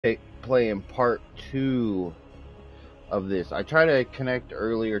playing part 2 of this. I tried to connect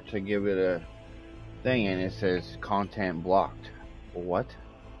earlier to give it a thing, and it says content blocked. What?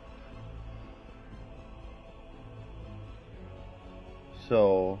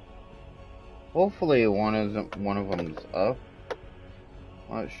 So hopefully one of them's up.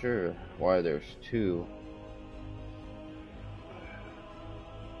 Not sure why there's 2.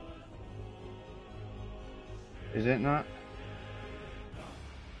 Is it not?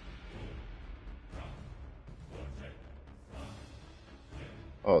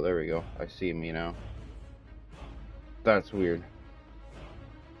 Oh, there we go. I see me now. That's weird.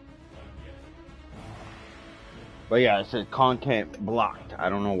 But yeah, it said content blocked. I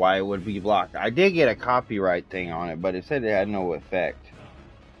don't know why it would be blocked. I did get a copyright thing on it, but it said it had no effect.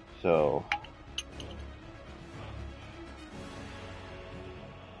 So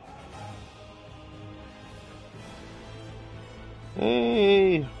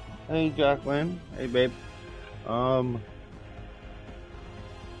hey Jacqueline. Hey babe.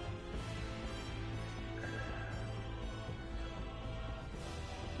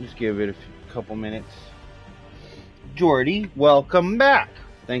 Just give it a couple minutes. Jordy, welcome back.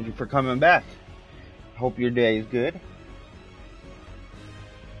 Thank you for coming back. Hope your day is good.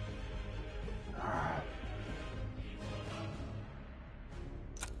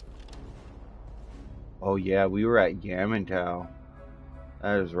 Oh yeah, we were at Yamantau.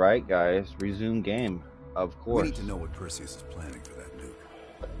 That is right, guys. Resume game, of course. We need to know what Perseus is planning for that nuke.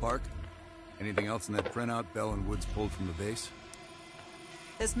 Park, anything else in that printout Bell and Woods pulled from the base?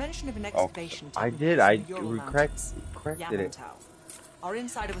 There's mention of an excavation. I did. I corrected it. Our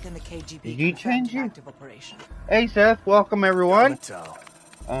insider within the KGB. Did you change your active operation? Hey Seth, welcome everyone.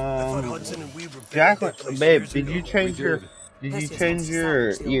 Jacqueline, babe, did you change your? Did you change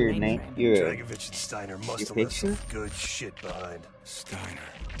your name? Dragovich and Steiner must have left some picture? good shit behind. Steiner.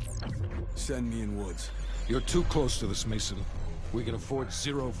 Send me in Woods. You're too close to this, Mason. We can afford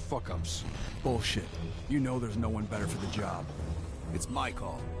 0 fuck-ups. Bullshit. You know there's no one better for the job. It's my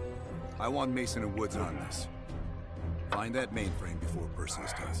call. I want Mason and Woods on this. Find that mainframe before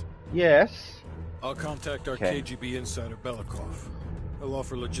Perseus does. Yes. I'll contact our KGB insider Belikov. He'll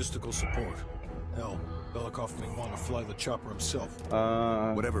offer logistical support. Hell, Belikov may want to fly the chopper himself.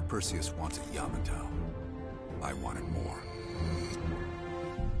 Whatever Perseus wants at Yamantau, I want it more.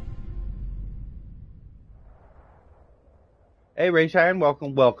 Hey Ray Shine,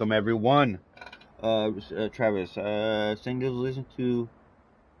 welcome everyone. Travis, singles listen to.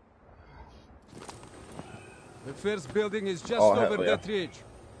 The first building is just over that ridge.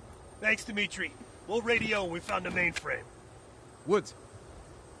 Thanks, Dimitri. We'll radio when we found the mainframe. Woods,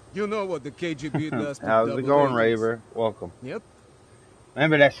 you know what the KGB does to How's it going, Raver? Welcome. Yep.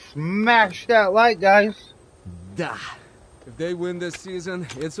 Remember to smash that like, guys. Da. If they win this season,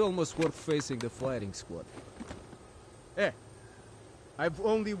 it's almost worth facing the fighting squad. Hey, I've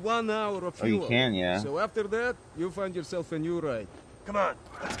only 1 hour of fuel. Oh, you can, yeah. So after that, you find yourself a new ride. Come on,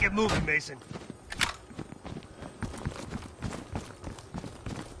 let's get moving, Mason.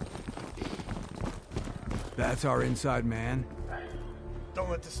 That's our inside man. Don't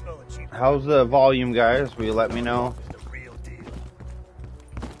let the smell of cheap. How's the volume, guys? Will you let me know? Is the real deal.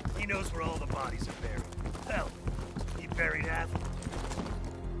 He knows where all the bodies are buried. Hell, he buried half of them.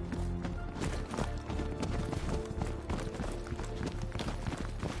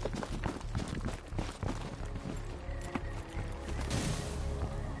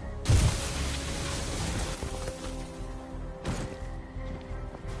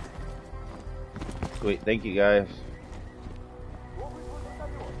 Sweet, thank you guys.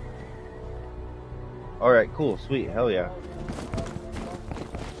 Alright, cool, sweet, hell yeah.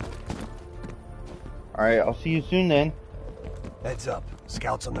 Alright, I'll see you soon then. Heads up,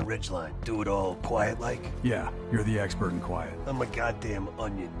 scouts on the ridgeline. Do it all quiet-like? Yeah, you're the expert in quiet. I'm a goddamn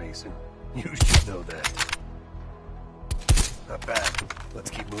onion, Mason. You should know that. Not bad.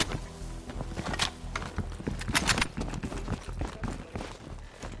 Let's keep moving.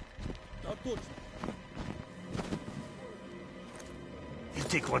 You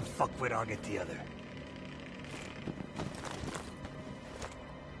take one fuckwit, I'll get the other.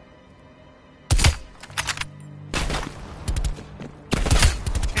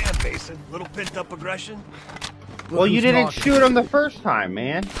 Damn, Mason. Little pent-up aggression? Well, you didn't shoot him the first time,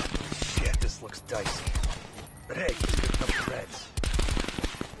 man. Shit, this looks dicey. But hey, picked up the reds.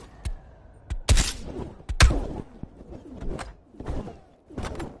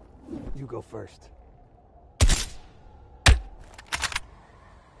 You go first.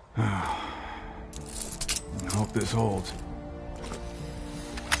 I hope this holds.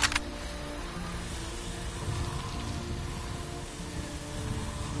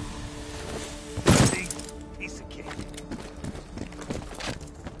 Okay.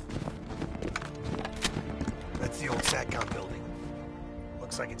 That's the old SATCOM building.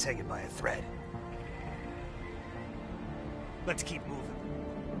 Looks like it's hanging by a thread. Let's keep moving.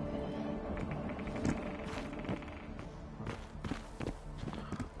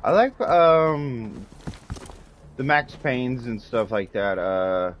 I like the Max Paynes and stuff like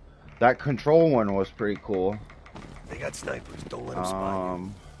that. That Control one was pretty cool. They got snipers. Don't let them spot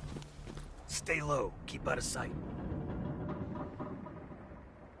you. Stay low. Keep out of sight.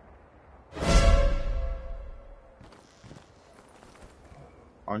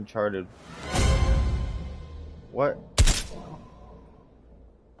 Uncharted. What?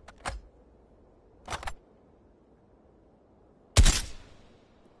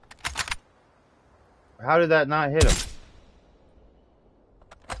 How did that not hit him?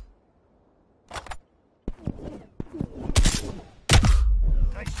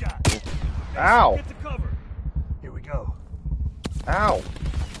 Nice shot. Ow! Get to cover. Here we go. Ow!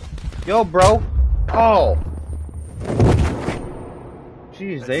 Yo, bro! Oh!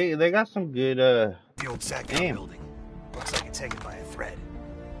 Jeez, they got some good The old SATCOM damn. building. Looks like it's hanging by a thread.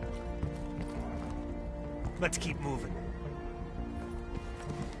 Let's keep moving.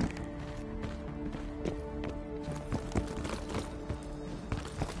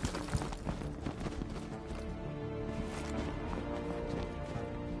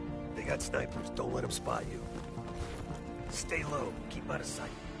 They got snipers. Don't let them spot you. Stay low. Keep out of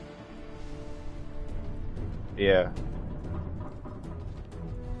sight. Yeah.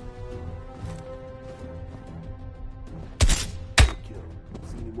 Good kill.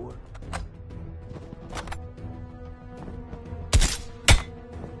 See any more?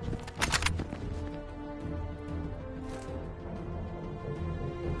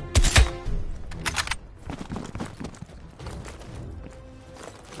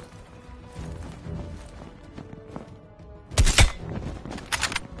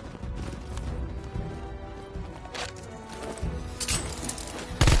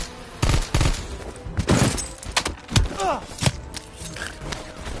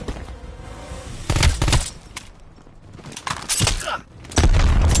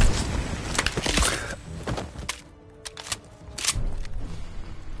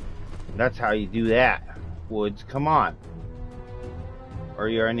 That's how you do that, Woods. Come on. Are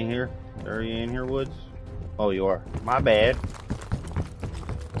you in here? Are you in here, Woods? Oh, you are. My bad.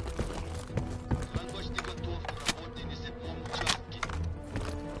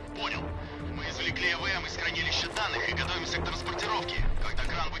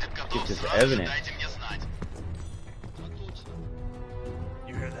 Get this evidence.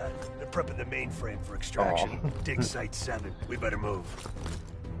 You hear that? They're prepping the mainframe for extraction. Dig Site 7. We better move.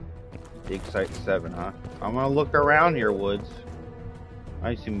 Dig Site 7, huh? I'm gonna look around here, Woods.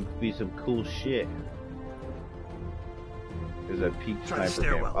 Might seem to be some cool shit. There's a peak Try the sniper cam.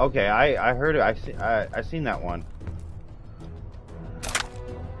 stairwell. Okay, I heard it. I seen that one.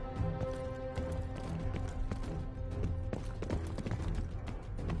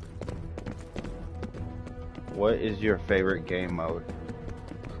 What is your favorite game mode?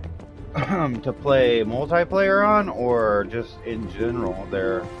 To play multiplayer on, or just in general?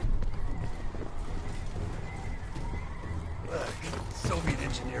 There. Soviet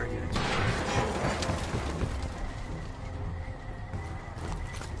engineering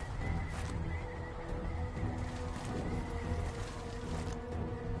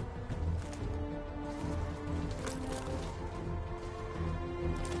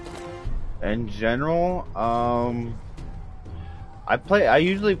and in general, I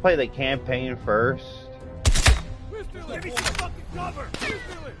usually play the campaign first. Give me some fucking cover!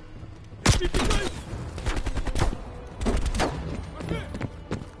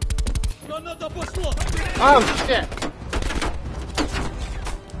 Oh shit!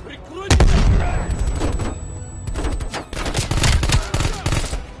 Reload!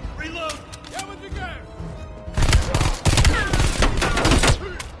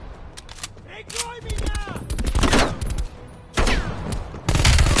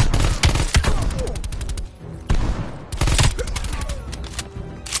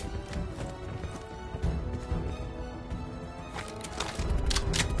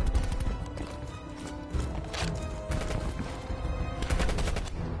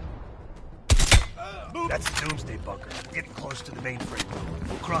 That's the Doomsday bunker. We're getting close to the mainframe.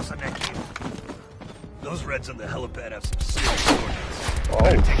 We'll cross on that cable. Those Reds on the helipad have some serious coordinates. Oh,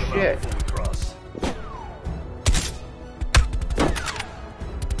 Better take them shit. out before we cross.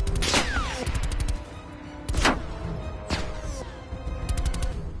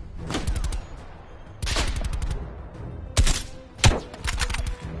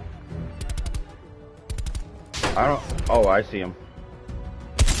 I don't. Oh, I see him.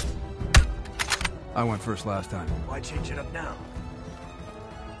 I went first last time. Why change it up now?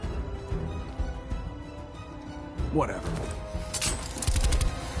 Whatever.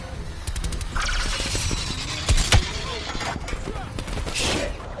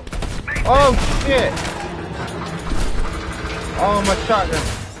 Oh shit! Oh, my shotgun.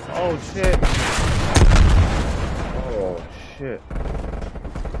 Oh shit. Oh shit.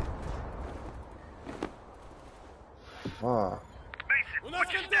 Fuck. Mason,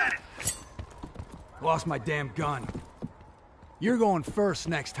 what's your status? Lost my damn gun. You're going first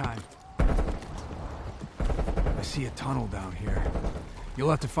next time. I see a tunnel down here. You'll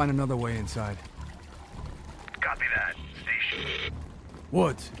have to find another way inside. Copy that. Station.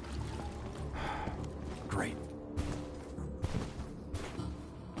 Woods. Great.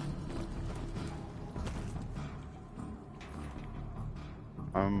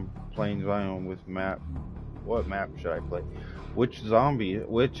 I'm playing Zion with map. What map should I play? Which zombie?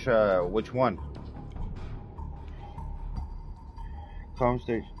 Which one?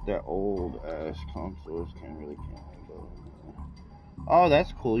 Stage, that old ass consoles can't handle. Oh,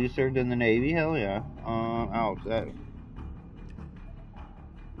 that's cool. You served in the Navy? Hell yeah. Ouch, that.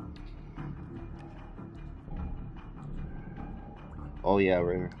 Oh yeah,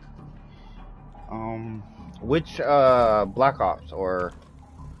 right. Which Black Ops or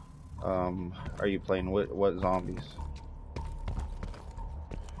are you playing? What zombies?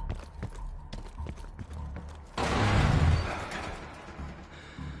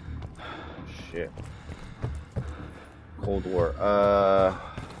 Shit. Cold War.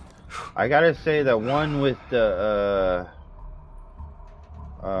 I gotta say that one with the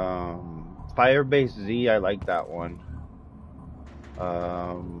Firebase Z, I like that one.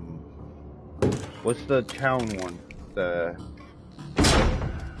 What's the town one?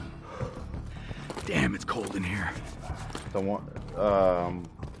 Damn, it's cold in here. The one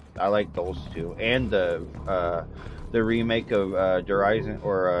I like those two, and the remake of Horizon,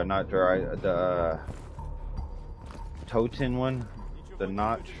 or not Horizon, the Toten one, the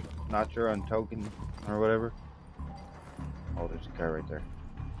Notcher on Token or whatever. Oh, there's a guy right there.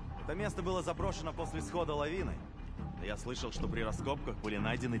 Это место было заброшено после схода лавины. Я слышал, что при раскопках были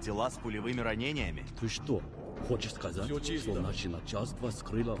найдены тела с пулевыми ранениями. Ты что, хочешь сказать, что наше начальство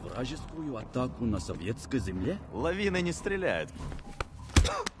скрыло вражескую атаку на советской земле? Лавины не стреляют.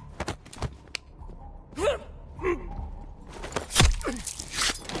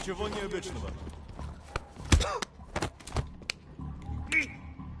 Ничего необычного.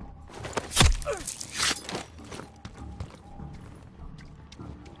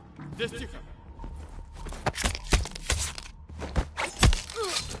 Здесь тихо.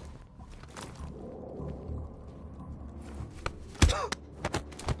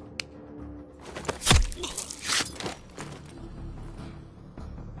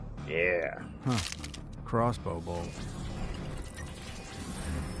 Yeah. Huh. Crossbow bolt.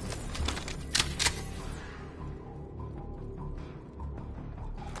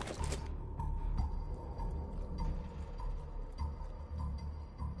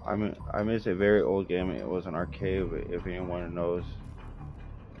 I miss a very old game. It was an arcade, if anyone knows.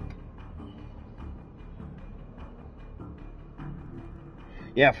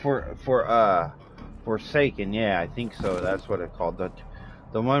 Yeah, Forsaken. Yeah, I think so. That's what it's called.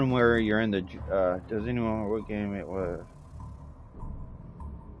 The one where you're in the. Does anyone know what game it was?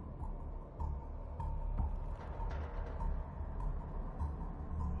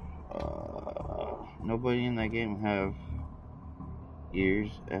 Nobody in that game have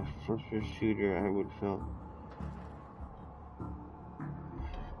ears. A first-person shooter, I would feel.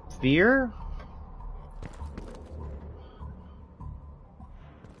 Fear?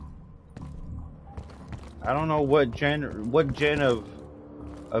 I don't know what gen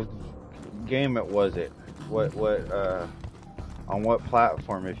of game it was. What on what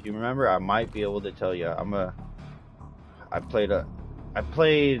platform? If you remember, I might be able to tell you. I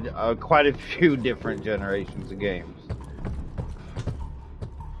played quite a few different generations of games.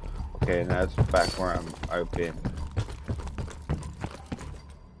 Okay, and that's back where I've been.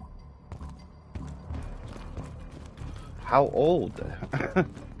 How old?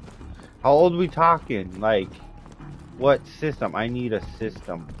 How old are we talking? Like, what system? I need a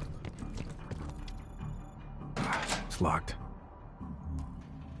system. It's locked.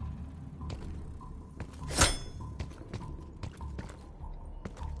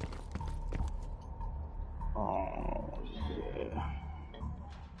 Oh,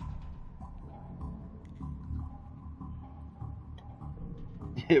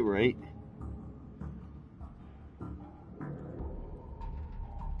 shit. Right?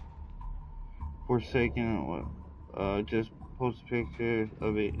 Forsaken, what? Just post a picture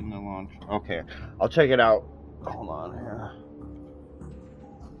of it in the launch. Okay, I'll check it out. Hold on here.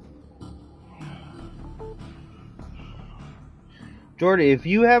 Jordan, if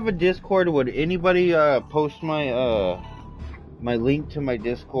you have a Discord, would anybody post my my link to my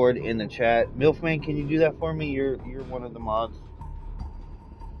Discord in the chat? Milfman, can you do that for me? You're one of the mods.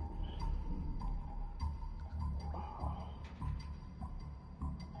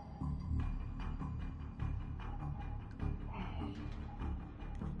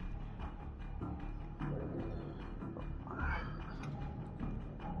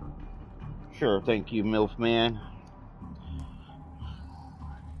 Sure, thank you, Milfman.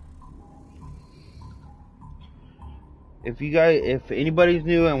 If anybody's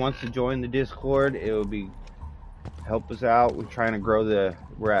new and wants to join the Discord, it would be help us out. We're trying to grow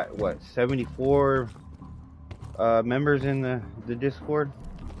we're at what, 74 members in the Discord.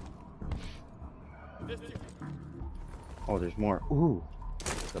 Oh, there's more. Ooh,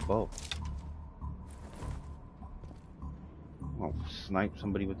 the bow. I'll snipe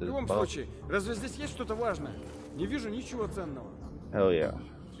somebody with this bow. В любом случае, разве здесь есть что-то важное? Не вижу ничего ценного. Hell yeah.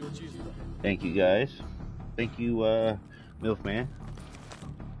 Thank you guys. Thank you, Milfman.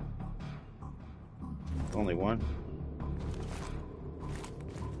 Only one.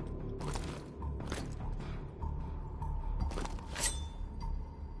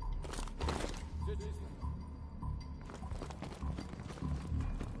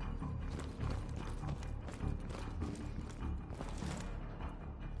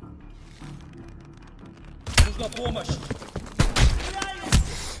 Нужна помощь!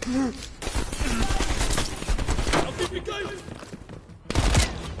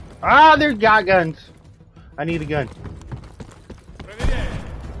 Ah, there's got guns. I need a gun.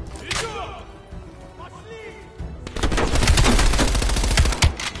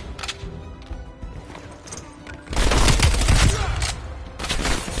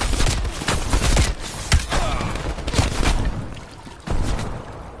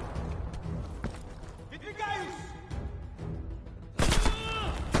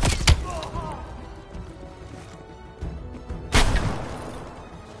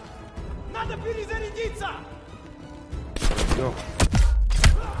 Go.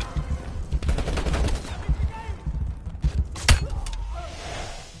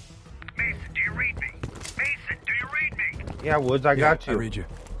 Mason, do you read me? Mason, do you read me? Yeah, Woods, I got you. I read you.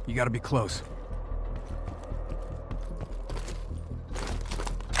 You gotta be close.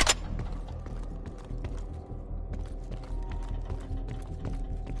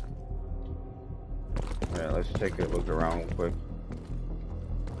 Yeah, let's take a look around real quick.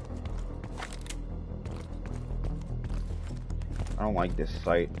 I don't like this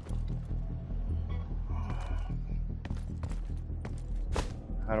sight.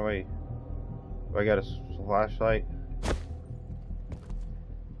 How do I got a flashlight?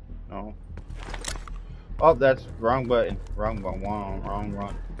 No. Oh, that's wrong button. Wrong button.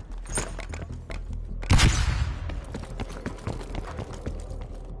 Wrong.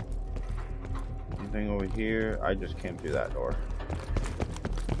 Anything over here? I just came through that door.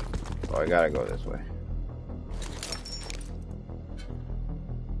 So I gotta go this way.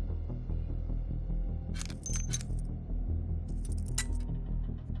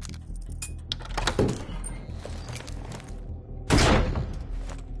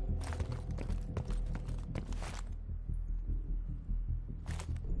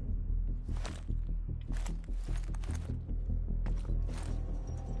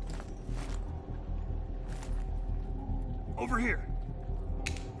 Over here.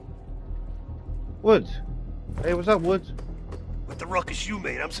 Woods. Hey, what's up, Woods? With the ruckus you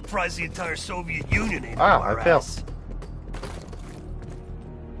made, I'm surprised the entire Soviet Union ain't Ah, on our I fell. ass.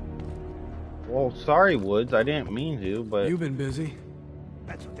 Well, sorry, Woods. I didn't mean to, but... You've been busy.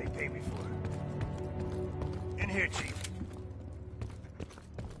 That's what they pay me for. In here, Chief.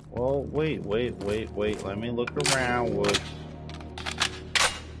 Well, wait. Let me look around, Woods.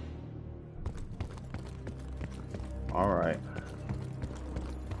 Alright.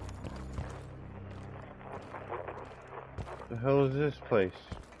 The hell is this place?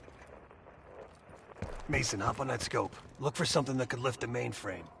 Mason, hop on that scope. Look for something that could lift the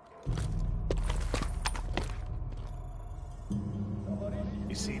mainframe.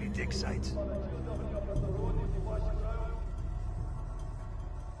 You see any dig sites?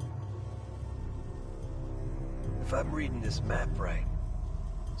 If I'm reading this map right,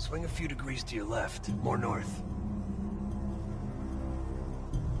 swing a few degrees to your left, more north.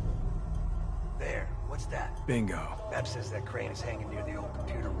 There, what's that? Bingo. Map says that crane is hanging near the old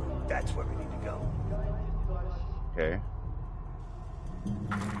computer room. That's where we need to go. Okay.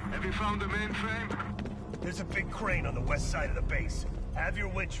 Have you found the mainframe? There's a big crane on the west side of the base. Have your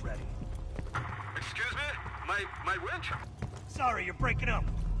winch ready. Excuse me? My winch? Sorry, you're breaking up.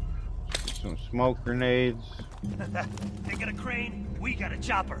 Some smoke grenades. They got a crane, we got a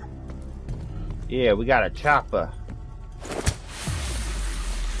chopper. Yeah, we got a chopper.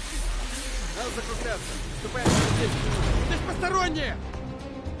 Надо закругляться. Ступай здесь. Здесь посторонние!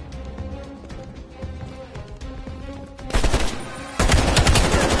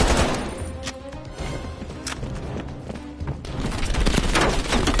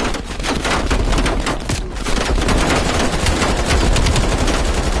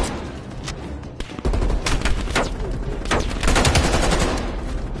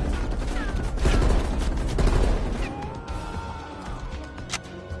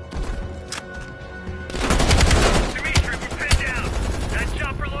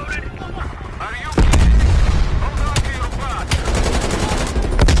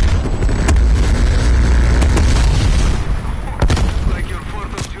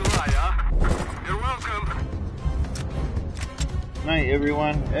 Night,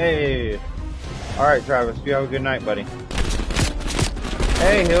 everyone. Hey. All right, Travis. You have a good night, buddy.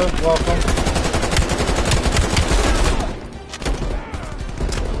 Hey, Hills. Welcome.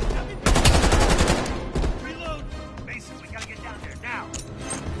 Reload! Mason, we gotta get down there now.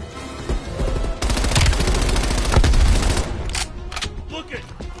 Look it!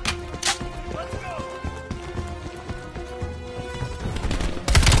 Let's go!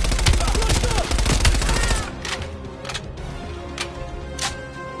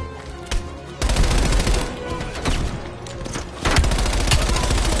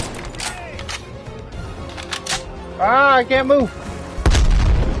 Ah, I can't move.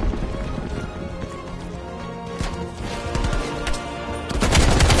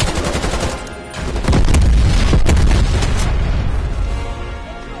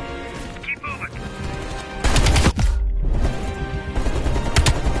 Keep moving.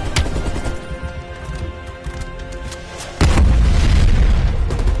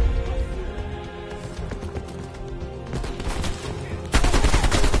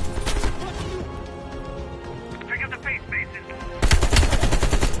 Pick up the pace, Mason.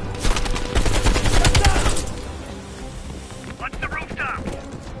 Watch the rooftop.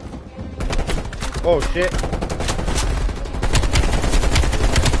 Oh shit.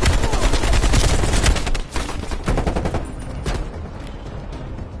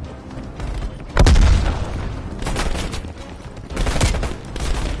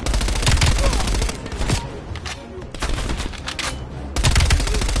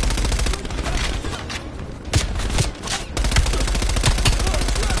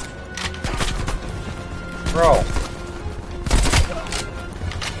 Bro.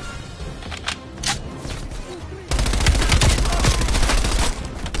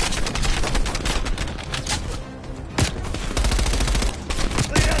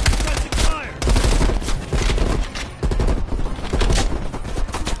 Lay out suppressing fire.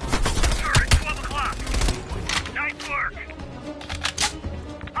 Sir, it's 12 o'clock. Nice work.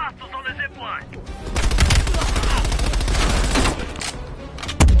 Hostiles on the zip line.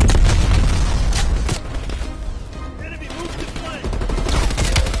 Enemy moved to flank.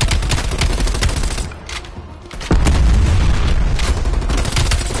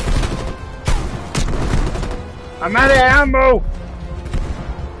 I'm out of ammo.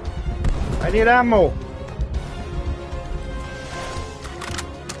 I need ammo.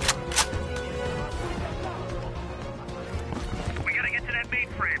 We gotta get to that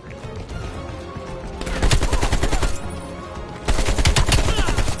mainframe.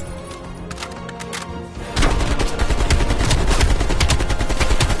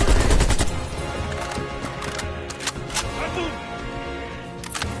 I'm moving.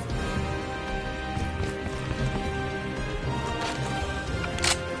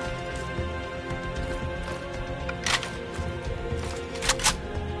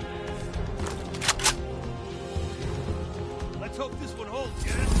 Let's hope this one holds,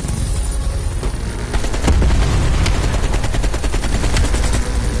 yeah?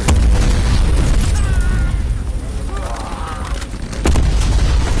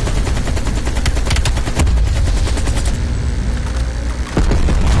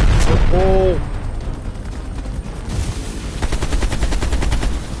 Oh.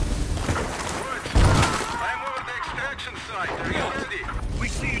 I'm over the extraction site. Are you ready? We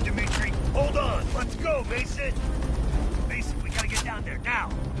see you, Dimitri. Hold on. Let's go, Mason. Mason, we gotta get down there now.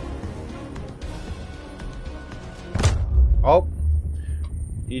 Oh.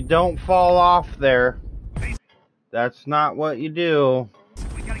 You don't fall off there. That's not what you do.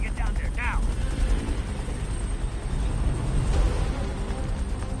 We gotta get down there now.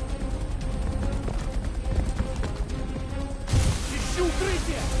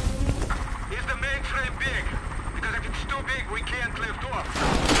 big we can't lift off.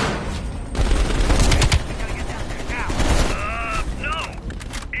 No.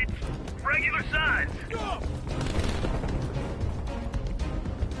 It's regular size.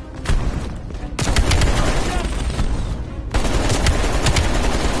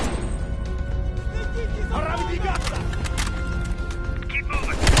 Keep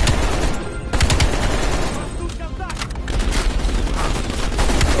moving.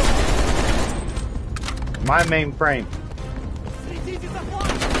 My mainframe.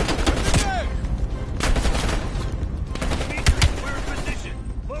 We're in position.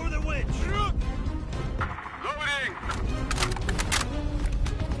 Lower the winch. Loading.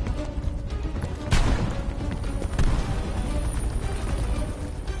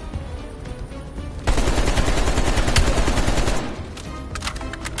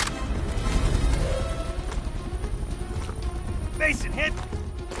 Mason, hit.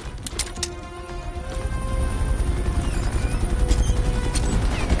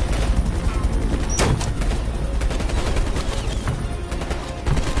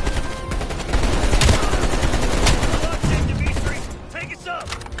 Take us up.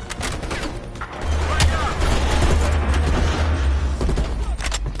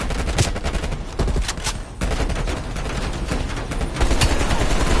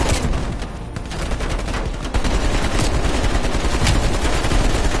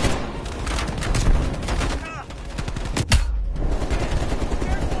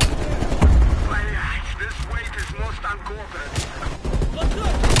 This weight is most uncooperative.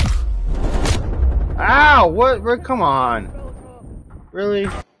 Ow! What? Come on. Really?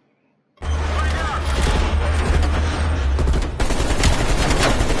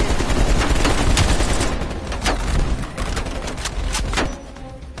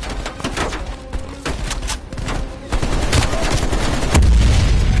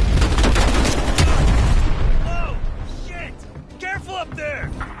 Whoa! Shit! Careful up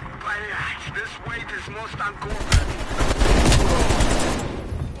there! This weight is most uncooperative.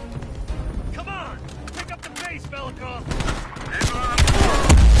 Come on! Pick up the pace, Belikov!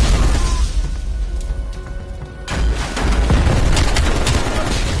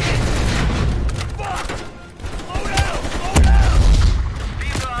 Fuck! Slow down! Slow down!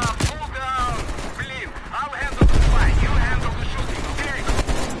 Speed up! Slow down! Blin, I'll handle the fight. You handle the shooting, okay?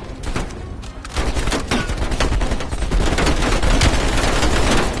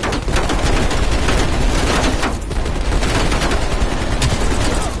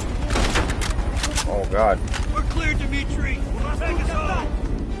 Oh God. We're clear, Dimitri. Take us home.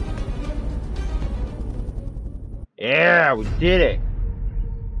 Yeah, we did it.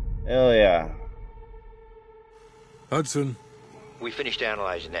 Hell yeah. Hudson. We finished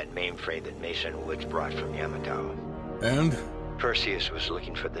analyzing that mainframe that Mason Woods brought from Yamato. And? Perseus was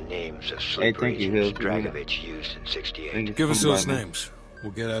looking for the names of Hey, thank you, sleepers Hills. Dragovich used in 68. Give us those names.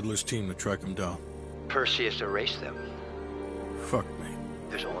 We'll get Adler's team to track them down. Perseus erased them. Fuck me.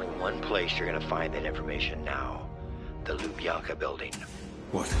 There's only one place you're gonna find that information now. The Lubyanka building.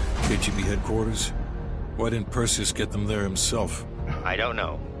 What? KGB headquarters? Why didn't Perseus get them there himself? I don't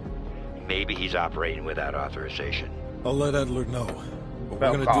know. Maybe he's operating without authorization. I'll let Adler know. But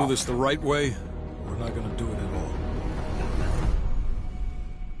we're gonna do this the right way, or we're not gonna do it at all.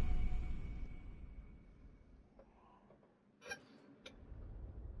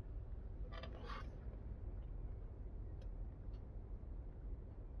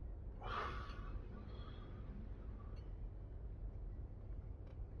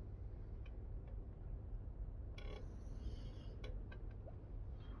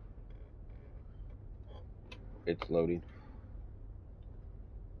 It's loading.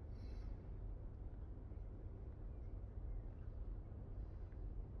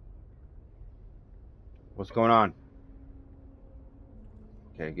 What's going on?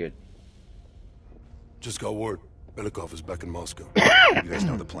 Okay, good. Just got word. Belikov is back in Moscow. You guys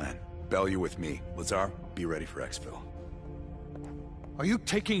know the plan. Bell, you're with me. Lazar, be ready for exfil. Are you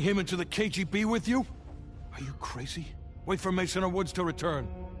taking him into the KGB with you? Are you crazy? Wait for Mason or Woods to return.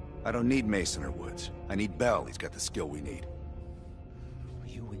 I don't need Mason or Woods. I need Bell. He's got the skill we need. Are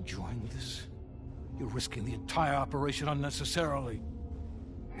you enjoying this? You're risking the entire operation unnecessarily.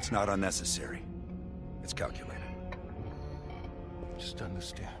 It's not unnecessary. It's calculated. Just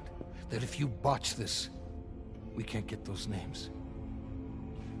understand that if you botch this, we can't get those names.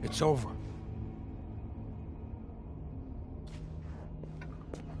 It's over.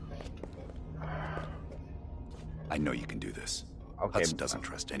 I know you can do this. Okay. Hudson doesn't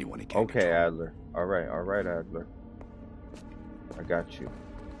trust anyone he can't Okay, control. Adler. All right, Adler. I got you.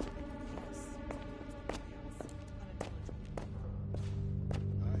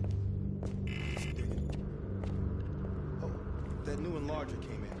 charger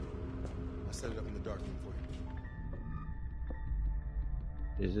came in. I set it up in the dark room for you.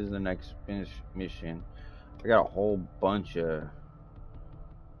 This is the next mission. I got a whole bunch of.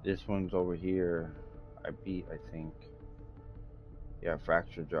 This one's over here. I beat, I think. Yeah,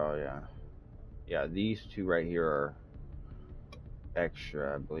 fracture jaw. Yeah, yeah. These two right here are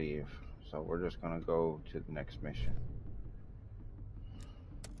extra, I believe. So we're just gonna go to the next mission.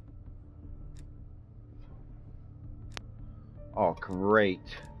 Oh, great.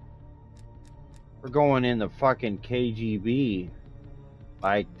 We're going in the fucking KGB.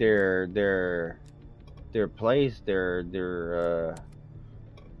 Like their place, their The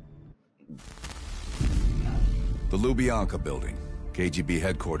Lubyanka building, KGB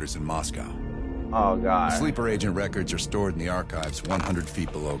headquarters in Moscow. Oh god. Sleeper agent records are stored in the archives 100 feet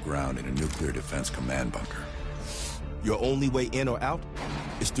below ground in a nuclear defense command bunker. Your only way in or out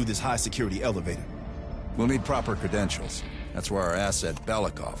is through this high security elevator. We'll need proper credentials. That's where our asset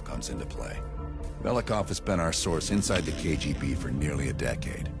Belikov comes into play. Belikov has been our source inside the KGB for nearly a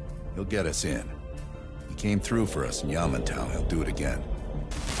decade. He'll get us in. He came through for us in Yamantau. He'll do it again.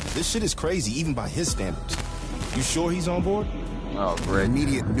 This shit is crazy, even by his standards. You sure he's on board? Oh, The great.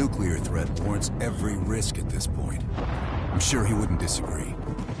 immediate nuclear threat warrants every risk at this point. I'm sure he wouldn't disagree.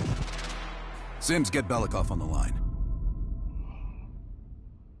 Sims, get Belikov on the line.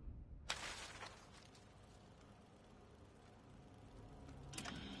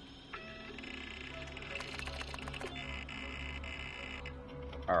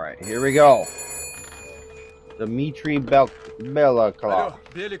 Alright, here we go. Dmitry Belikov. Алло,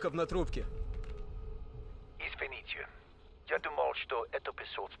 Беликов на трубке. Извините, я думал, что это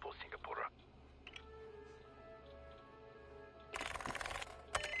посольство Сингапура.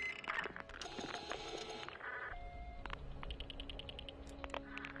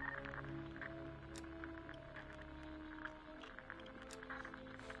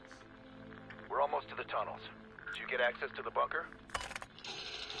 We're almost to the tunnels. Did you get access to the bunker?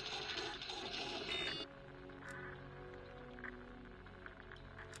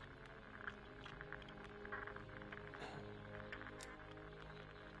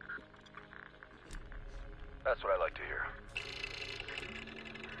 That's what I like to hear.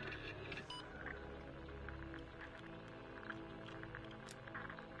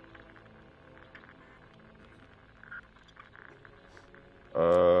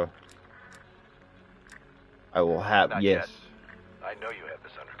 I will have, Not yes. yet. I know you have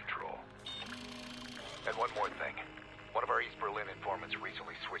this under control. And one more thing. One of our East Berlin informants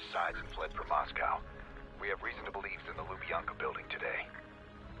recently switched sides and fled for Moscow. We have reason to believe he's in the Lubyanka building today.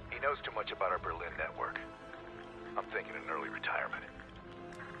 He knows too much about our Berlin network. I'm thinking an early retirement.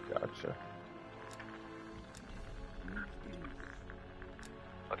 Gotcha.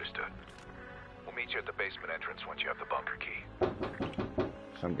 Understood. We'll meet you at the basement entrance once you have the bunker key.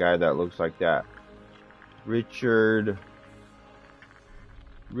 Some guy that looks like that. Richter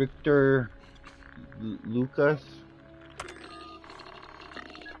Lucas.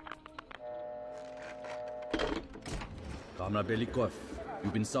 Comrade Belikov,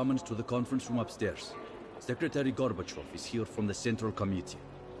 you've been summoned to the conference room upstairs. Secretary Gorbachev is here from the Central Committee.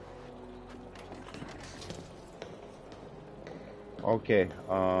 Okay,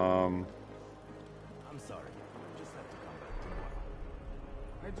 I'm sorry. Just have to come back tomorrow.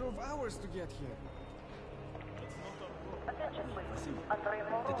 I drove hours to get here.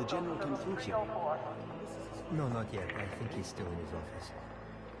 Did the general come through here? No, not yet. I think he's still in his office.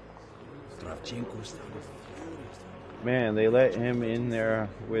 Kravchenko sounded furious. man, they let him in there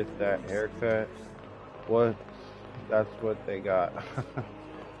with that haircut. What? That's what they got,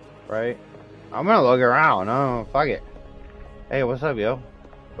 right? I'm gonna look around. Oh, fuck it. Hey, what's up, yo?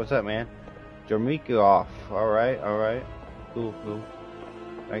 What's up, man? Jamaica off. All right, all right. Cool, cool.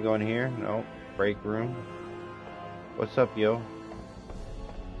 Can I go in here? No. Break room. What's up, yo?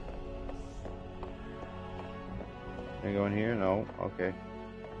 Can I go in here? No. Okay.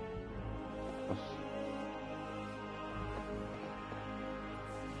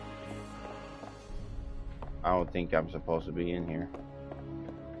 I don't think I'm supposed to be in here.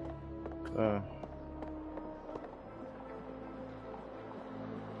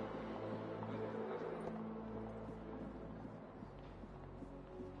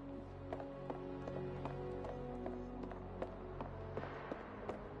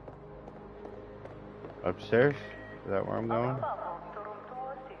 Upstairs? Is that where I'm going?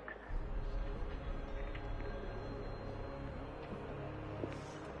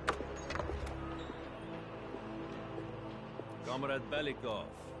 Comrade Belikov,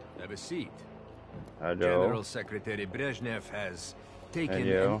 have a seat. Hello. General Secretary Brezhnev has taken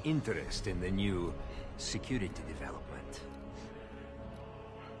Hello. an interest in the new security development.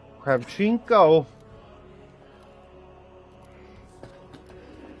 Kravchenko.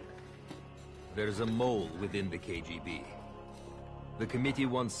 There's a mole within the KGB. The committee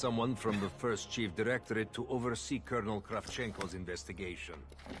wants someone from the first Chief Directorate to oversee Colonel Kravchenko's investigation.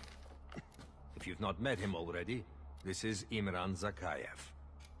 If you've not met him already, this is Imran Zakayev.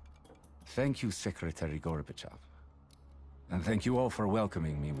 Thank you, Secretary Gorbachev. And thank you all for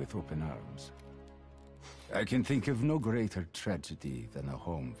welcoming me with open arms. I can think of no greater tragedy than a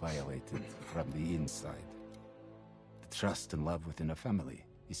home violated from the inside. The trust and love within a family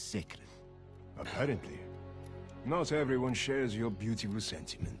is sacred. Apparently. Not everyone shares your beautiful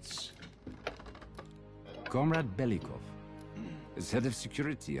sentiments. Comrade Belikov, as head of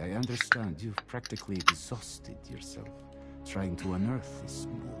security, I understand you've practically exhausted yourself trying to unearth this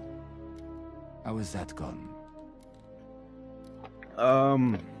mole. How has that gone?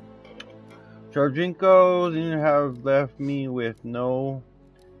 Kravchenko didn't have left me with no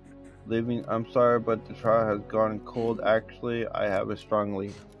living. I'm sorry, but the trial has gone cold. Actually, I have a strong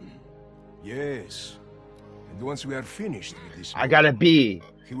lead. Yes. And once we are finished with this, I gotta be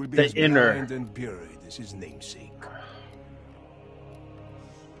he will be the as inner. blind and buried as his namesake.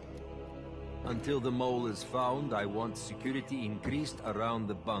 Until the mole is found, I want security increased around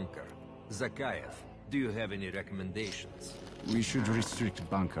the bunker. Zakayev, do you have any recommendations? We should restrict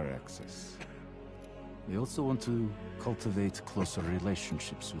bunker access. We also want to cultivate closer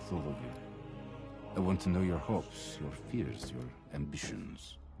relationships with all of you. I want to know your hopes, your fears, your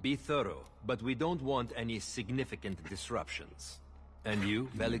ambitions. Be thorough, but we don't want any significant disruptions. And you,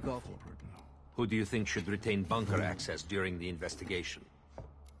 Belikov? Who do you think should retain bunker access during the investigation?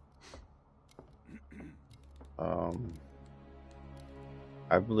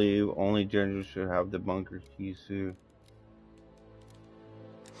 I believe only generals should have the bunker keys to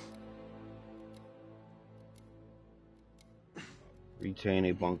retain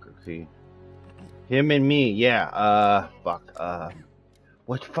a bunker key. Him and me, yeah.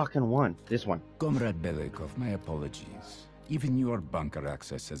 Which fucking one? This one. Comrade Belikov, my apologies. Even your bunker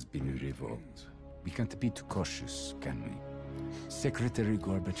access has been revoked. We can't be too cautious, can we? Secretary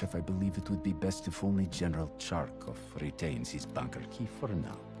Gorbachev, I believe it would be best if only General Charkov retains his bunker key for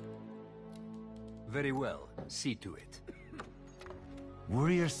now. Very well. See to it.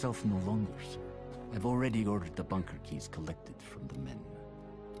 Worry yourself no longer, sir. I've already ordered the bunker keys collected from the men.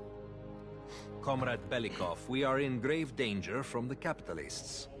 Comrade Belikov, we are in grave danger from the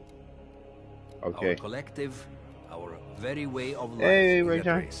capitalists. Okay. Our collective, our very way of life Hey, is at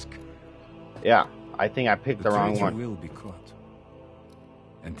John. risk. Yeah, I think I picked the wrong one. He will be caught.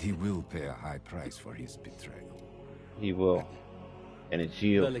 And he will pay a high price for his betrayal. He will. And it's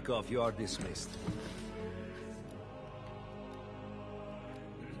you. Belikov, you are dismissed.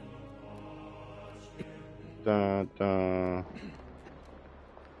 Dun, dun.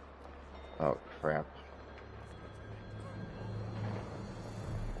 Oh, crap.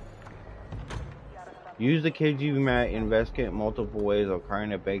 Use the KGB map, investigate multiple ways of trying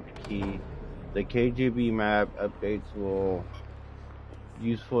to break the key. The KGB map updates will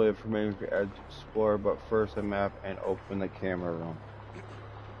useful information to explore, but first a map and open the camera room.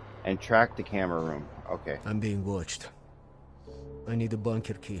 And track the camera room. Okay. I'm being watched. I need a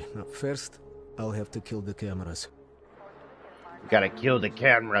bunker key. Now, first, I'll have to kill the cameras. Gotta kill the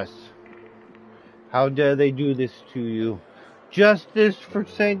cameras. How dare they do this to you? Justice for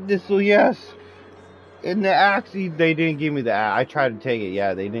Saint Thistle, yes. In the axe, they didn't give me the address. I tried to take it,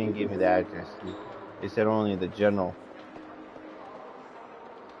 yeah, they didn't give me the address. They said only the general.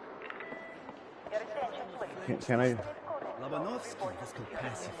 Can I?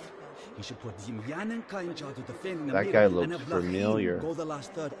 That guy looks familiar.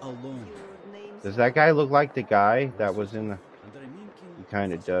 Does that guy look like the guy that was in the... He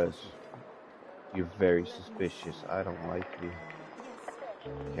kind of does. You're very suspicious. I don't like you.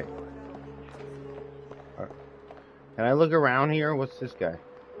 Okay. Right. Can I look around here? What's this guy?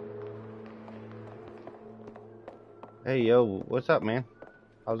 Hey, yo, what's up, man?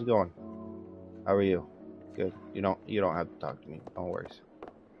 How's it going? How are you? Good. You don't have to talk to me. No worries.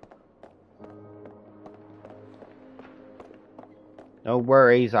 No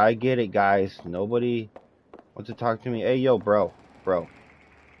worries. I get it, guys. Nobody wants to talk to me. Hey, yo, bro.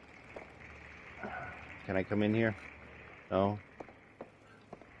 Can I come in here? No?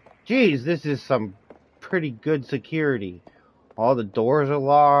 Jeez, this is some pretty good security. All the doors are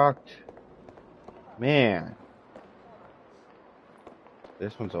locked. Man.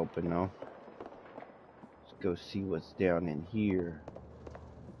 This one's open, though. Let's go see what's down in here.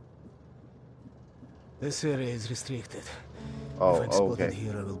 This area is restricted. Oh, if I'm spotted okay.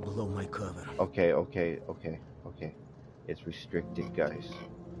 here, I will blow my cover. Okay. It's restricted, guys.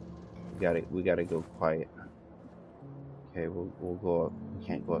 We gotta go quiet. Okay, we'll go up. We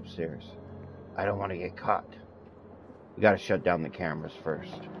can't go upstairs. I don't want to get caught. We gotta shut down the cameras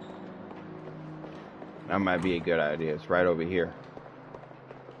first. That might be a good idea. It's right over here.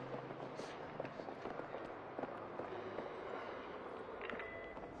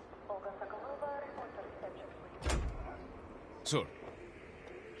 Sir.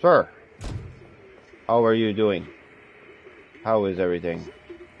 Sir, how are you doing? How is everything?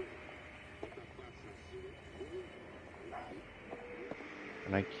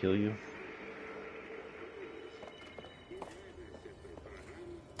 Can I kill you?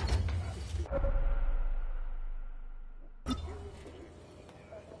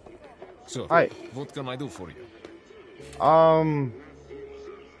 Sir, hi. What can I do for you?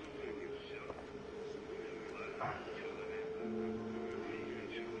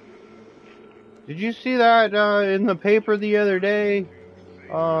 Did you see that in the paper the other day?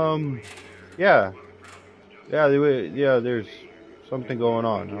 Yeah. Yeah, there's something going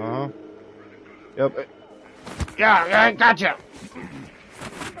on. Yep. Yeah, I gotcha.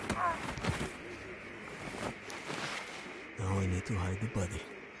 Now I need to hide the body.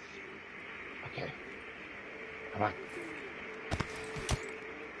 Okay. Come on.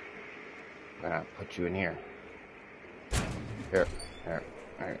 I'm gonna put you in here. Here.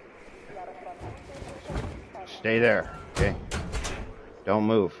 Alright. Stay there, okay? Don't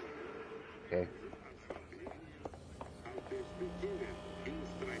move. Okay.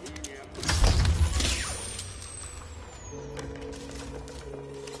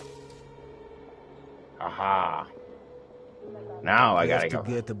 Aha. Now I gotta go. have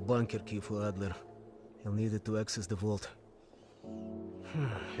to get a bunker key for Adler. He'll need it to access the vault.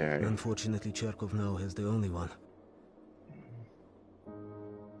 Okay. Unfortunately, Charkov now has the only one.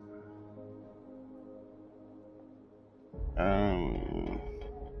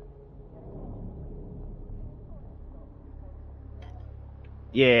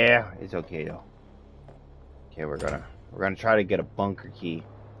 Yeah, it's okay though. Okay, we're gonna try to get a bunker key.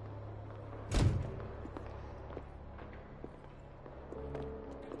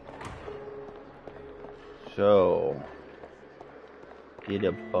 So, get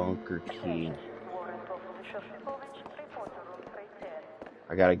a bunker key.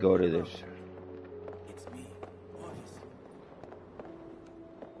 I gotta go to this.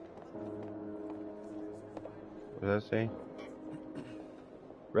 What does that say?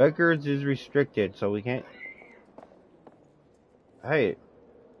 Records is restricted, so we can't. Hey.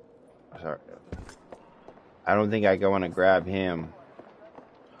 Sorry. I don't think I want to grab him.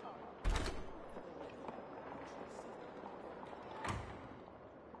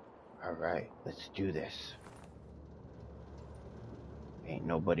 Alright, let's do this. Ain't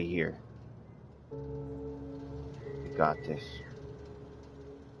nobody here. We got this.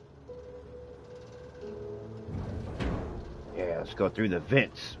 Yeah, let's go through the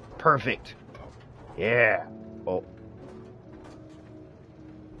vents. Perfect. Yeah. Oh.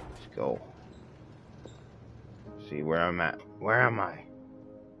 Let's go. See where I'm at. Where am I?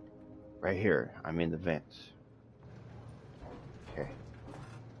 Right here. I'm in the vents. Okay.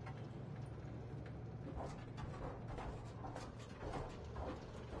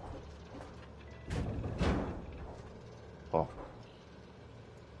 Oh.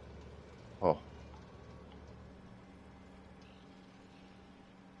 Oh.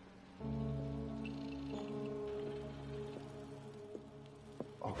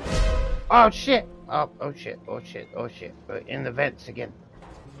 Oh shit! Oh shit! In the vents again.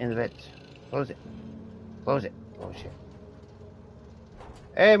 In the vents. Close it. Close it. Oh shit.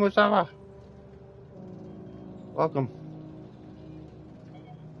 Hey Mustafa. Welcome.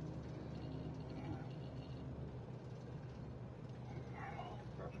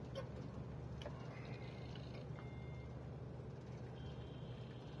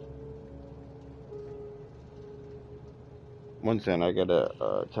 One second, I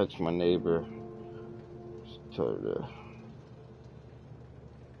gotta text my neighbor. Tell her to.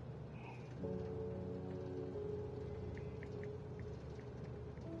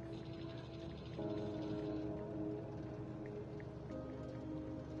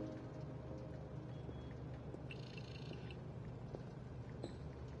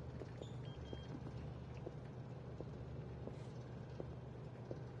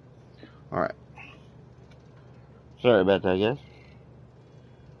 Alright. Sorry about that, guys.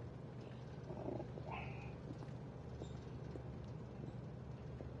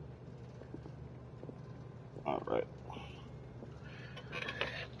 Alright.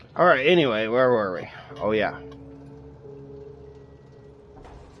 Alright, anyway, where were we? Oh, yeah.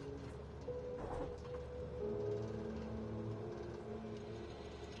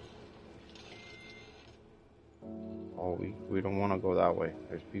 We don't want to go that way.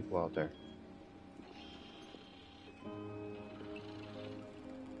 There's people out there.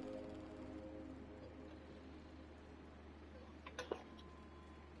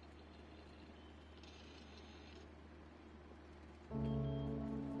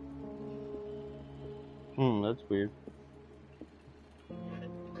 That's weird.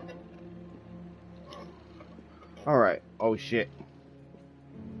 Alright. Oh shit.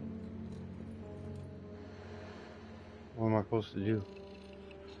 What am I supposed to do?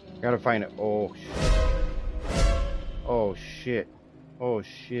 Gotta find it. Oh shit. Oh shit. Oh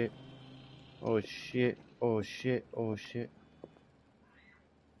shit. Oh shit. Oh shit. Oh shit.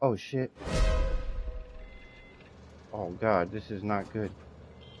 Oh shit. Oh god, this is not good.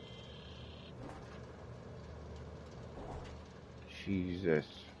 Jesus.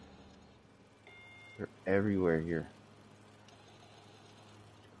 They're everywhere here.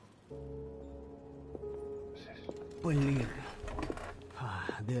 Блин.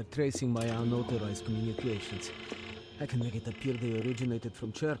 They're tracing my unauthorized communications. I can make it appear they originated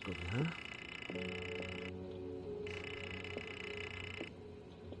from Cherkov, huh?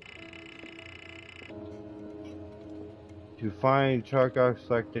 To find Charkov,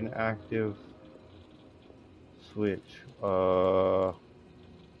 select an active switch.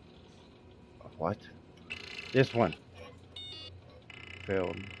 What? This one.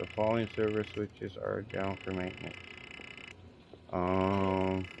 Failed. The following server switches are down for maintenance.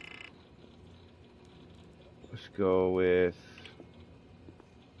 Let's go with...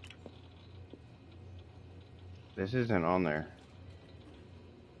 This isn't on there.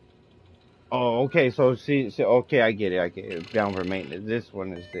 Oh, okay, so see, okay, I get it, It's down for maintenance. This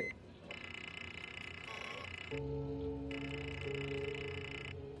one is it.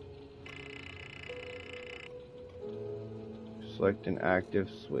 Select an active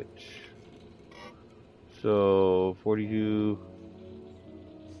switch. So, 42...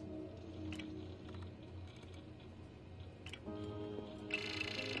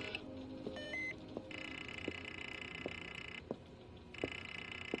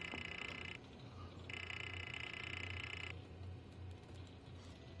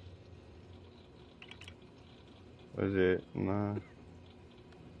 What is it? Nah.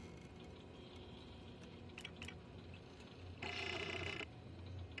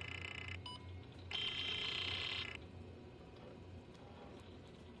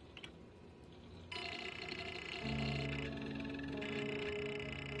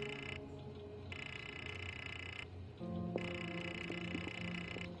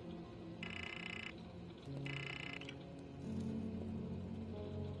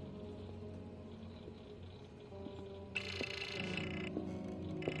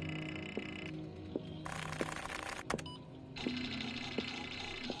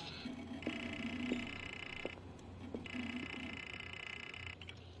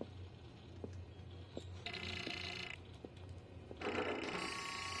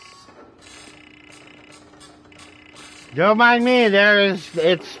 Don't mind me,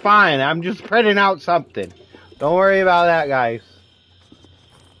 it's fine. I'm just printing out something. Don't worry about that, guys.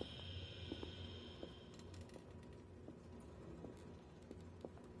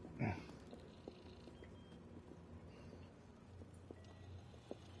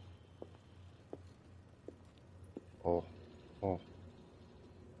 Oh.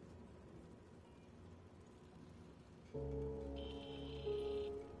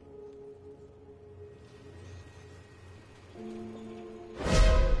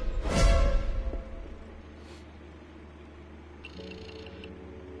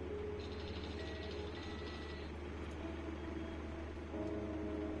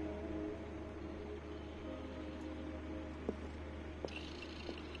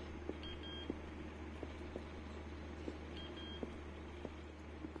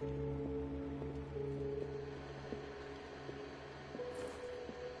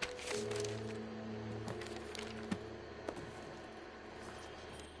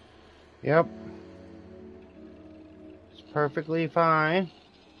 Yep. It's perfectly fine.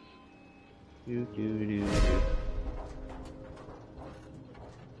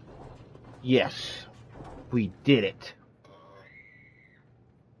 Yes. We did it.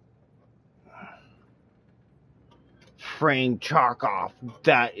 Frame Charkov.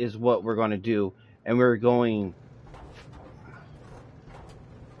 That is what we're going to do. And we're going...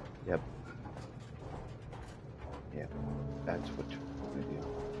 Yep. That's what we're going to do.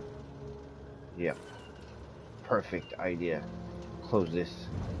 Yep. Perfect idea. Close this.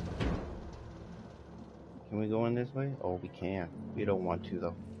 Can we go in this way? Oh, we can. We don't want to,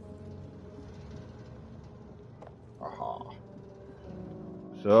 though. Aha.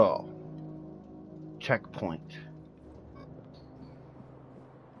 So, checkpoint.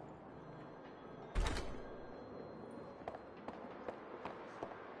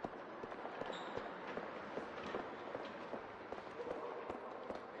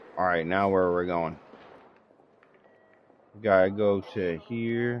 Alright, now where are we going? Gotta go to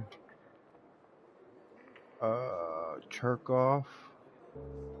here. Cherkov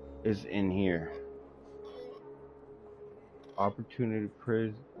is in here. Opportunity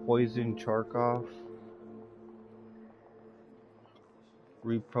poison Charkov.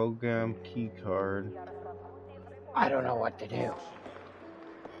 Reprogram key card. I don't know what to do.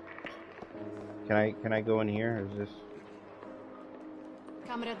 Can I go in here? Is this?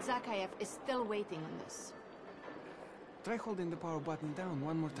 Comrade Zakayev is still waiting on this. Try holding the power button down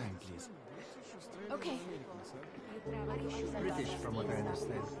one more time, please. Okay. British, from what I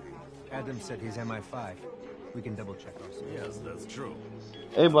understand. Adam said he's MI5. We can double check ourselves. Yes, that's true.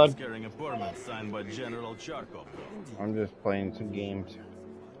 Hey, bud. He's carrying a permit signed by General Charkov. I'm just playing some games.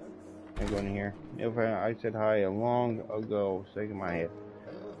 Can I go in here? If I said hi a long ago, shaking my head.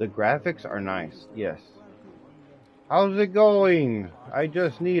 The graphics are nice, yes. How's it going? I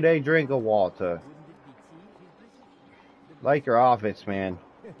just need a drink of water. Like your office, man.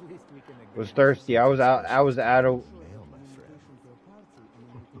 Was thirsty. I was out of.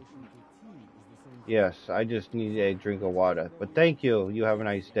 Yes, I just need a drink of water. But thank you. You have a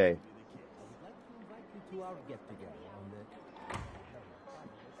nice day.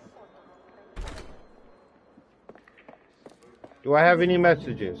 Do I have any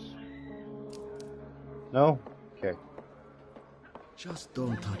messages? No? Okay. Just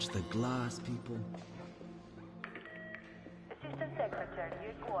don't touch the glass, people. Assistant Secretary,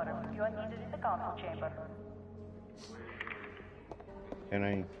 your quarter. You are needed in the council chamber. Can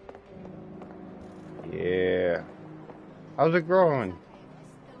I? Yeah. How's it going?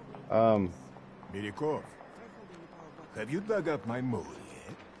 Milikov, have you dug up my mole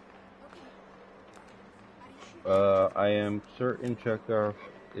yet? I am certain Chekhov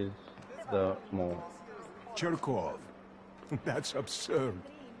is the mole. Cherkov? That's absurd.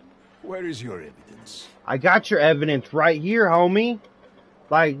 Where is your evidence? I got your evidence right here, homie.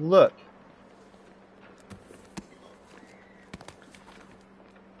 Like, look.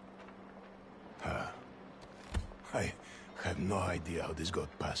 I have no idea how this got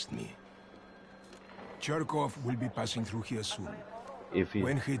past me. Cherkov will be passing through here soon.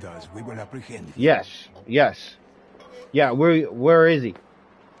 When he does, we will apprehend him. Yes. Yeah, where is he?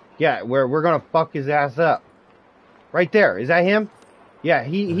 Yeah, we're gonna fuck his ass up. Right there. Is that him? Yeah,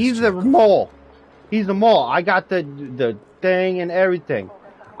 he's the mole. He's the mole. I got the thing and everything.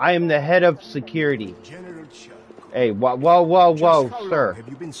 I am the head of security. General Cherkov. Hey, whoa, sir. Have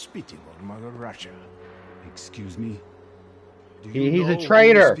you been spitting on Mother Russia? Excuse me? He's a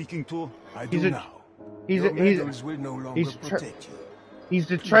traitor. Speaking to? I do now. He's will no longer protect you. He's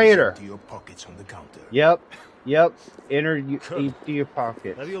a traitor. To your pockets on the counter. Yep. Enter into your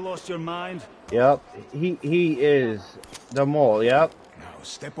pocket. Have you lost your mind? Yep. He is the mole. Yep. Now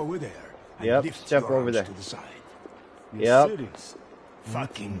step over there. And Yep. lift Step your over arms there. To the side. Yep. Serious?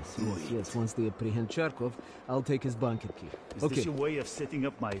 Fucking do it. Yes, once they apprehend Charkov, I'll take his bunker key. Is this your way of setting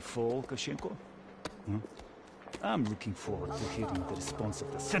up my fall, Kashenko? I'm looking forward to hearing the response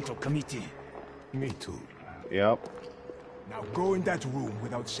of the Central Committee. Me too. Yep. Now go in that room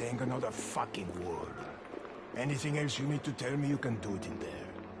without saying another fucking word. Anything else you need to tell me, you can do it in there.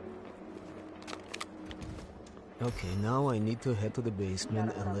 Okay, now I need to head to the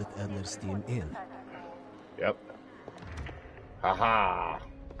basement and let Adler's team in. Yep. Haha.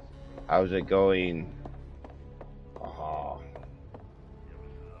 How's it going? Haha.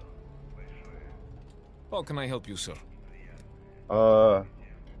 How can I help you, sir? Natalia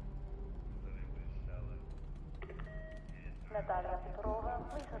Petrova,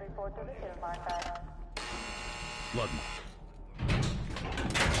 please report to the film archive. Ладно.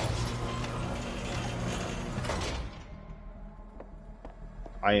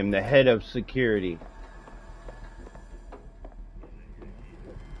 I am the head of security.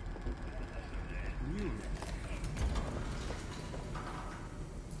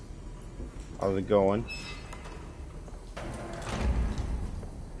 How's it going?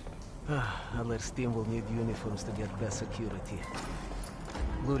 Adler's team will need uniforms to get best security.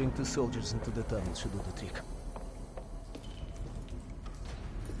 Luring 2 soldiers into the tunnel should do the trick.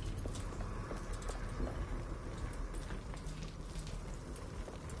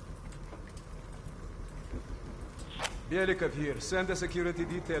 Belikov here. Send a security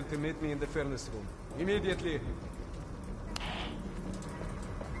detail to meet me in the furnace room. Immediately.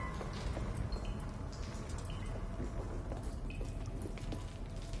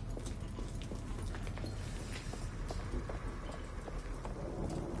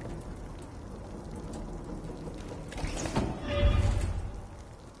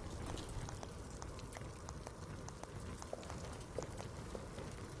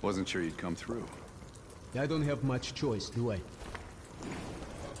 wasn't sure you'd come through. I don't have much choice, do I?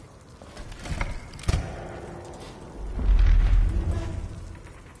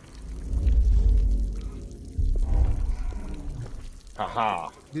 Haha.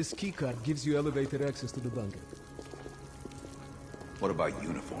 This keycard gives you elevator access to the bunker. What about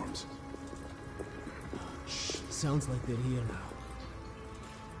uniforms? Shh, sounds like they're here now.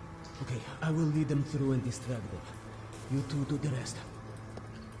 Okay, I will lead them through and distract them. You two do the rest.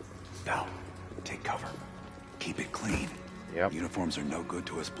 Now, take cover. Keep it clean. Yep. Uniforms are no good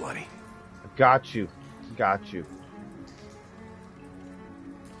to us bloody. Got you. Got you.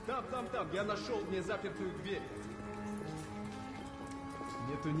 Там, я нашел незапертую дверь.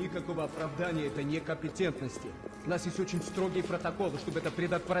 Нету никакого оправдания этой некомпетентности. У нас есть очень строгие протоколы, чтобы это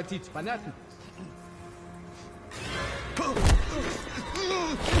предотвратить. Понятно?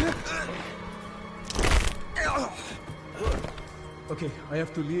 Okay, I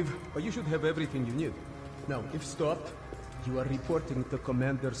have to leave, but you should have everything you need. Now, if stopped, you are reporting to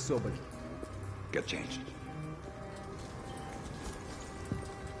Commander Sobel. Get changed.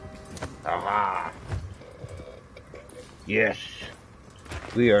 Aha. Yes.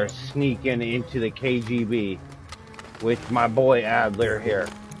 We are sneaking into the KGB with my boy Adler here.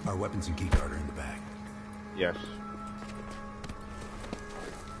 Our weapons and keycard are in the bag. Yes.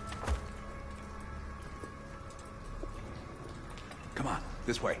 Come on,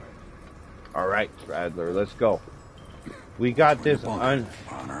 this way. All right, Adler, let's go. We got this on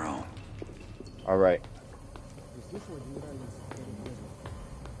our own. All right.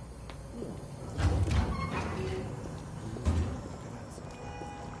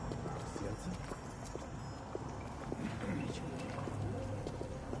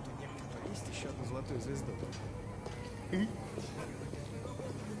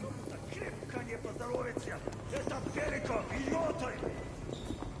 Крепко не поздоровится! Это Беликов, идиоты!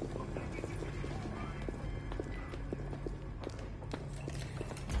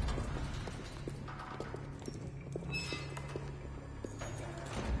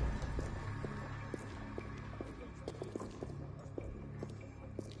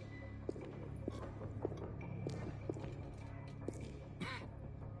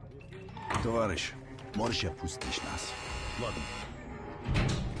 Товарищ, можешь отпустить нас? Ладно.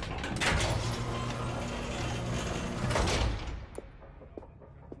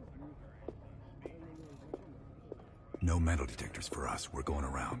 No metal detectors for us. We're going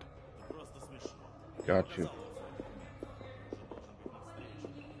around. Got you.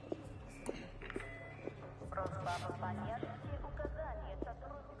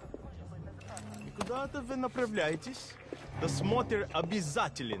 И куда-то вы направляетесь? Досмотр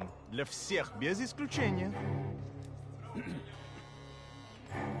обязателен для всех, без исключения.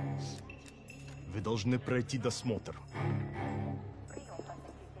 Вы должны пройти досмотр.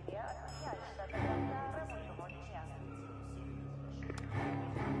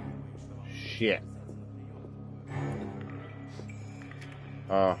 Shit.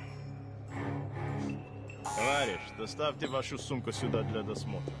 Товарищ, доставьте вашу сумку сюда для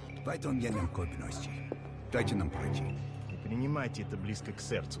досмотра. Дайте нам пройти. Не принимайте это близко к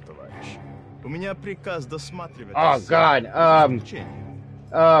сердцу, товарищ. У меня приказ досматривать. Oh God.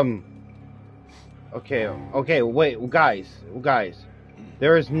 Okay, wait, guys.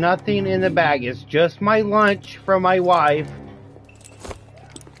 There is nothing in the bag. It's just my lunch from my wife.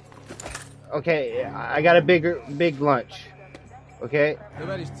 Okay, I got a big lunch. Okay?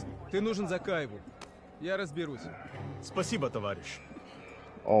 Товарищ, ты нужен Закаеву. Я разберусь. Спасибо, товарищ.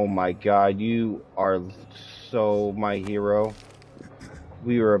 Oh my God, you are so my hero.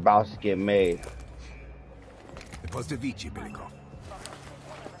 We were about to get made.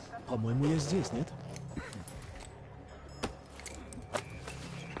 По-моему, я здесь, нет?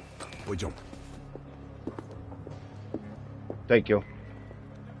 Пойдем. Thank you.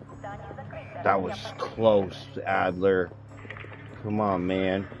 That was close, Adler. Come on,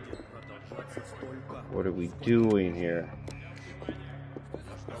 man. What are we doing here?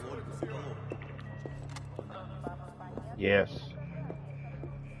 Yes.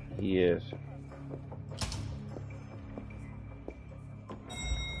 He is.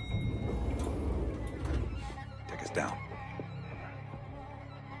 Take us down.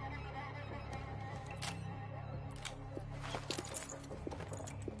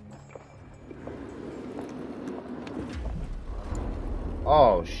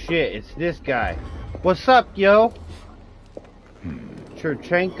 Oh shit, it's this guy. What's up, yo?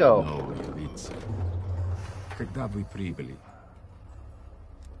 Churchenko. Когда вы прибыли?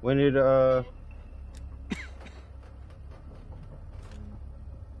 When did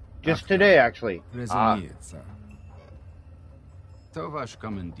just today, actually. Разумеется. To wasz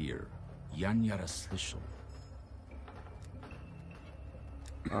komandir, Jan Jara słyszał.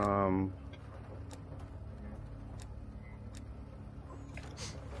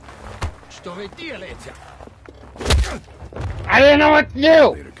 I didn't know what to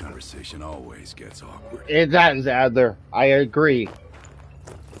do! Later conversation always gets awkward. It does, Adler. I agree.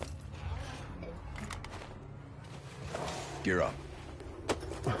 Gear up.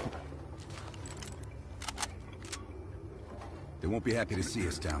 They won't be happy to see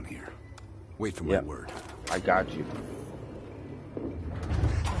us down here. Wait for my word. I got you.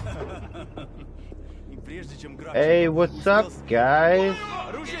 Hey, what's up, guys?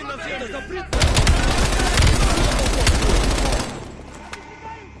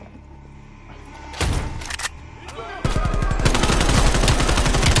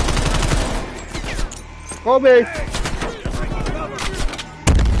 Kobe!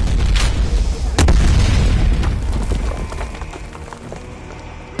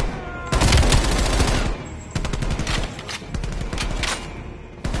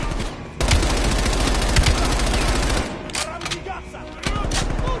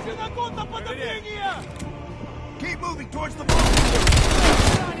 Keep moving towards the ball.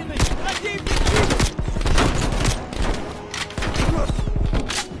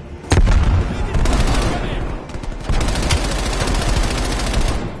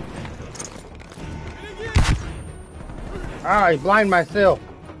 I blind myself.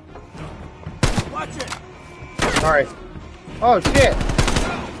 Watch it. Sorry. Oh shit.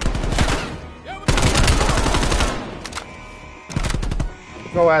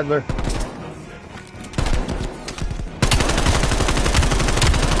 Go, Adler.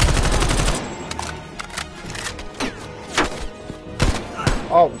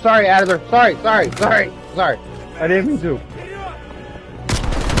 Oh, sorry, Adler. Sorry. I didn't mean to.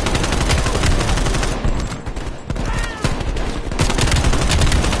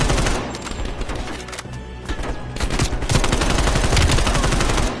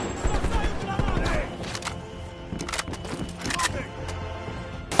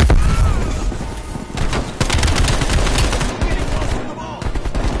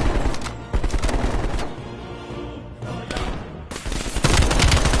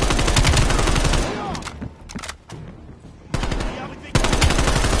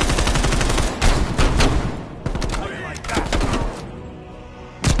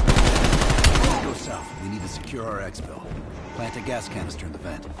 Plant a gas canister in the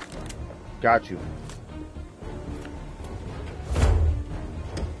vent. Got you.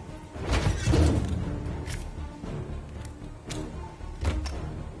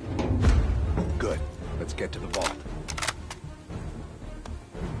 Good. Let's get to the vault.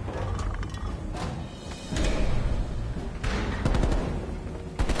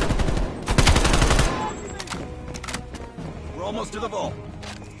 We're almost to the vault.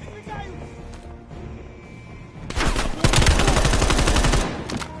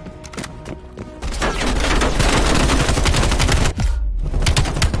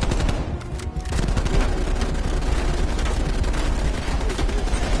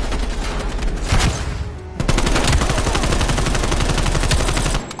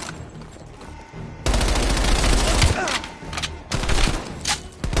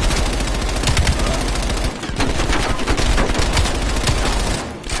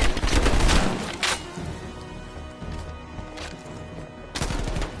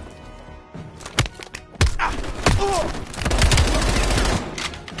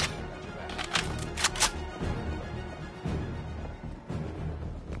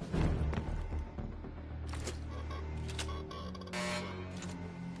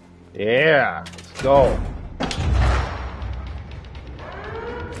 Yeah, let's go. You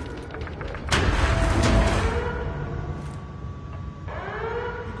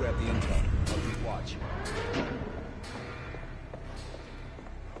grab the intel. I'll keep watch.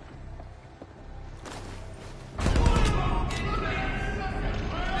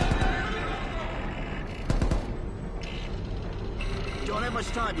 Don't have much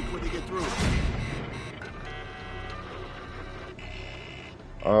time before they get through.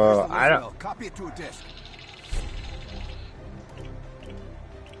 I don't. Copy it to a disk.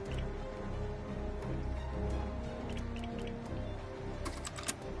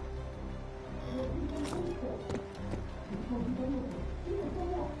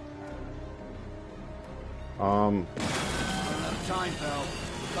 Out of time, pal.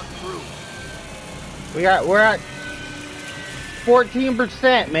 Cut through. We're at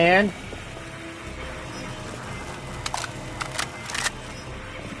 14%, man.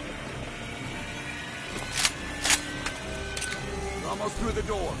 We're almost through the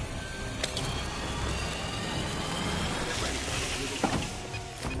door.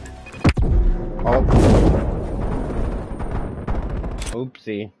 Oh.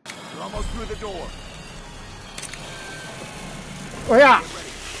 Oopsie. You're almost through the door. Oh yeah!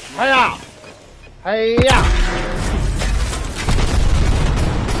 Hiya! Hiya!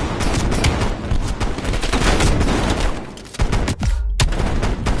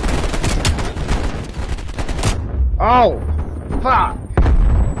 Oh! Fuck!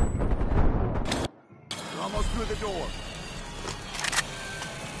 You're almost through the door.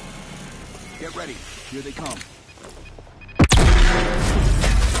 Get ready. Here they come.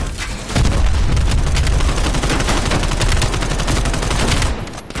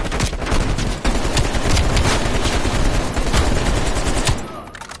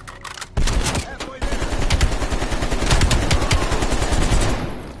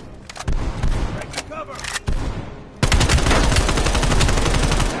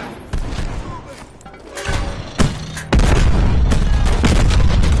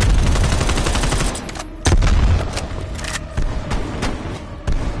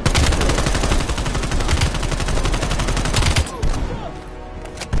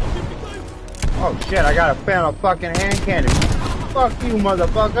 Oh shit, I got a fan of fucking hand cannon. Fuck you,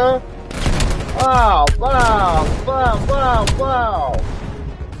 motherfucker. Wow, wow, wow, wow, wow.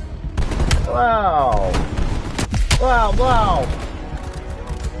 Wow. Wow, wow.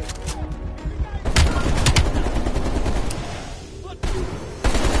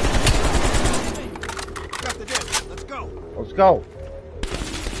 Got the disc. Let's go. Let's go.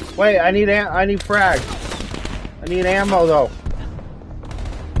 Wait, I need frags. I need ammo though.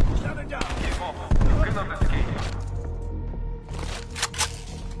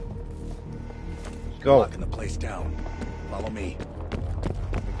 Go. Locking the place down. Follow me.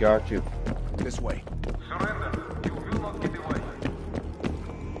 I got you. This way. Surrender. You will not get away.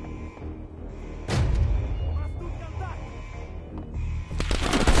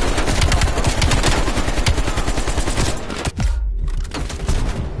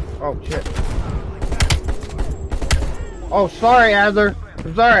 Oh shit. Oh, sorry, Adler.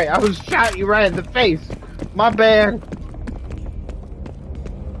 I'm sorry. I was shot you right in the face. My bad.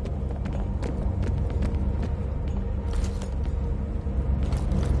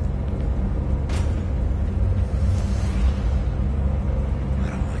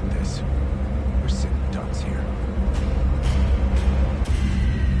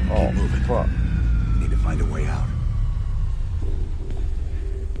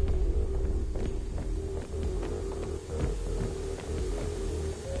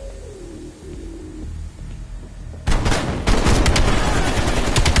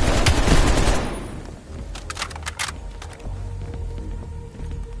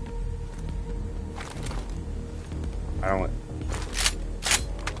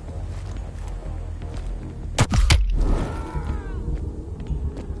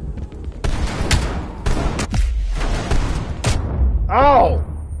 Oh!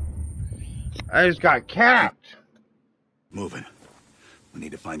 I just got capped. Moving. We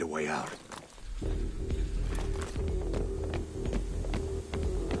need to find a way out.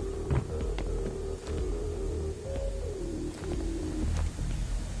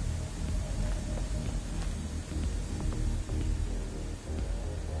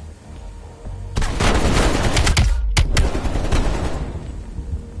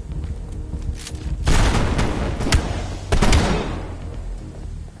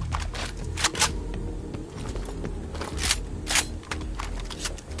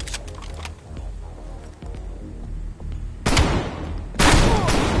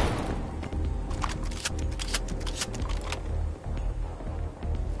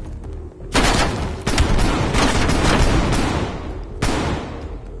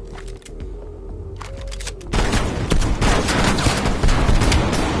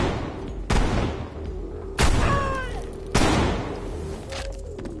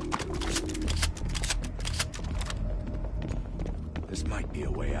 This might be a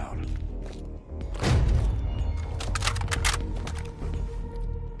way out.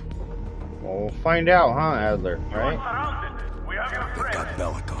 Well, we'll find out, huh, Adler? Right? They've got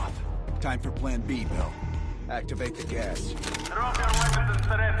Belikov. Time for Plan B, Bill. Activate the gas. Drop your weapons and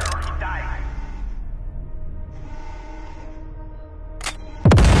surrender or you die.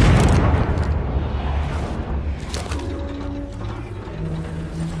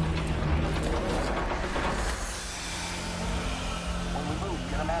 When we move,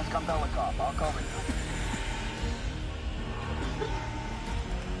 get a mask on Belikov. I'll cover you.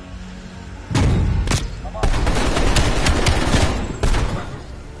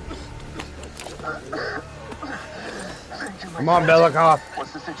 Come on, Belikov.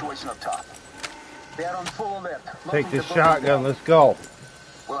 What's the situation up top? They are on full alert. Take this shotgun. Let's go.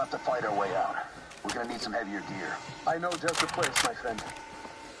 We'll have to fight our way out. We're gonna need some heavier gear. I know just the place, my friend.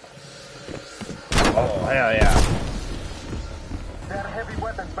 Oh, hell yeah. There are heavy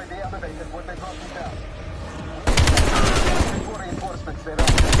weapons by the elevator where they brought me down. More reinforcements there are.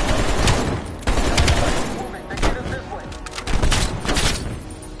 Moving, they get us this way.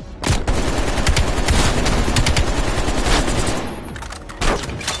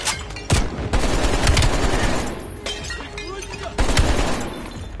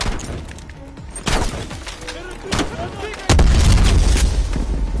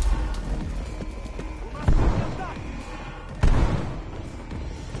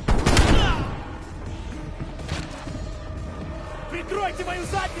 Прикройте мою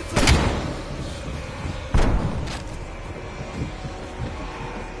задницу!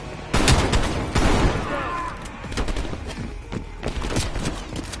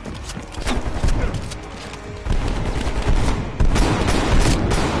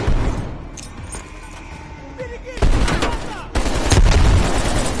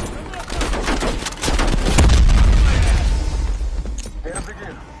 There's the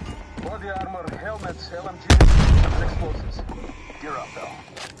gear. Body armor, helmets, LMGs, and explosives. Gear up, though.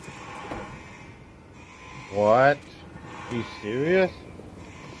 What? You serious?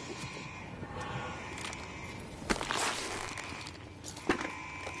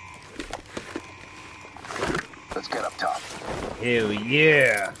 Let's get up top. Hell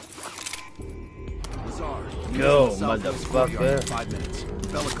yeah. Lazar, Go, use the southwest courtyard in motherfucker. 5 minutes.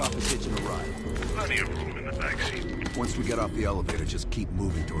 Belikov is hitching a ride. Plenty of room in the backseat. Once we get off the elevator, just keep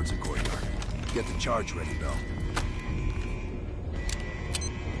moving towards the courtyard. Get the charge ready, Bell.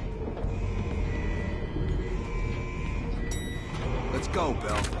 Let's go,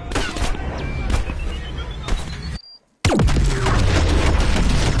 Bell.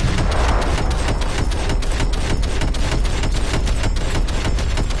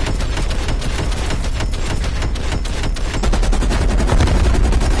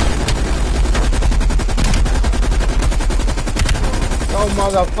 Go,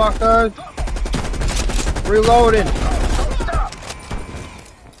 motherfuckers. Reloading.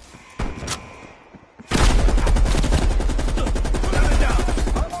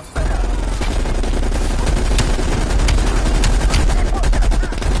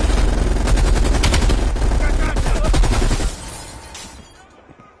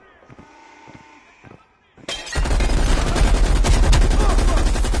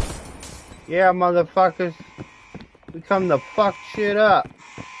 Yeah, motherfuckers. We come to fuck shit up.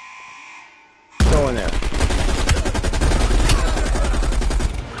 Go in there.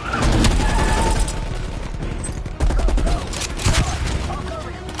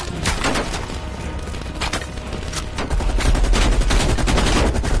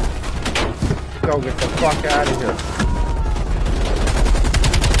 Go get the fuck out of here.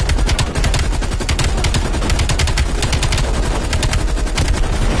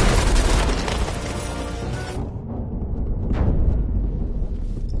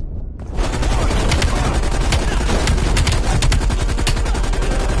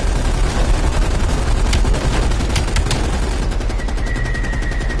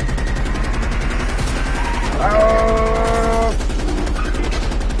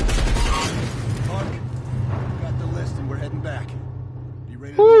 Got the list and we're heading back. You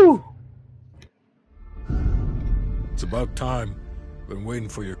ready? Woo! It's about time. Been waiting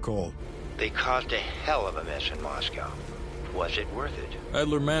for your call. They caused a hell of a mess in Moscow. Was it worth it?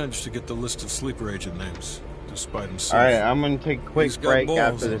 Adler managed to get the list of sleeper agent names, despite himself. Alright, I'm gonna take a quick He's got break balls,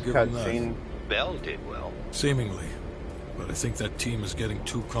 after I'll this give him that. cutscene. Bell did well. Seemingly. But I think that team is getting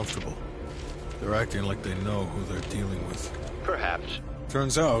too comfortable. They're acting like they know who they're dealing with. Perhaps.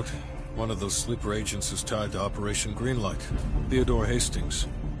 Turns out, one of those sleeper agents is tied to Operation Greenlight. Theodore Hastings.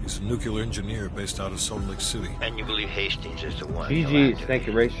 He's a nuclear engineer based out of Salt Lake City. And you believe Hastings is the one? GG, thank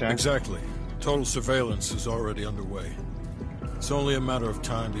you, Race Shack. Exactly. Total surveillance is already underway. It's only a matter of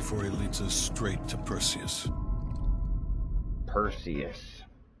time before he leads us straight to Perseus. Perseus.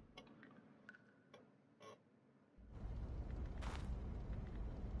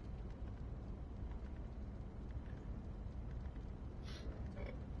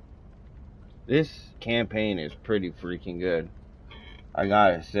 This campaign is pretty freaking good. I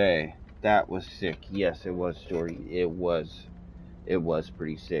gotta say, that was sick. Yes, it was story. It was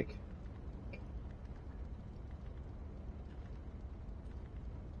pretty sick.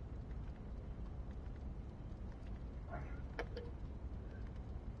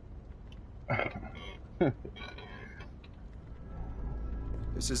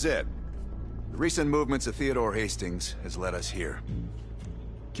 This is it. The recent movements of Theodore Hastings has led us here.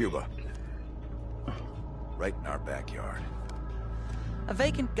 Cuba. Right in our backyard. A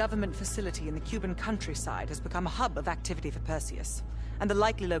vacant government facility in the Cuban countryside has become a hub of activity for Perseus, and the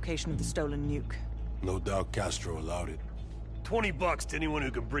likely location of the stolen nuke. No doubt Castro allowed it. $20 to anyone who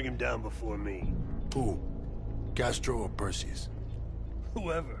can bring him down before me. Who? Castro or Perseus?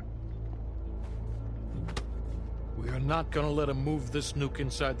 Whoever. We are not gonna let him move this nuke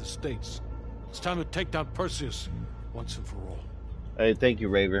inside the States. It's time to take down Perseus, once and for all. Hey, thank you,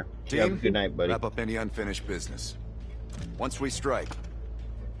 Raver. Team, Have a good night, buddy. Wrap up any unfinished business. Once we strike,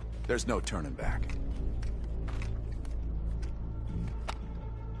 there's no turning back.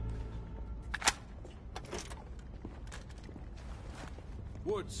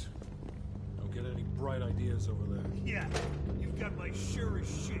 Woods, don't get any bright ideas over there. Yeah, you've got my sure as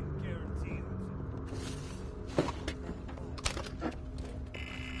shit guaranteed.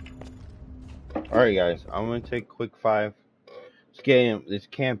 Alright, guys. I'm going to take a quick 5. This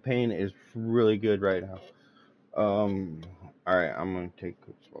campaign is really good right now. Alright, I'm going to take a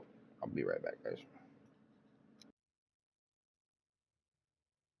quick smoke. I'll be right back, guys.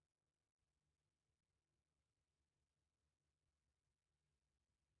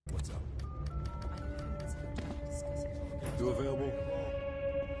 What's up? You available?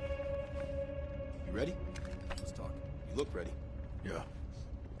 You ready? Let's talk. You look ready. Yeah.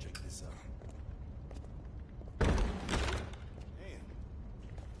 Check this out. Damn.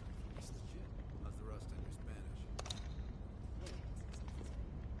 It's legit. How's the rust in your Spanish?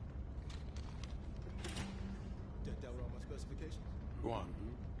 Decked out with all my specifications? Go on.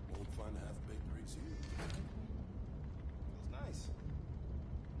 Won't find a half-baked grease here. Feels nice.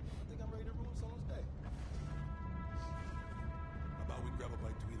 I think I'm ready to ruin someone's day. How about we grab a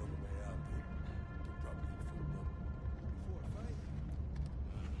bite to eat on the way out, then? Get properly filled up. Before a fight,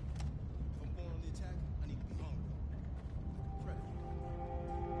 if I'm going on the attack, I need to be hungry. Like a predator.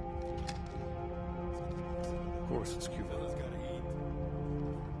 Of course, it's Cuba. Fellas gotta eat.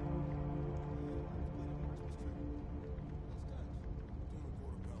 Doing a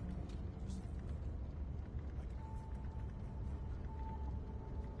quarter pounder. Just like the record. I can do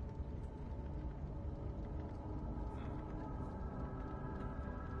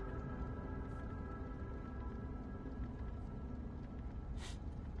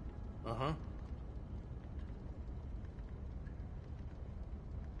that. Uh-huh.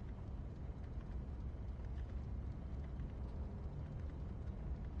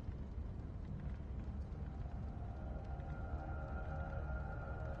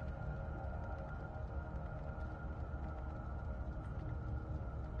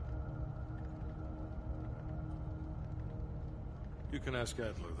 You can ask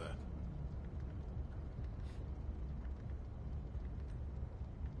Adler that.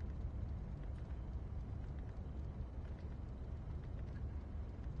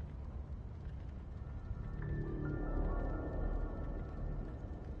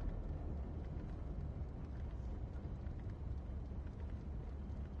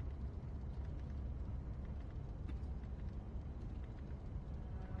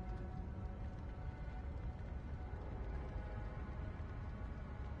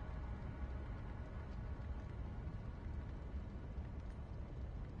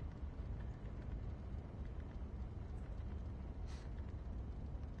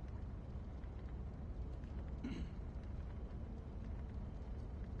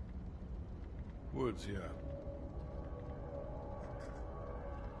 Woods, yeah.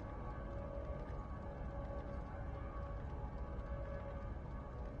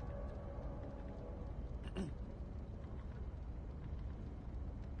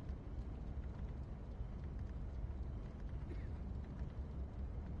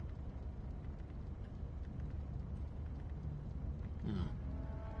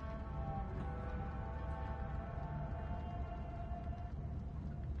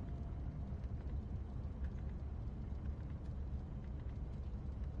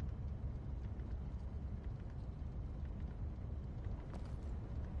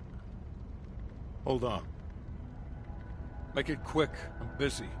 Hold on. Make it quick. I'm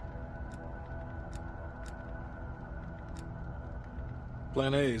busy.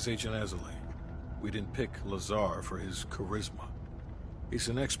 Plan A is Agent Azalea. We didn't pick Lazar for his charisma. He's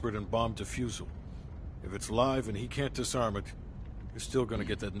an expert in bomb defusal. If it's live and he can't disarm it, you're still gonna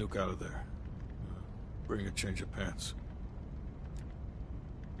get that nuke out of there. Bring a change of pants.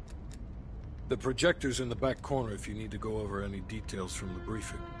 The projector's in the back corner if you need to go over any details from the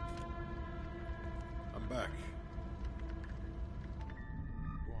briefing. I'm back.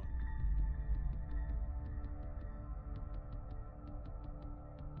 Go on.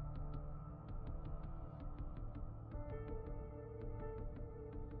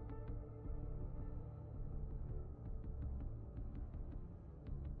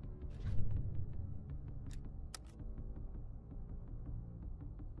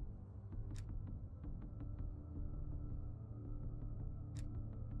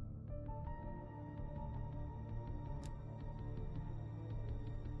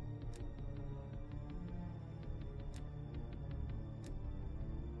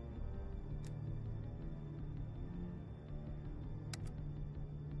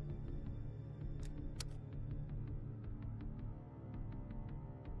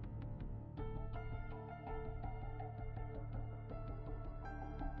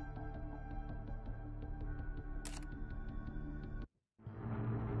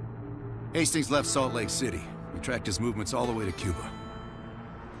 Hastings left Salt Lake City. We tracked his movements all the way to Cuba.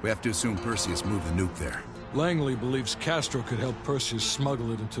 We have to assume Perseus moved the nuke there. Langley believes Castro could help Perseus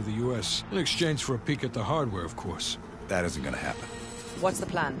smuggle it into the U.S. in exchange for a peek at the hardware, of course. That isn't gonna happen. What's the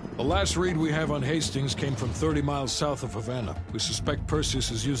plan? The last read we have on Hastings came from 30 miles south of Havana. We suspect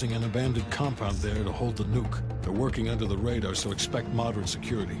Perseus is using an abandoned compound there to hold the nuke. They're working under the radar, so expect moderate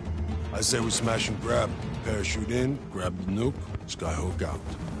security. I say we smash and grab. Parachute in, grab the nuke, skyhook out.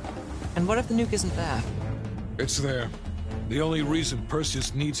 And what if the nuke isn't there? It's there. The only reason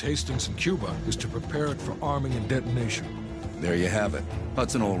Perseus needs Hastings in Cuba is to prepare it for arming and detonation. There you have it.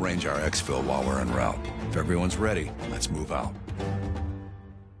 Hudson will arrange our exfil while we're en route. If everyone's ready, let's move out.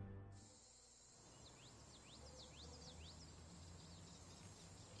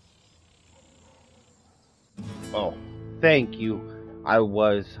 Oh, thank you. I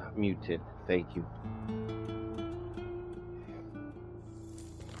was muted. Thank you.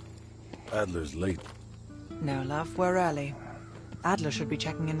 Adler's late. No, love, we're early. Adler should be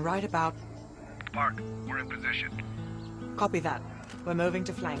checking in right about... Park, we're in position. Copy that. We're moving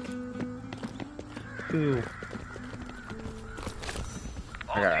to flank. Ooh.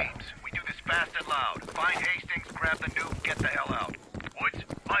 All teams, we do this fast and loud. Find Hastings, grab the nuke, get the hell out. Woods,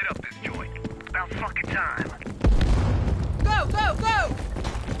 light up this joint. About fucking time. Go, go, go!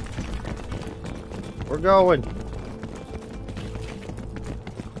 We're going.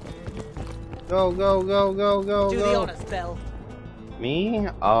 Go, go, go, go, go, Do go. the honors, Bell. Me?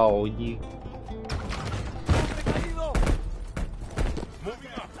 Oh, you...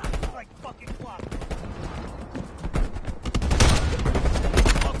 Moving up. Like fucking clock.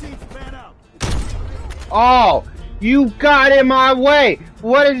 All teams fan out. Oh! You got in my way!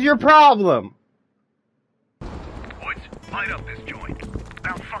 What is your problem? Woods, light up this joint.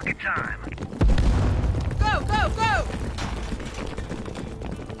 About fucking time. Go, go, go!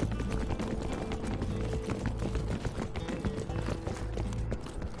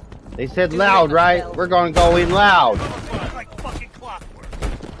 They said loud, right? We're gonna go in loud. Like fucking clockwork.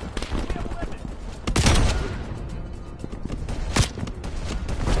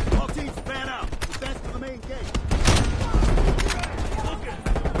 All teams fan out. Advance to the main gate. Look at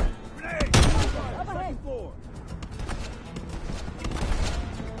grenade. Second floor.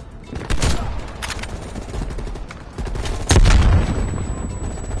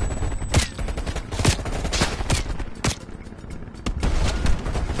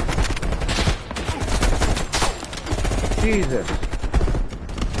 Jesus.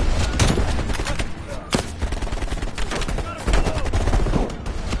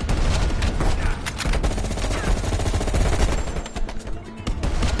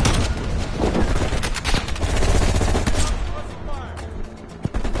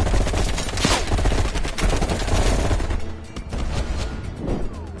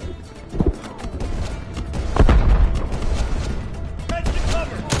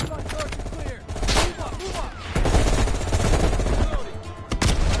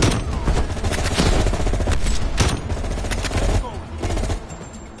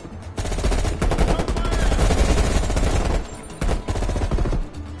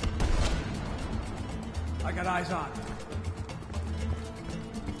 I got eyes on.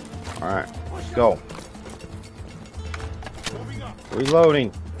 Alright, let's go.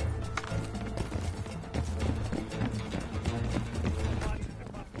 Reloading.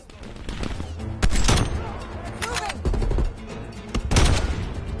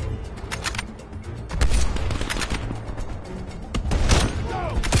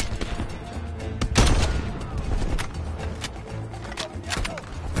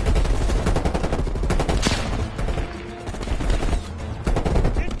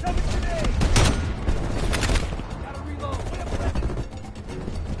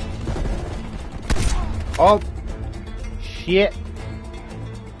 Oh, shit.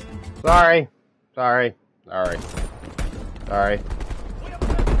 Sorry. Sorry. Sorry. Sorry.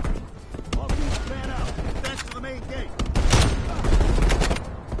 All teams fan out. Advance to the main gate.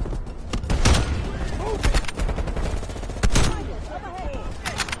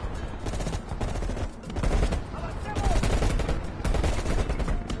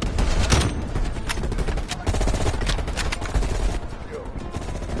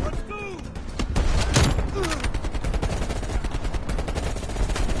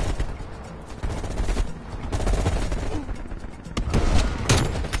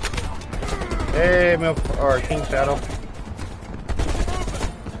 Hey, Milf, or King Shadow.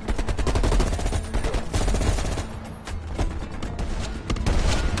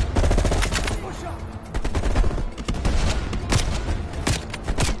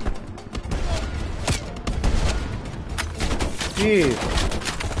 Jeez.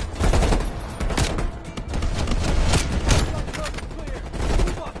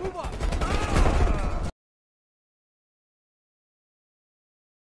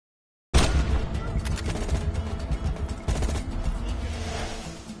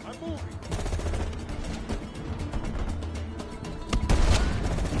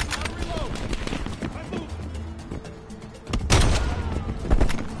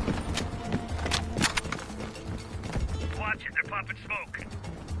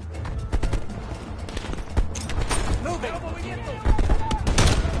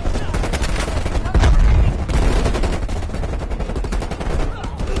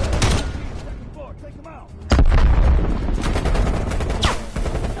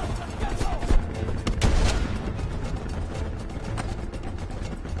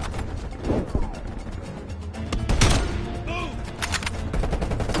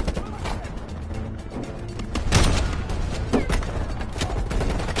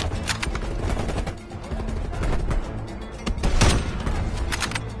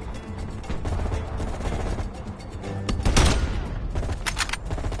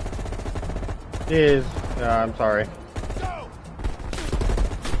 is. I'm sorry.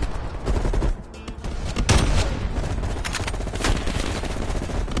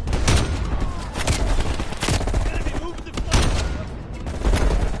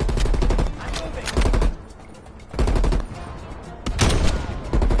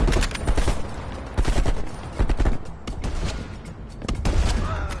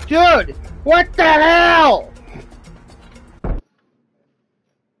 Dude, what the hell?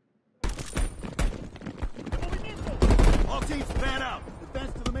 All teams fan out.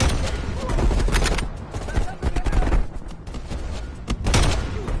 Advance to the main gate.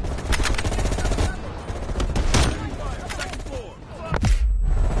 Second floor.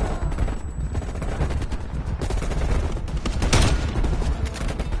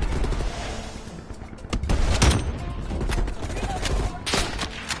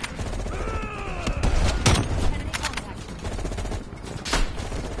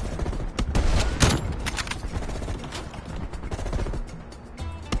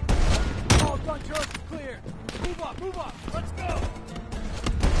 All gun turrets clear. Move up, move up. Let's go.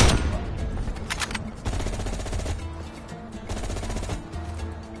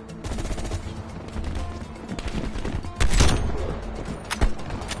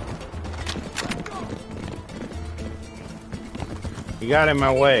 You got in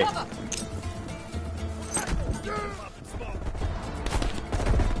my way.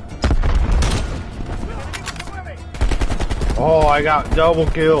 Oh, I got double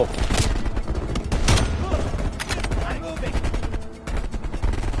kill. I'm moving.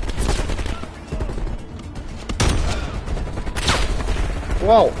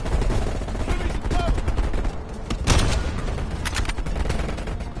 Whoa.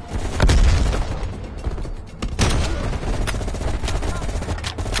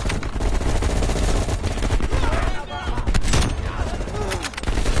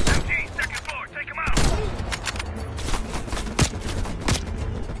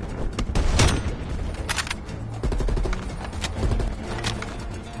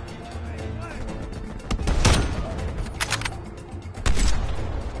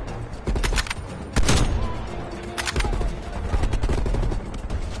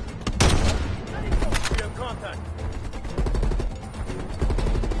 We have contact.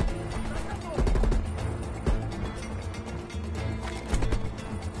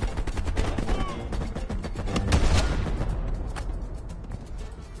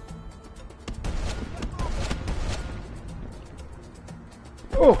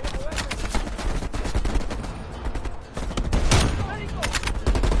 Oh.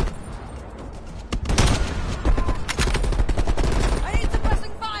 I need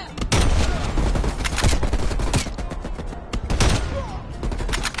suppressing fire!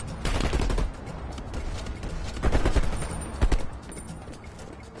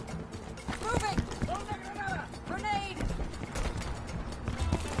 Moving! Grenade!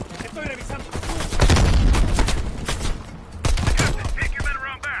 Estoy revisando. Take your men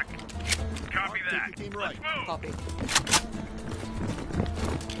around back. Copy that. Team right. Copy.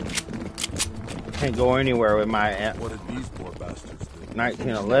 Can't go anywhere with my What did these poor bastards do?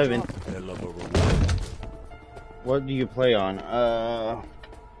 1911. They love a reward. What do you play on?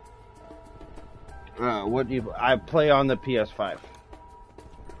 What do you? I play on the PS5.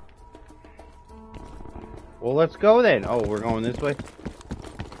 Well, let's go then. Oh, we're going this way.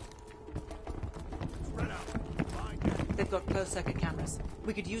 They've got closed circuit cameras.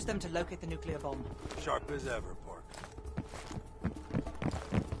 We could use them to locate the nuclear bomb. Sharp as ever, Park.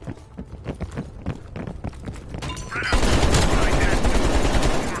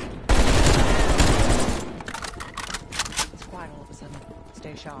 It's quiet all of a sudden.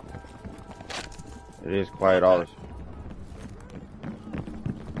 Stay sharp. It is quiet all this.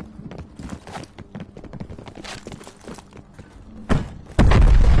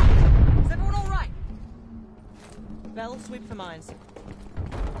 Is everyone all right? Bell, sweep for mines.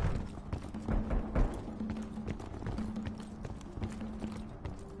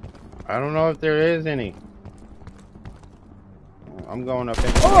 I don't know if there is any. I'm going up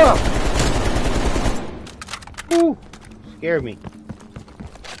in. Oh! Ooh! Scared me.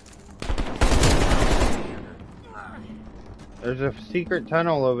 There's a secret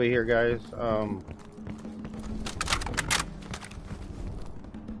tunnel over here, guys.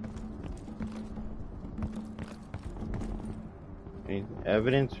 Any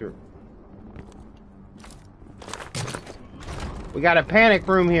evidence or? We got a panic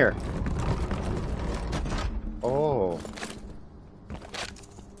room here. Oh.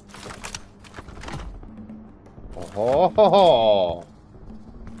 Oh.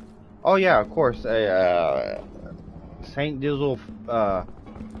 Oh yeah, of course. St. Dizzle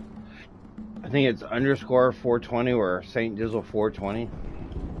think it's underscore 420 or Saint Dizzle 420.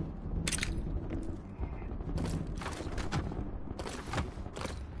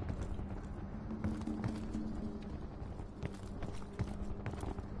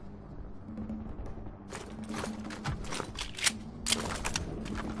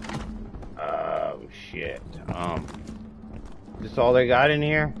 Oh shit. Is this all they got in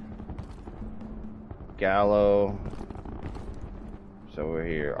here? Gallo. So we're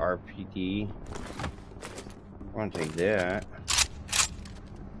here. RPD. I want to take that.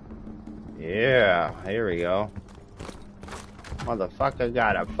 Yeah, here we go. Motherfucker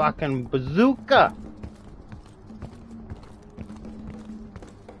got a fucking bazooka.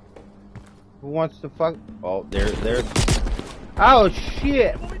 Who wants to fuck? Oh, there's. Oh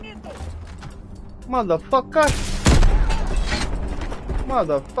shit! Motherfucker!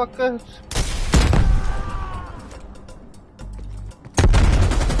 Motherfuckers!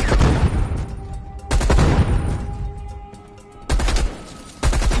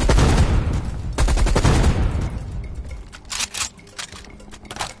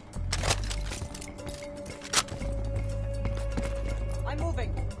 I'm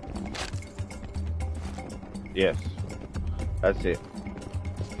moving. Yes, that's it.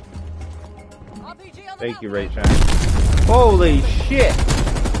 RPG on the Thank you, Ray Chan. Holy shit!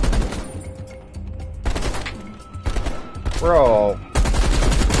 Bro.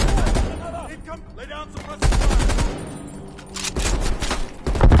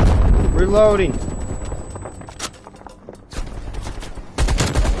 Reloading.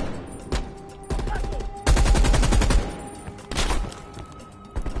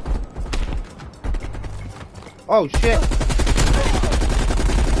 Oh shit.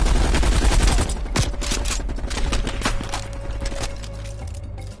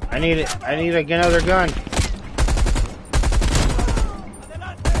 I need it. I need another gun.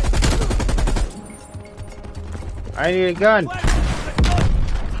 I need a gun.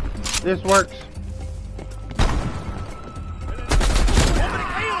 This works.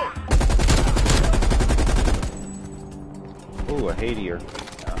 Ooh, a Hadier.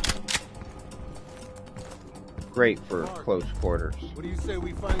 Great for close quarters. What do you say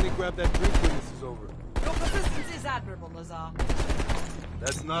we finally grab that drink when this is over? Your persistence is admirable, Lazar.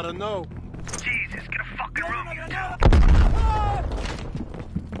 That's not a no. Jesus, get a fucking room, you two!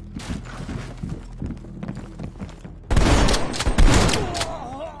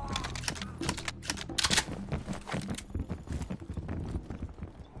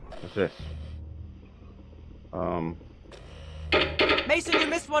 What's this? Mason, you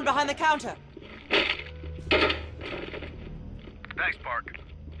missed one behind the counter. Thanks, Park.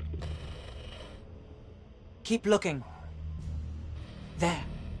 Keep looking. There.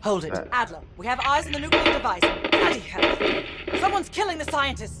 Hold it. Adler, we have eyes on the nuclear device. Bloody hell. Someone's killing the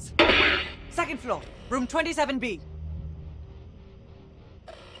scientists. Second floor, room 27B.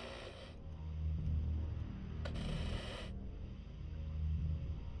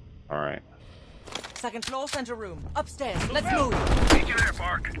 All right. Second floor, center room. Upstairs. Let's move. Meet you there,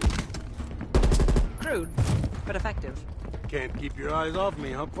 Park. Crude, but effective. Can't keep your eyes off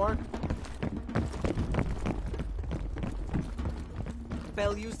me, huh, Park?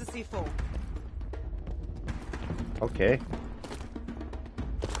 Bell, use the C4. Okay.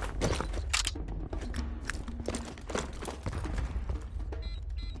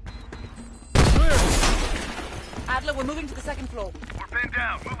 Adler, we're moving to the second floor. We're pinned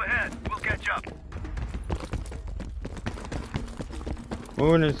down. Move ahead. We'll catch up.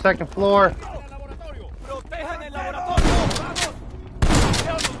 Moving to the second floor.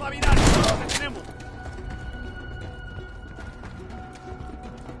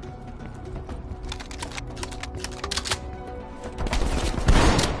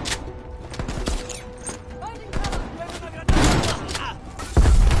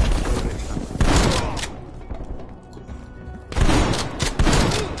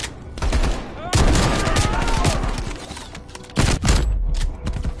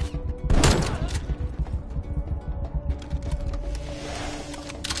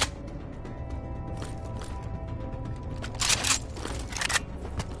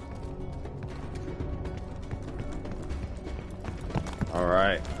 All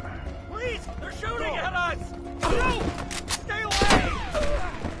right. Please, they're shooting at us! Shoot! Stay away!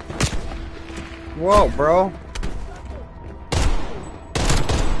 Whoa, bro.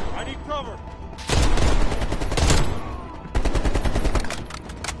 I need cover.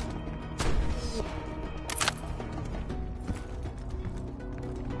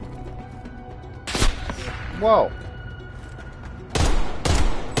 Whoa.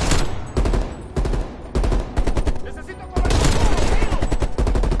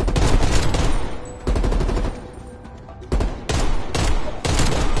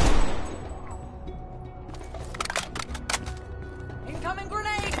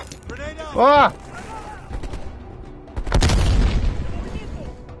 Ah!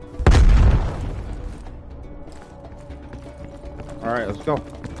 All right, let's go.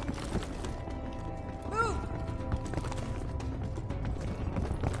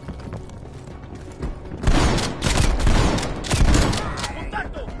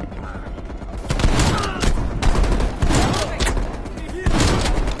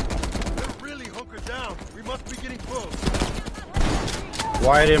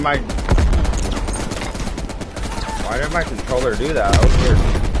 Why did my controller do that? That was weird.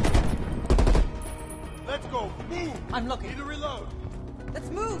 Let's go. Move. I'm looking. Need to reload. Let's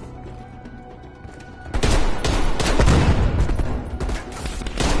move.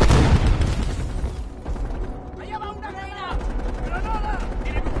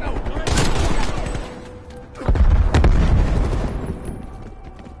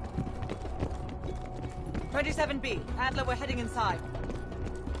 B. Adler, we're heading inside.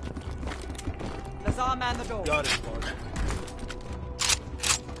 Lazar, man the door. Got it, Mark.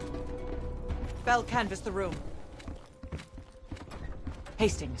 Bell, canvass the room.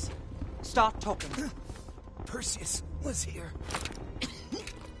 Hastings, start talking. Perseus was here.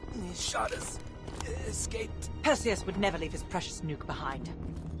 He shot us. Escaped. Perseus would never leave his precious nuke behind.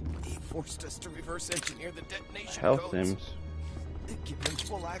 He forced us to reverse engineer the detonation Health codes. sims. Give him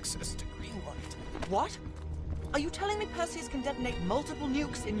full access to Greenlight. What? Are you telling me Perseus can detonate multiple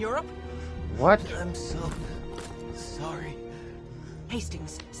nukes in Europe? What? I'm so sorry.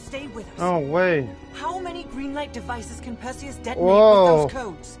 Hastings, stay with us. No way. How many Greenlight devices can Perseus detonate Whoa. with those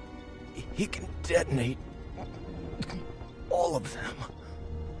codes? He can detonate all of them.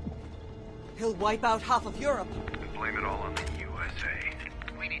 He'll wipe out half of Europe. Blame it all on the USA.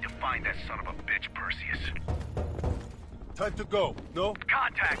 We need to find that son of a bitch, Perseus. Time to go. No?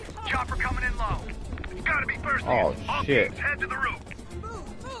 Contact! Chopper coming in low. It's gotta be Perseus. Oh, All shit. teams, head to the roof.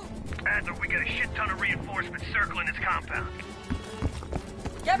 Adler, we got a shit ton of reinforcements circling his compound.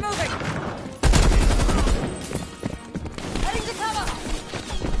 Get moving! Heading to cover!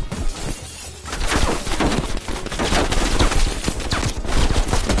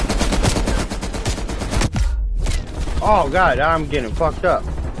 Oh god, I'm getting fucked up.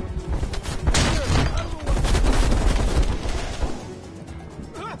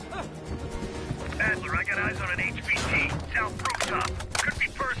 Adler, I got eyes on an HVT. South rooftop. Could be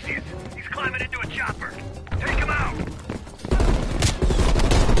Perseus. He's climbing into a chopper. Take him out!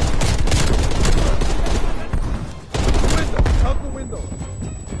 Out the window.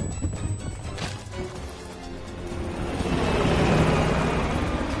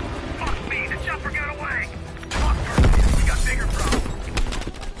 Fuck me, the chopper got away! Fuck Perseus, we got bigger problems.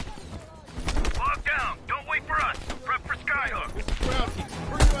 Log down, don't wait for us. Prep for Skyhook. Ground team,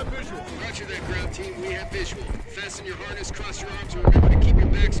 where you at visual? Roger that, ground team. We have visual. Fasten your harness, cross your arms, and remember to keep your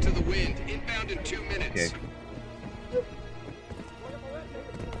backs to the wind. Inbound in 2 minutes. Okay.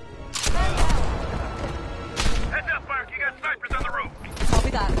 Heads up, Mark, you got snipers on the roof. Copy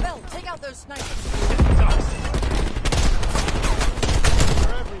that. Bell, take out those snipers.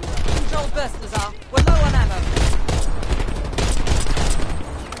 Control burst, Lazar. We're low on ammo.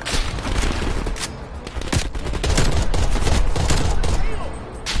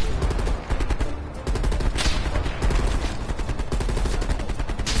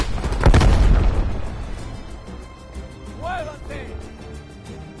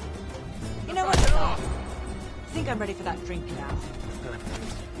 You know what, Lazar? I think I'm ready for that drink now.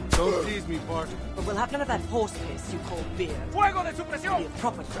 Don't tease me, Park. But we'll have none of that horse piss you call beer. Fuego de supresión! Be a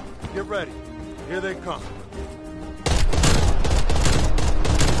proper drunk. Get ready. Here they come.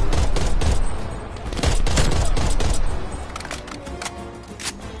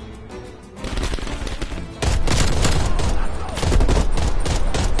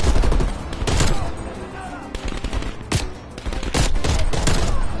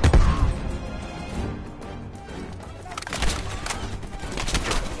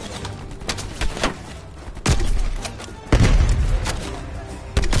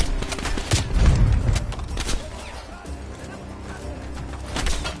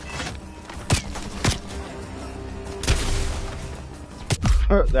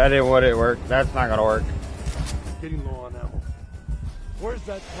 That didn't what it worked. That's not gonna work. Getting low on ammo. Where's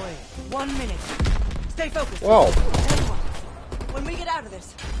that plane? 1 minute. Stay focused. Whoa. Tell you what, when we get out of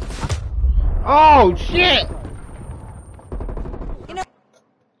this, Oh shit! you know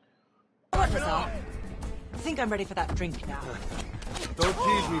what, Lazar? I think I'm ready for that drink now. Don't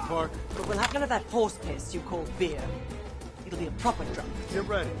tease me, Park. But we'll have none of that horse piss you call beer. It'll be a proper drunk. Get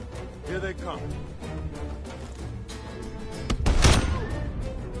ready. Here they come.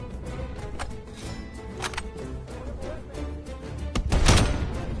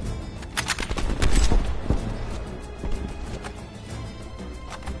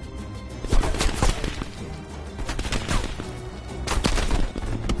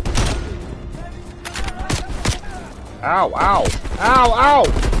 Ow, ow, ow, ow!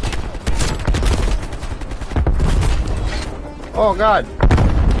 Oh God!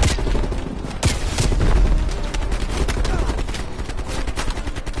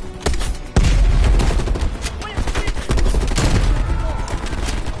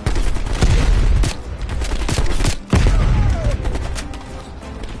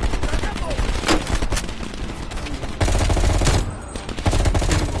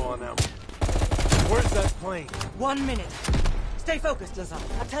 Where's that plane? 1 minute. Stay focused, Lazar.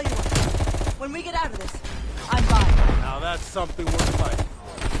 I'll tell you what. When we get out of this, I'm buying. Now that's something worth fighting.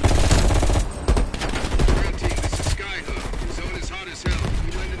 Ground team, this is Skyhook. Zone is hot as hell.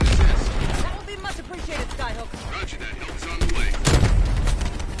 We lend an assist. That will be much appreciated, Skyhook. Roger that. Help is on the way.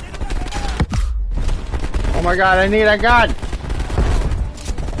 Oh my God! I need a gun!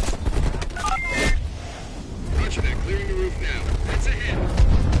 Roger that. Clearing the roof now. That's ahead.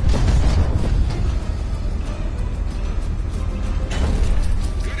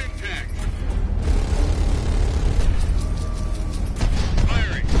 Good impact.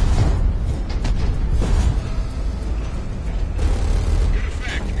 Firing. Good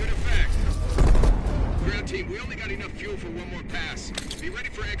effect. Good effect. Ground team, we only got enough fuel for one more pass. Be ready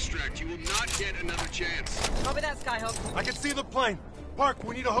for extract. You will not get another chance. Copy that, Skyhook. I can see the plane. Park,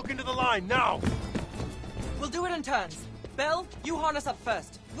 we need to hook into the line now. We'll do it in turns. Bell, you harness up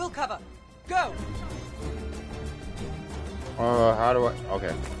first. We'll cover. Go! How do I?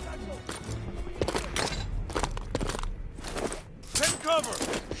 Okay. Take cover.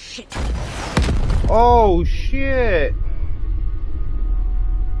 Shit. Oh shit!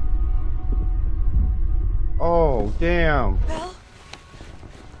 Oh damn! Bell?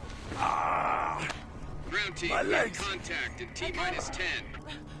 Ground team, we have contact in T-minus 10.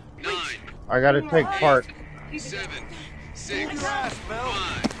 9. I gotta take part. 7. 6. Move your ass, Bell.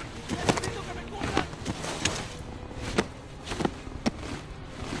 5.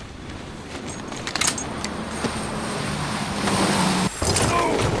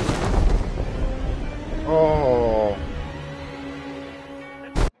 Oh.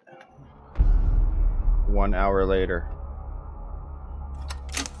 1 hour later.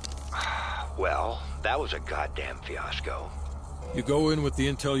 Well, that was a goddamn fiasco. You go in with the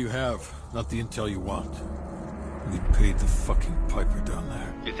intel you have, not the intel you want. We paid the fucking piper down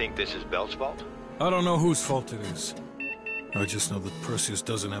there. You think this is Bell's fault? I don't know whose fault it is. I just know that Perseus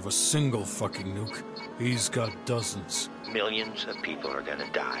doesn't have a single fucking nuke. He's got dozens. Millions of people are gonna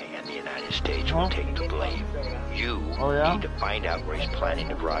die, and the United States will take the blame. You need to find out where he's planning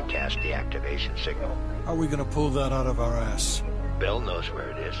to broadcast the activation signal. How are we gonna pull that out of our ass? Bell knows where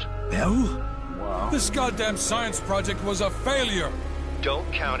it is. Bell? Wow. This goddamn science project was a failure!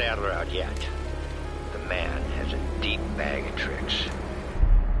 Don't count Adler out yet. The man has a deep bag of tricks.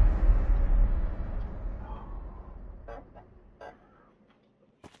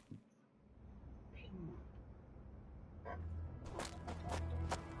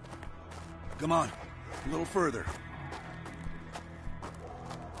 Come on, a little further.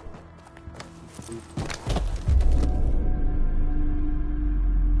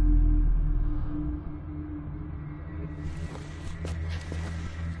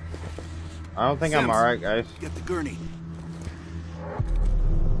 I don't think I'm alright, guys. Get the gurney.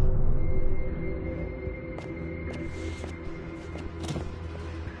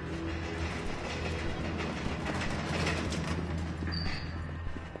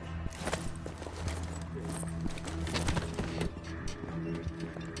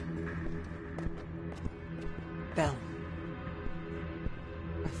 Bell.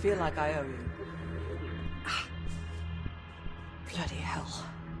 I feel like I owe you. Bloody hell.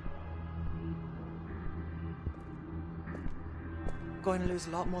 Going to lose a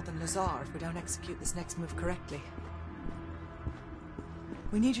lot more than Lazar if we don't execute this next move correctly.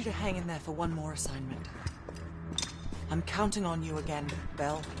 We need you to hang in there for one more assignment. I'm counting on you again,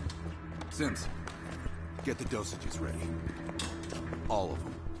 Bell. Sims, get the dosages ready. All of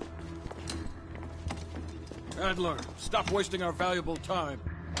them. Adler, stop wasting our valuable time.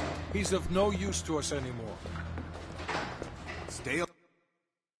 He's of no use to us anymore. Stay up.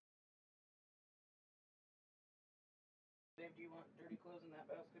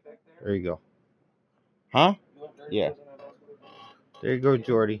 There you go. Huh? Yeah. There you go,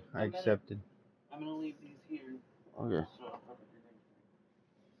 Jordy. I accepted. I'm gonna leave these here. Okay.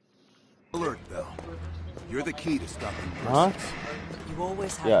 Alert, Bell. You're the key to stopping Huh? You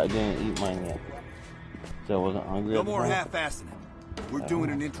always have. Yeah, I didn't eat mine yet. So I wasn't hungry. No at the more time. half-assing it. We're doing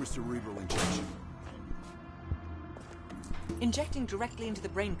an intracerebral injection. Injecting directly into the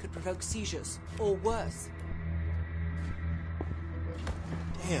brain could provoke seizures, or worse.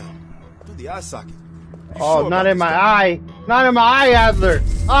 Damn. Through the eye socket. Oh, not in my eye! Not in my eye, Adler!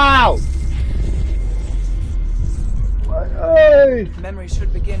 Ow! Hey! Memory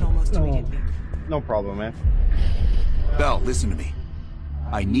should begin almost immediately. No problem, man. Bell, listen to me.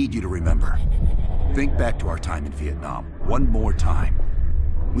 I need you to remember. Think back to our time in Vietnam one more time.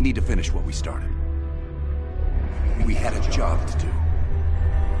 We need to finish what we started. We had a job to do.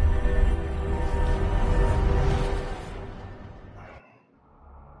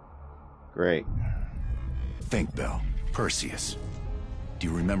 Great. Think, Bell. Perseus. Do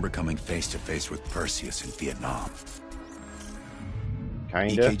you remember coming face to face with Perseus in Vietnam?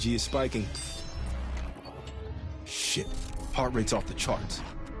 Kinda. EKG is spiking. Shit. Heart rate's off the charts.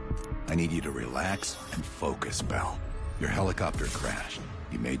 I need you to relax and focus, Bell. Your helicopter crashed.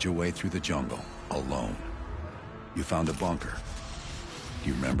 You made your way through the jungle, alone. You found a bunker. Do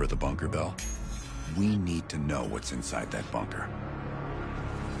you remember the bunker, Bell? We need to know what's inside that bunker.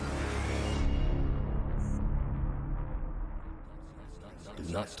 Do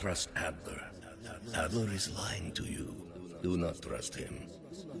not trust Adler. Adler is lying to you. Do not trust him.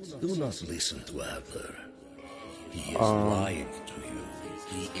 Do not listen to Adler. He is lying to you.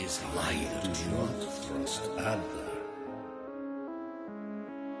 He is lying. Do not trust Adler.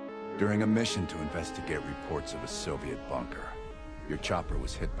 During a mission to investigate reports of a Soviet bunker, your chopper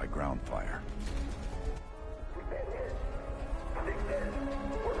was hit by ground fire.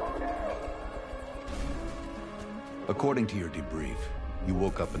 According to your debrief, you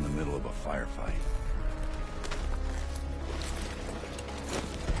woke up in the middle of a firefight.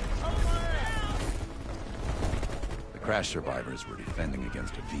 The crash survivors were defending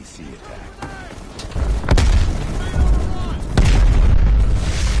against a VC attack.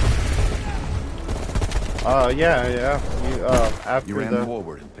 Yeah. You, after you ran the...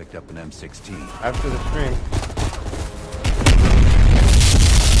 forward and picked up an M16. After the stream.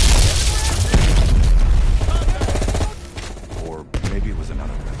 Or maybe it was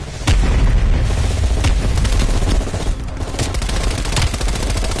another weapon.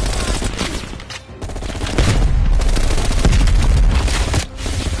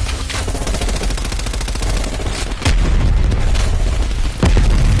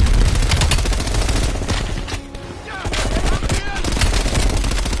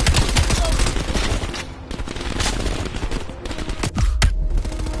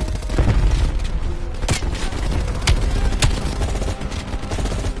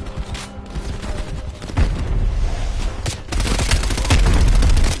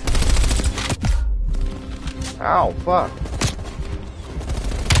 Ow, fuck.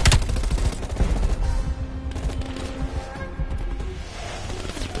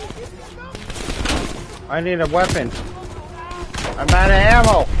 I need a weapon. I'm out of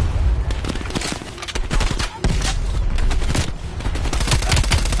ammo.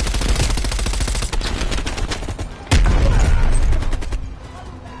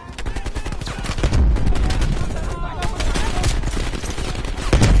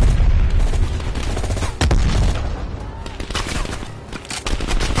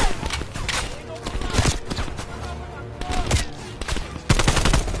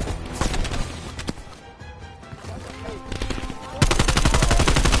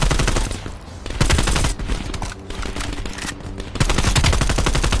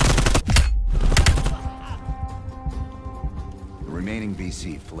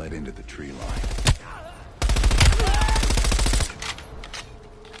 Fled into the tree line.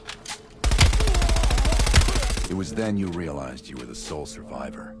 It was then you realized you were the sole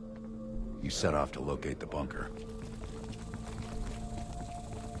survivor. You set off to locate the bunker.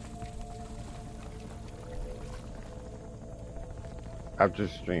 After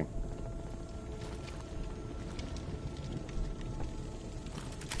the stream.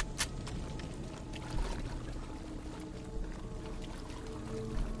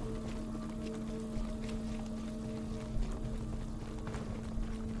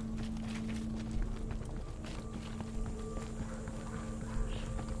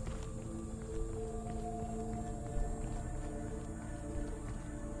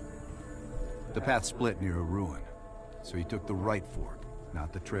 The path split near a ruin, so he took the right fork,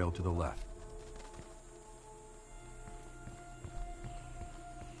 not the trail to the left.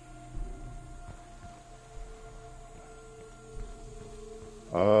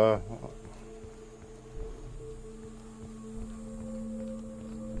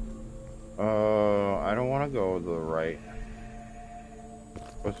 I don't want to go to the right.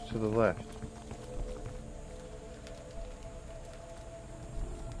 What's to the left?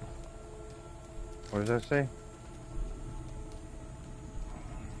 What does that say?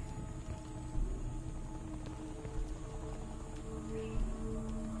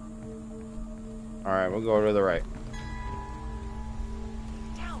 Alright, we'll go to the right.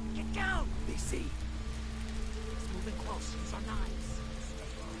 Down! Get down! They see. It's moving close. Use our knives. Stay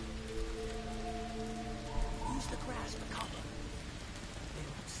on. Use the grass for cover. They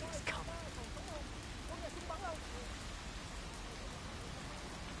won't see us coming.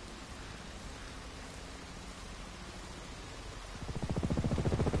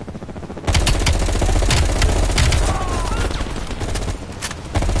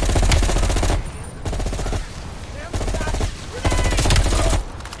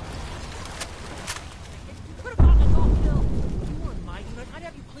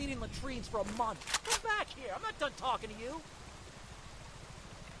 For a month. Come back here. I'm not done talking to you.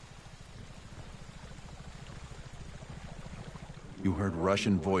 You heard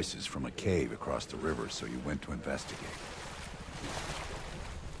Russian voices from a cave across the river, so you went to investigate.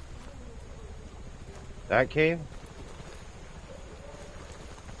 That cave?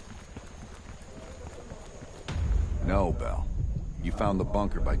 No, Bell. You found the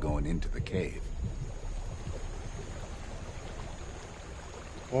bunker by going into the cave.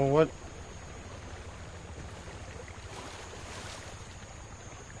 Well, what?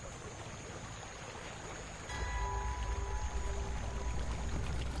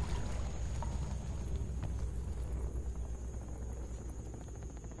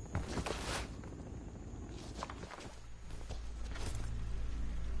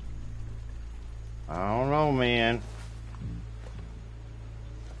 I don't know, man.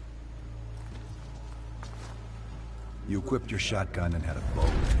 You equipped your shotgun and had a bow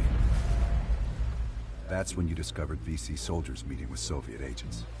ready. That's when you discovered VC soldiers meeting with Soviet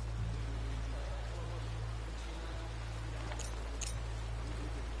agents.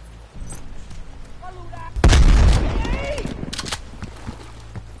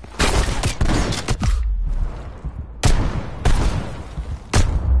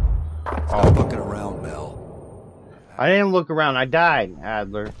 Stop looking around, Mel. I didn't look around. I died,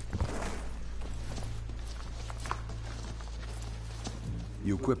 Adler.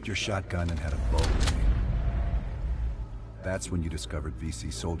 You equipped your shotgun and had a bow ready. That's when you discovered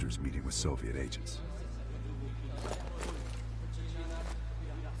VC soldiers meeting with Soviet agents.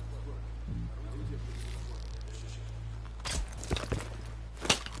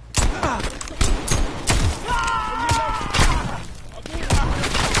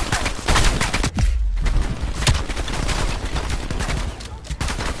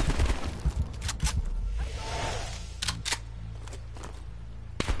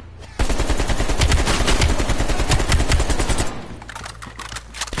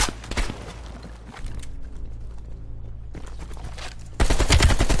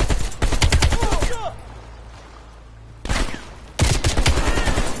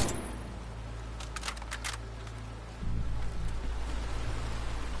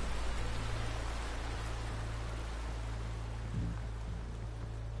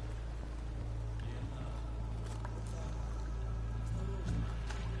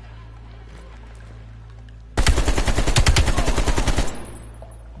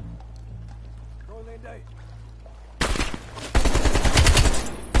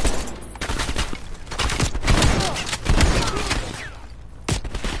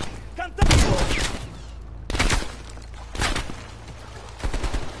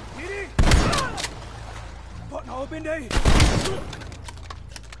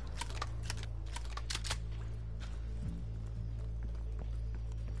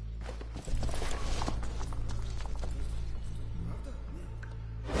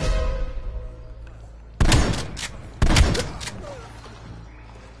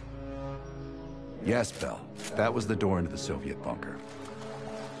 Yes, Bell. That was the door into the Soviet bunker.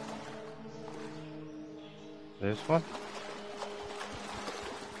 This one?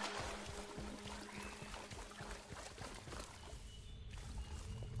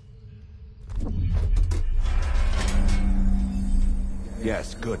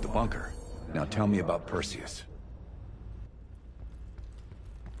 Yes, good, the bunker. Now tell me about Perseus.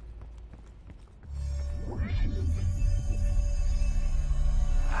 We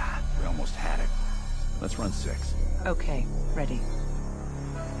almost had it. Let's run 6. Okay, ready.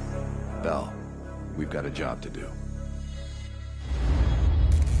 Bell, we've got a job to do.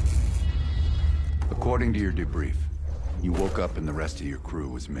 According to your debrief, you woke up and the rest of your crew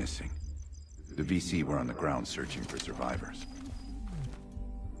was missing. The VC were on the ground searching for survivors.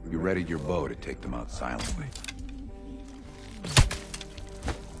 You readied your bow to take them out silently.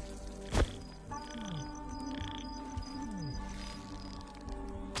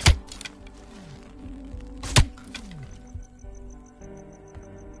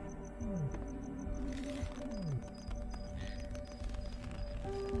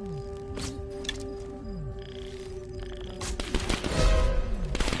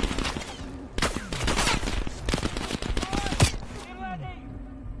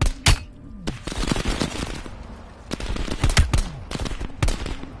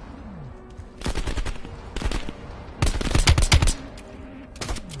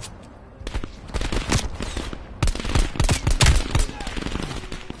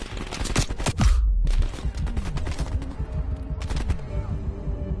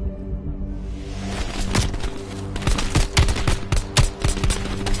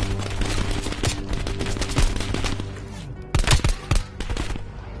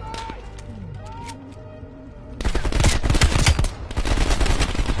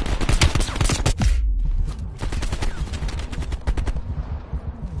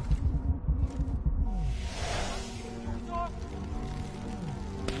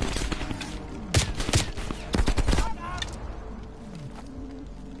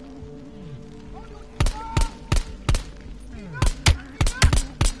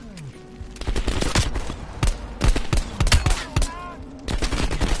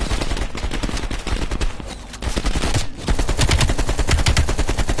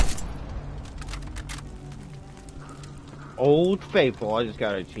 Old Faithful. I just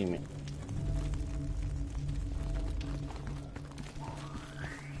got an achievement.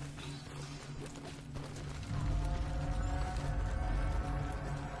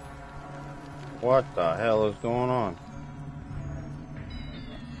 What the hell is going on?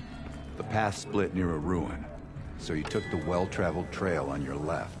 The path split near a ruin, so you took the well-traveled trail on your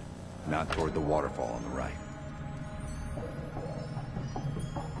left, not toward the waterfall on the right.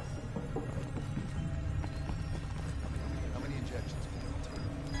 How many injections?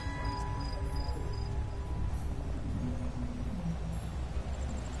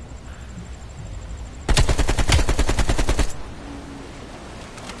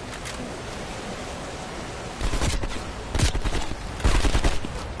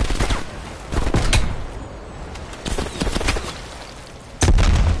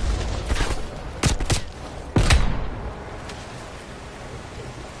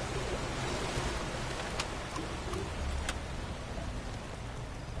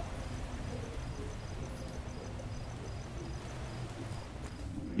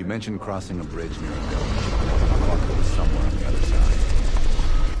 You mentioned crossing a bridge near a village. Walker was somewhere on the other side.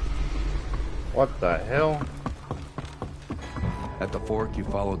 What the hell? At the fork, you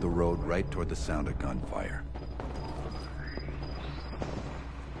followed the road right toward the sound of gunfire.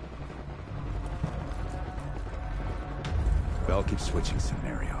 Bell keeps switching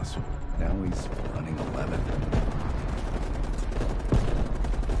scenarios. Now he's running 11.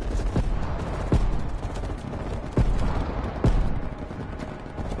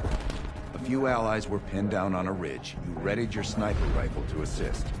 A few allies were pinned down on a ridge. You readied your sniper rifle to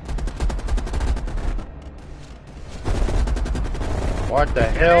assist. What the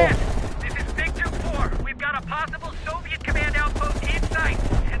hell? This is Victor 4. We've got a possible Soviet command outpost in sight,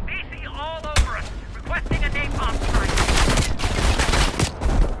 and BC all over us, requesting a napalm strike.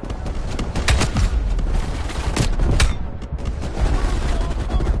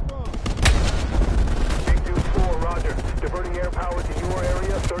 Victor 4, roger. Diverting air power to your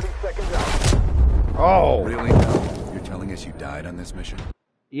area, 30 seconds out. Oh. Really, Bell? You're telling us you died on this mission?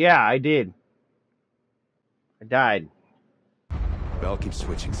 Yeah, I did. I died. Bell keeps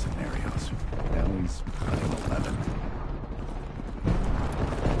switching scenarios. Now he's running 11.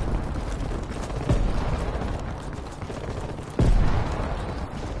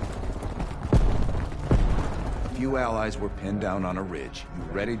 A few allies were pinned down on a ridge. You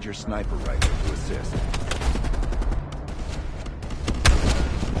readied your sniper rifle to assist.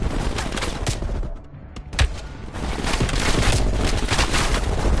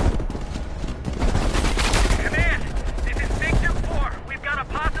 Command, this is Victor 4. We've got a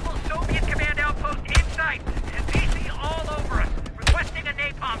possible Soviet command outpost in sight, and BC all over us, requesting a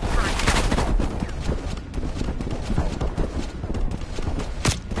napalm strike.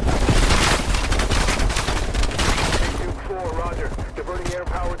 Victor 4, roger. Diverting air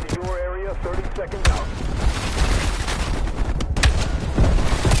power to your area, 30 seconds out.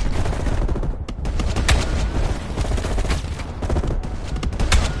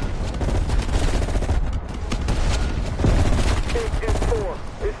 Victor 4,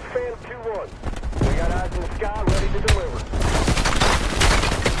 this is Fan 2-1. We got eyes in the sky, ready to deliver.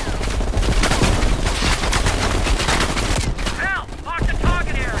 Hell, mark the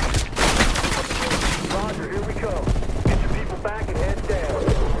target area. Roger, here we come. Get your people back and head down.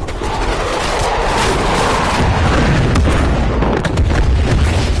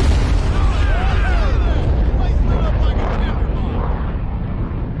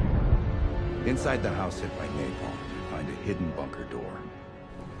 Inside the house hit by napalm, you find a hidden bunker door.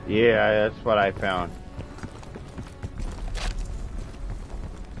 Yeah, that's what I found.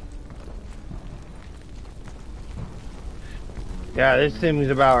 Yeah, this seems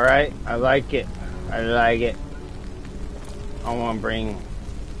about right. I like it. I like it. I want to bring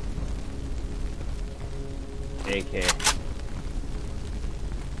AK.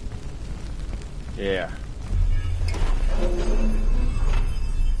 Yeah.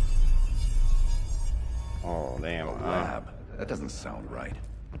 Oh, damn. A lab? That doesn't sound right.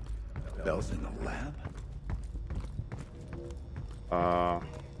 Bell's in the lab? I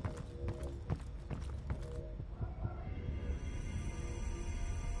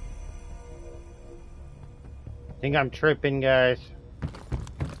think I'm tripping, guys.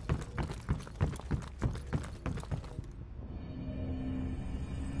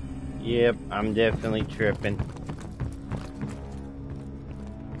 Yep, I'm definitely tripping.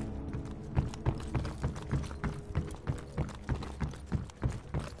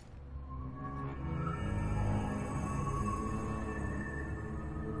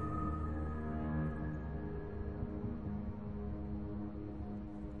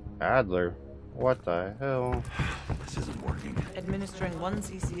 Adler. What the hell? This isn't working. Administering 1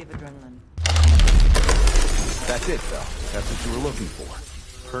 cc of adrenaline. That's it, Belle. That's what you were looking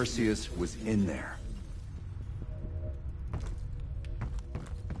for. Perseus was in there.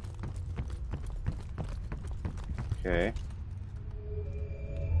 Okay.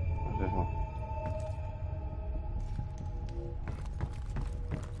 What's this one?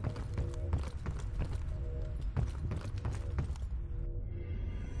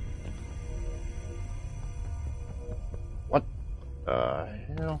 What the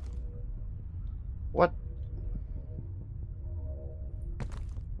hell? What?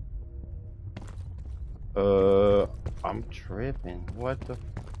 I'm tripping. What the?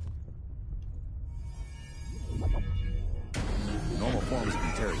 Normal forms of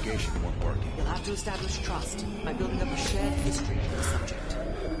interrogation weren't working. You'll have to establish trust by building up a shared history with the subject.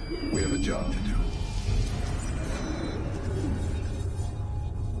 We have a job to do.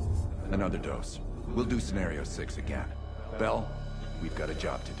 Another dose. We'll do scenario 6 again. Belle, we've got a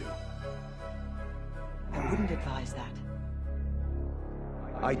job to do. I wouldn't advise that.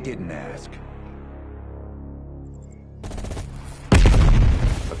 I didn't ask.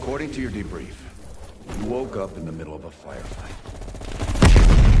 According to your debrief, you woke up in the middle of a firefight.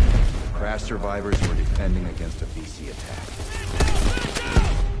 Crash survivors were defending against a VC attack.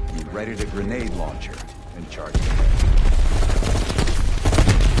 You readied a grenade launcher and charged ahead.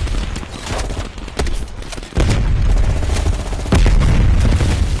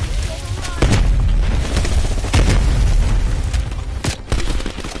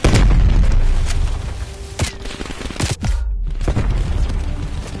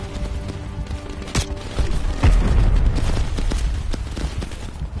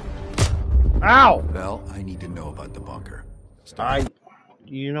 Ow! Belle, I need to know about the bunker.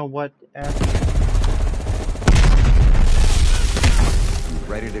 You know what? You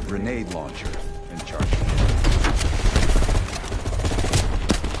readied a grenade launcher and charged ahead.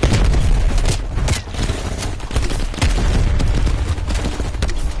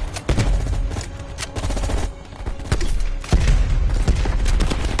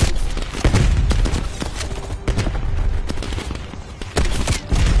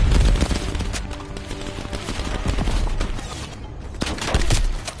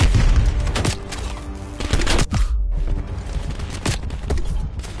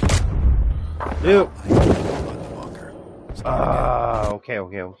 Dude.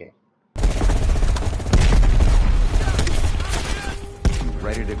 Okay. You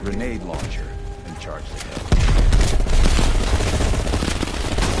readied a grenade launcher and charged ahead.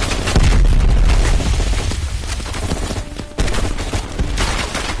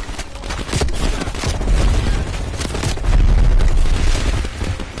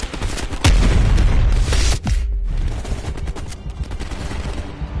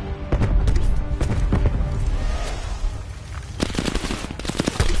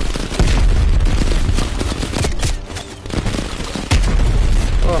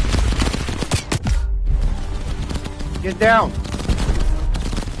 Get down!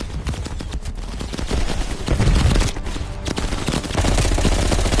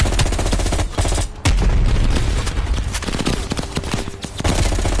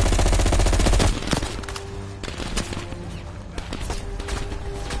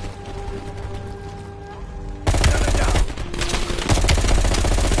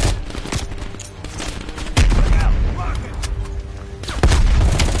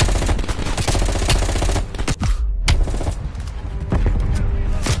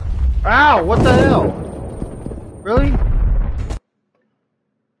 Ow! What the hell? Really?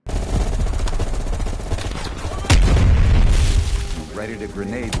 You readied a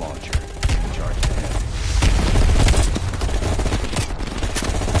grenade launcher and charged ahead.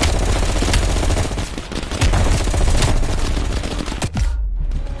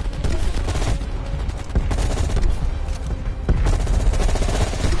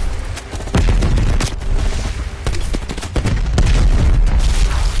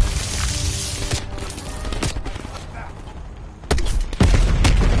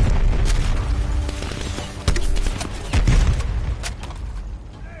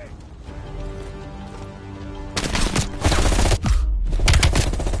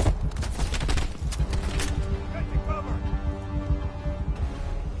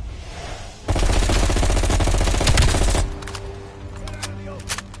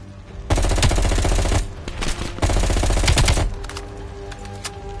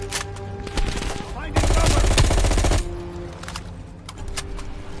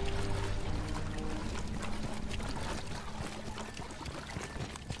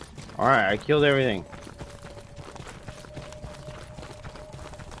 Alright, I killed everything.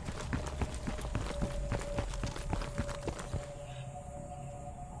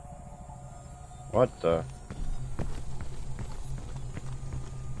 What the?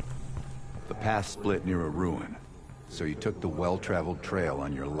 The path split near a ruin, so you took the well-traveled trail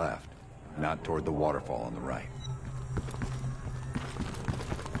on your left, not toward the waterfall on the right.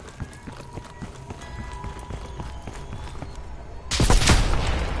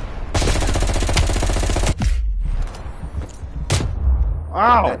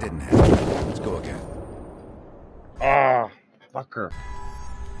 Ow! That didn't happen. Let's go again. Ah, fucker.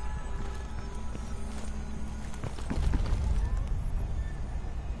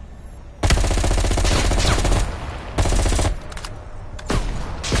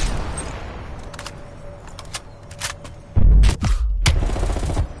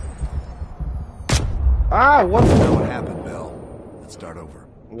 Ah, what? What happened, Bill? Let's start over.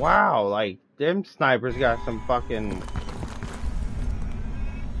 Wow, like them snipers got some fucking.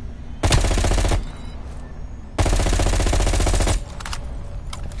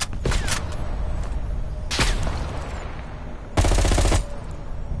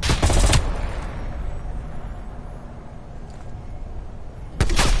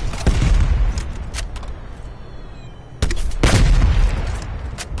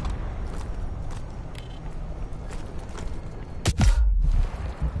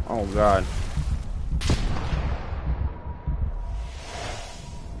 Oh God.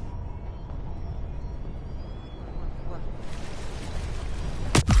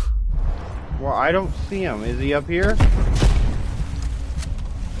 Well, I don't see him. Is he up here?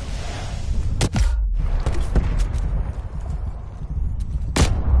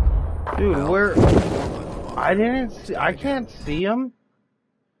 Dude, where? I didn't see. I can't see him.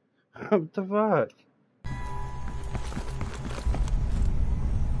 What the fuck?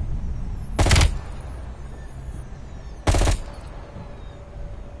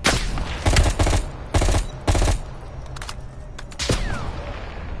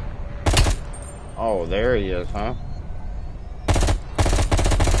 Oh, there he is, huh?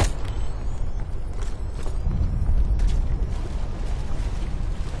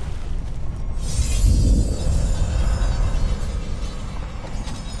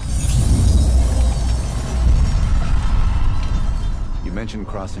 You mentioned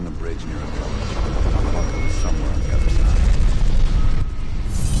crossing a bridge near a village. I thought it was somewhere on the other side.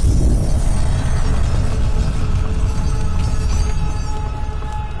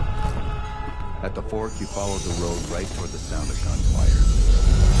 At the fork, you followed the road right toward the sound of gunfire.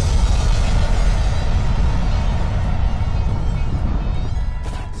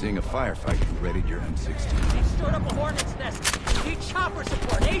 Seeing a firefight, you readied your M16. He stood up a hornet's nest. We need chopper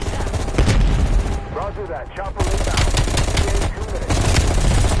support ASAP. Roger that. Chopper inbound. ETA 2 minutes.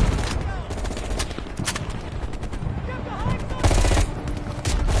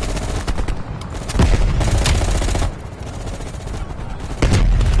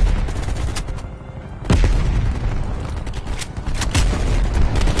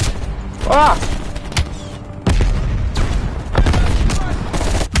 Ah!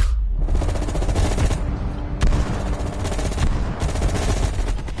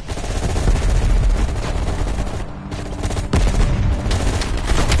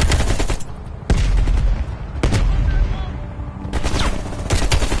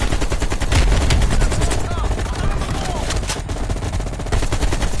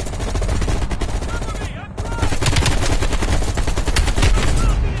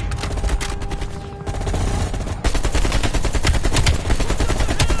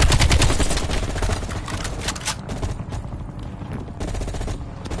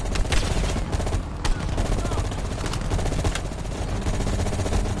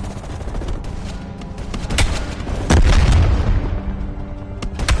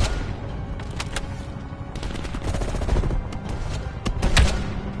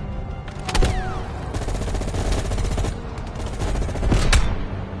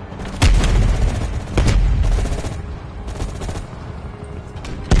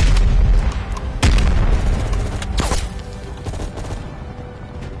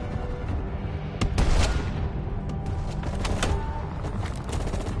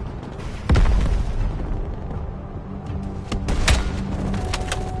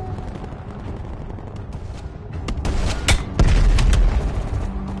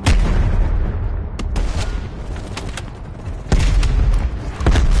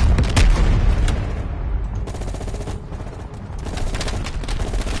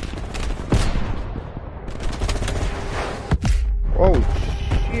 Oh,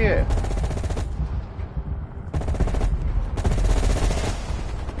 shit.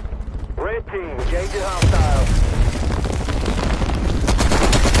 Red team, engaging hostiles.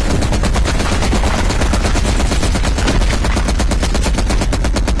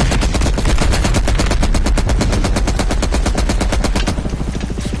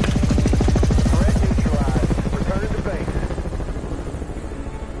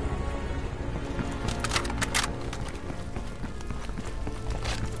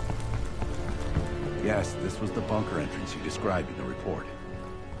 described in the report.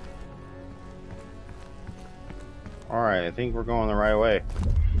 Alright, I think we're going the right way.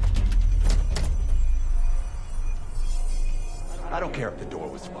 I don't care if the door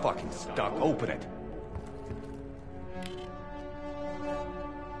was fucking stuck. Open it.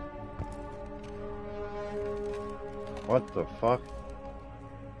 What the fuck?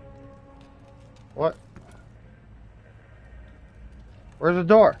 What? Where's the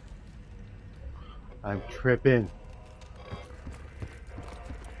door? I'm tripping.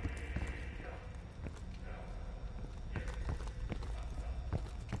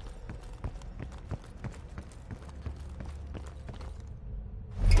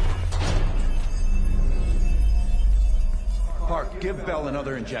 Park, give Bell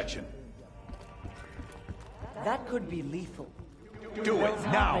another injection. That could be lethal. Do it Bell's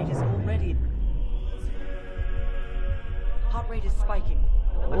now! Heart rate is already... Heart rate is spiking.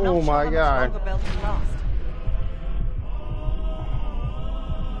 I'm Oh not sure my how much God. longer Bell can last.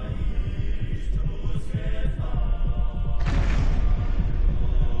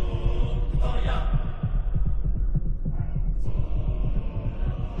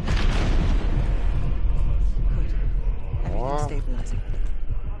 Everything's stabilizing.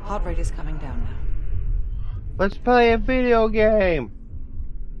 Heart rate is coming down now. Let's play a video game.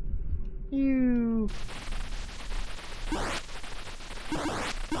 You.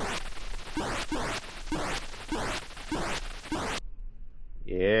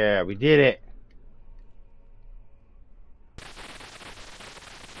 Yeah, we did it.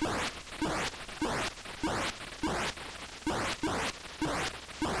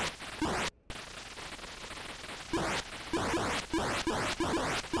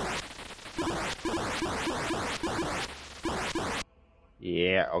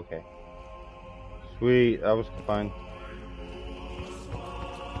 Yeah, okay. Sweet, that was fun.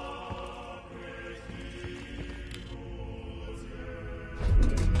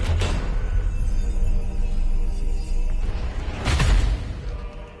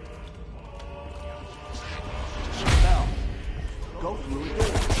 Bell, go through the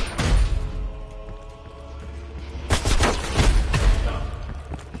door.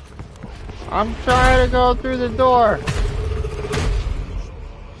 I'm trying to go through the door.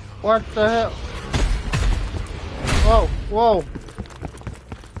 What the hell? Whoa, whoa.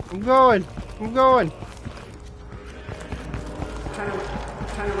 I'm going. I'm going. Turn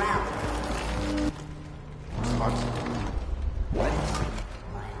around. What?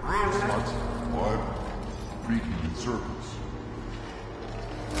 Speaking in circles.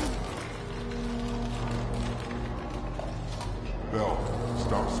 Bell,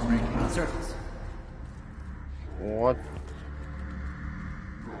 stop speaking. Circles. What?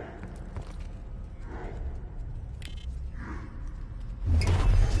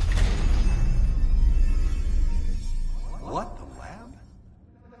 What? The lab?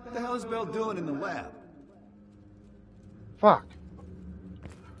 What the hell is Bell doing in the lab? Fuck.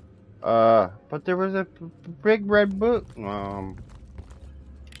 But there was a big red book.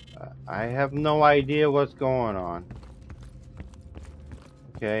 I have no idea what's going on.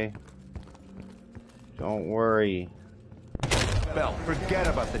 Okay. Don't worry. Bell, forget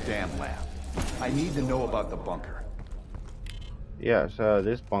about the damn lab. I need to know about the bunker. Yes,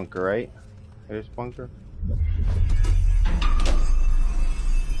 this bunker, right? This bunker?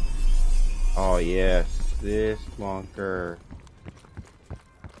 Oh, yes. This bunker.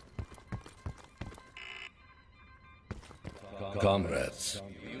 Comrades,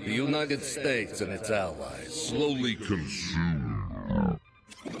 the United States and its allies slowly consume.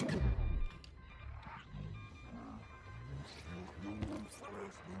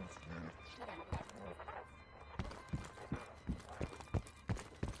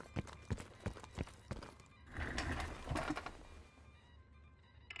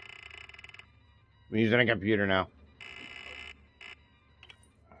 I'm using a computer now.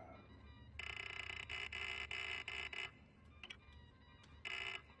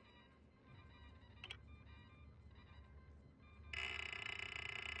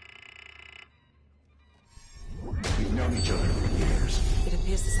 We've known each other for years. It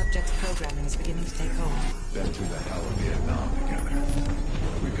appears the subject's programming is beginning to take hold. Been through the hell of Vietnam together.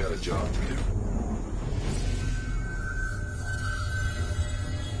 We've got a job to do.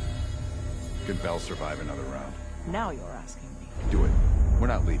 Could Bell survive another round? Now you're asking me. Do it. We're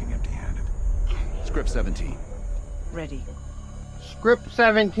not leaving empty-handed. Script 17. Ready. Script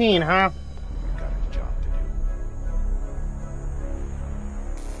 17, huh? We've got a job to do.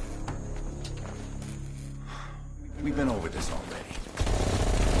 We've been over this already.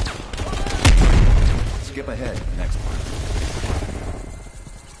 Skip ahead, next part.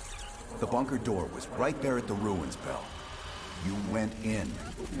 The bunker door was right there at the ruins, Bell. You went in.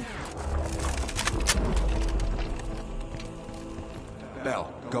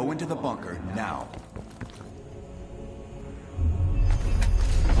 Bell, go into the bunker now.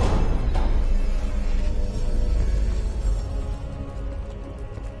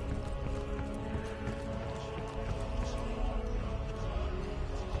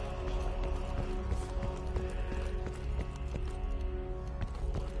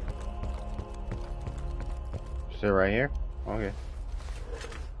 Is it right here? Okay.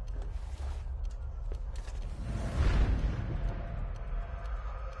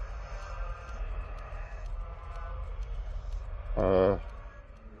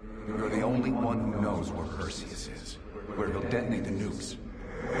 You're the only one who knows where Perseus is. Where he'll detonate the nukes.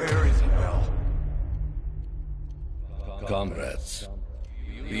 Where is he, Bell? Comrades,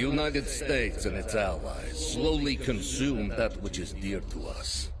 the United States and its allies slowly consume that which is dear to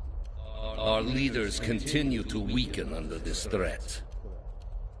us. Our leaders continue to weaken under this threat.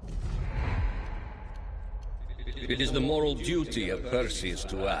 It is the moral duty of Perseus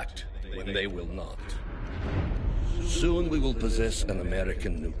to act when they will not. Soon we will possess an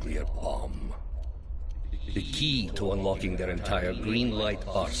American nuclear bomb. The key to unlocking their entire green light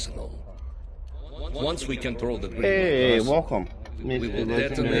arsenal. Once we can throw the green light arsenal, welcome. we will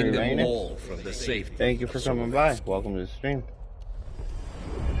detonate them all from the safety. Thank you for coming by. Welcome to the stream.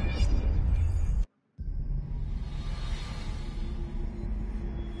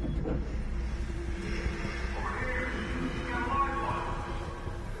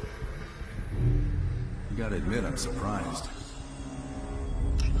 You gotta admit, I'm surprised.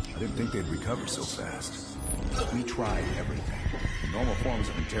 I didn't think they'd recover so fast. We tried everything. Normal forms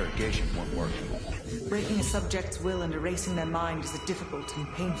of interrogation weren't working. Breaking a subject's will and erasing their mind is a difficult and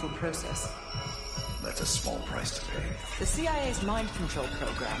painful process. That's a small price to pay. The CIA's mind control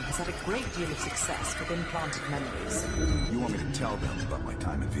program has had a great deal of success with implanted memories. You want me to tell them about my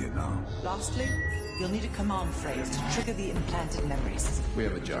time in Vietnam? Lastly, you'll need a command phrase to trigger the implanted memories. We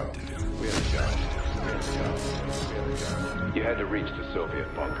have a job to do. You had to reach the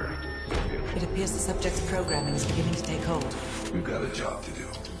Soviet bunker. It appears the subject's programming is beginning to take hold. We've got a job to do.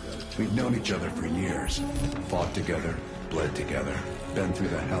 We've known each other for years. Fought together, bled together, been through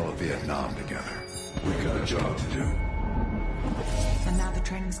the hell of Vietnam together. We've got a job to do. And now the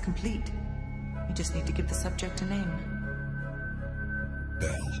training's complete. You just need to give the subject a name.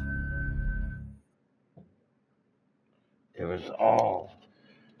 Bell. It was all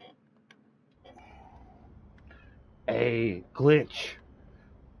a glitch.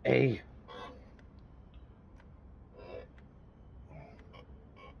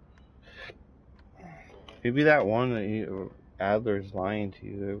 Maybe that one that Adler's lying to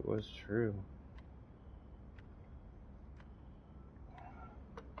you, it was true.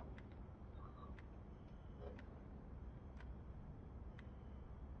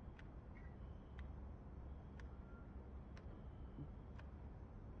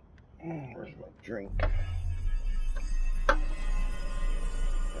 Where's my drink?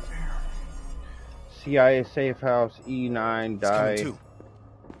 CIA safe house E9 died.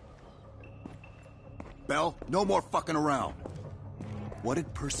 Bell, no more fucking around. What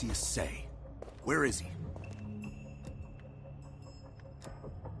did Perseus say? Where is he?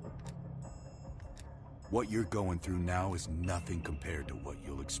 What you're going through now is nothing compared to what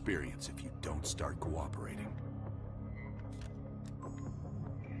you'll experience if you don't start cooperating.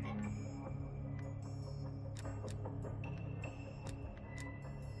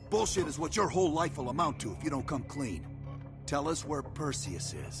 Bullshit is what your whole life will amount to if you don't come clean. Tell us where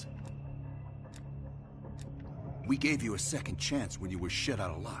Perseus is. We gave you a second chance when you were shit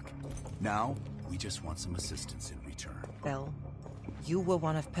out of luck. Now, we just want some assistance in return. Bell, you were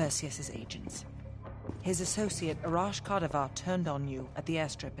one of Perseus's agents. His associate, Arash Kardavar, turned on you at the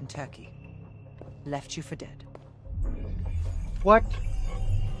airstrip in Turkey. Left you for dead. What?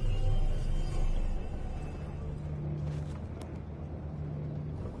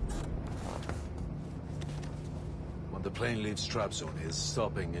 When the plane leaves Trabzon, it's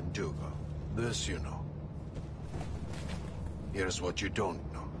stopping in Duga. This you know. Here's what you don't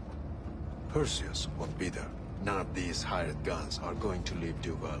know. Perseus won't be there. None of these hired guns are going to leave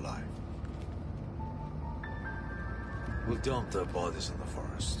Duga alive. We'll dump their bodies in the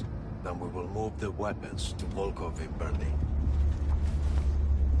forest. Then we will move the weapons to Volkov in Berlin.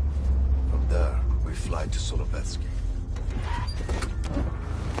 From there, we fly to Solovetsky.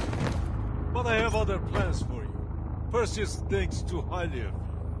 But I have other plans for you. Perseus thinks too highly of you.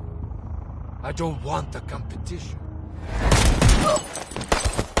 I don't want the competition.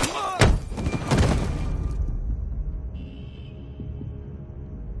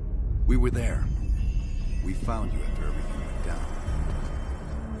 We were there. We found you after everything went down.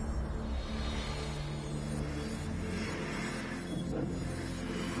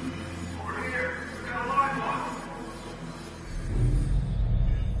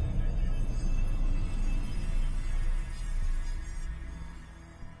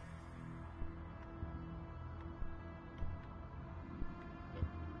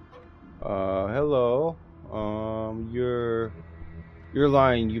 Hello. You're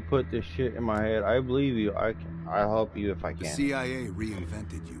lying. You put this shit in my head. I believe you. I'll help you if I can. The CIA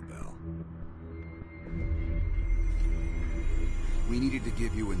reinvented you, Bell. We needed to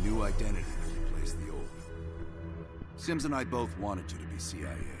give you a new identity to replace the old. Sims and I both wanted you to be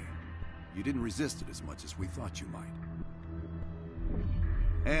CIA. You didn't resist it as much as we thought you might.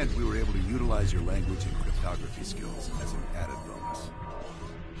 And we were able to utilize your language and cryptography skills as an added bonus.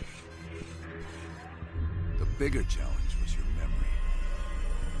 The bigger challenge was your memory.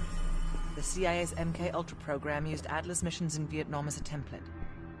 The CIA's MK-Ultra program used Atlas missions in Vietnam as a template.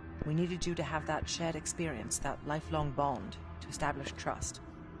 We needed you to have that shared experience, that lifelong bond, to establish trust.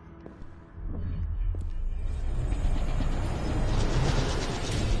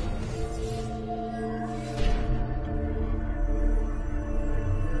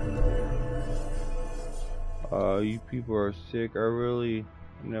 You people are sick. Never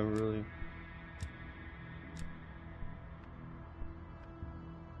really.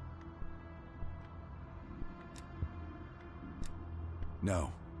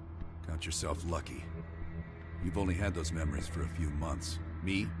 No. Count yourself lucky. You've only had those memories for a few months.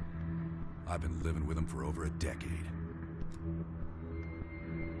 Me? I've been living with them for over a decade.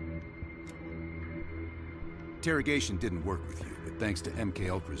 Interrogation didn't work with you, but thanks to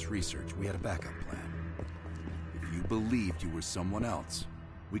MK-Ultra's research, we had a backup plan. If you believed you were someone else,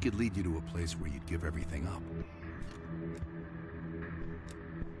 we could lead you to a place where you'd give everything up.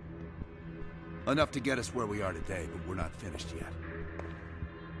 Enough to get us where we are today, but we're not finished yet.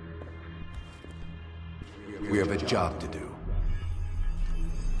 We have a job to do.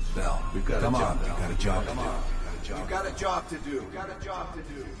 Bell, we've got a job. We've got a job to do. We've got a job to do. We've got a job to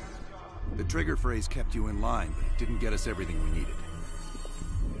do. The trigger phrase kept you in line, but it didn't get us everything we needed.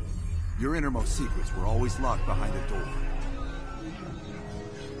 Your innermost secrets were always locked behind a door.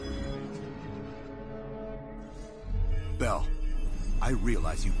 Bell, I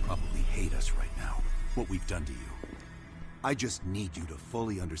realize you probably hate us right now, what we've done to you. I just need you to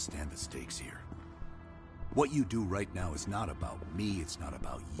fully understand the stakes here. What you do right now is not about me, it's not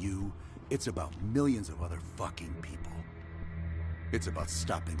about you, it's about millions of other fucking people. It's about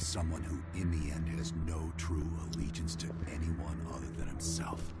stopping someone who, in the end, has no true allegiance to anyone other than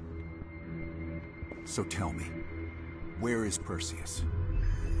himself. So tell me, where is Perseus?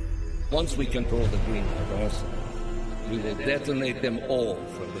 Once we control the Greenlight arsenal, we will detonate them all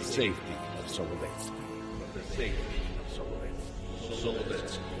for the safety of Solovetsky.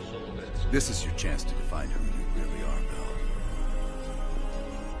 This is your chance to define who you really are, Bell.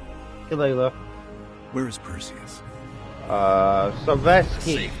 Hey, Layla. Where is Perseus?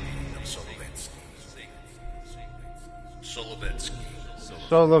 Solovetsky.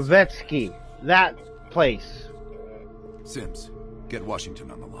 Solovetsky. That place. Sims, get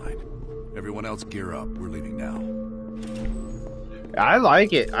Washington on the line. Everyone else gear up. We're leaving now. I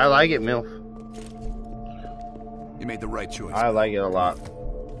like it. I like it, MILF. You made the right choice. I like it a lot.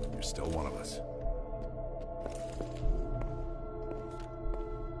 You're still one of us.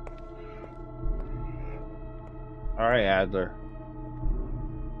 All right, Adler.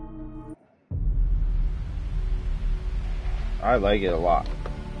 I like it a lot.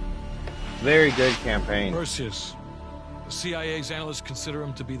 Very good campaign. Perseus. The CIA's analysts consider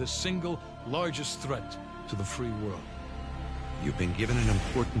him to be the single largest threat to the free world. You've been given an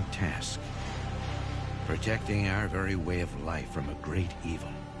important task. Protecting our very way of life from a great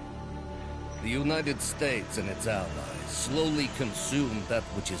evil. The United States and its allies slowly consume that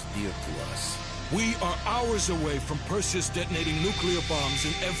which is dear to us. We are hours away from Perseus detonating nuclear bombs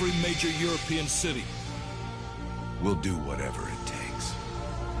in every major European city. We'll do whatever it takes.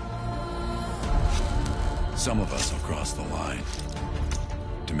 Some of us will cross the line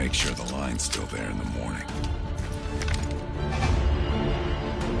to make sure the line's still there in the morning.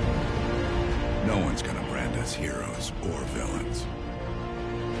 No one's gonna brand us heroes or villains.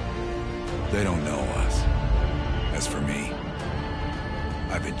 They don't know us. As for me,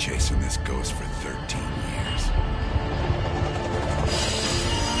 I've been chasing this ghost for 13 years.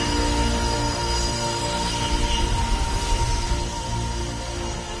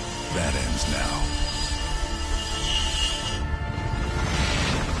 That ends now.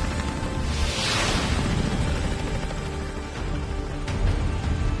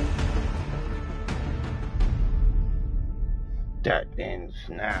 That ends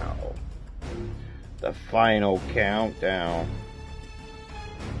now. The final countdown.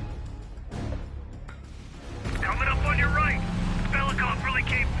 Coming up on your right. Belikov really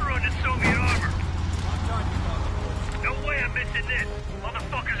came through in the Soviet armor. No way I'm missing this.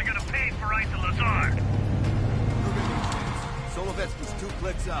 Motherfuckers are gonna pay for Ice and Lazar. Solovetsky's 2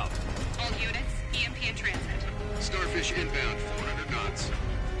 clicks out. All units, EMP in transit. Starfish inbound, 400 knots.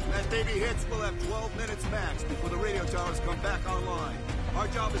 When that baby hits, we'll have 12 minutes max before the radio towers come back online. Our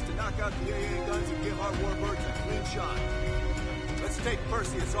job is to knock out the AA guns and give our warbirds a clean shot. Let's take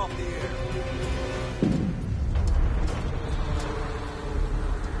Perseus off the air.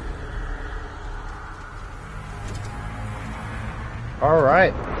 All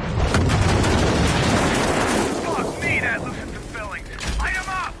right. Fuck me, that loosens some fillings. Light 'em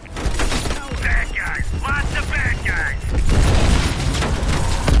up! Bad guys. Lots of bad guys.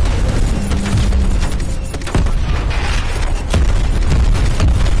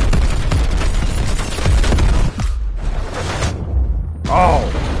 Oh.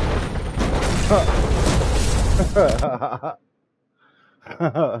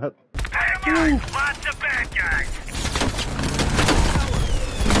 Dynamite! Lots of bad guys.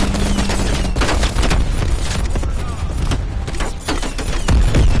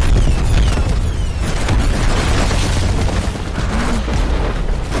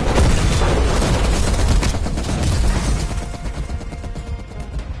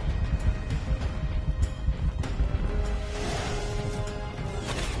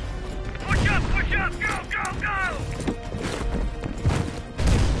 Push up, go, go, go!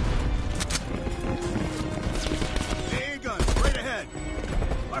 AA guns, right ahead.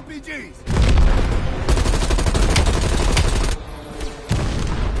 RPGs.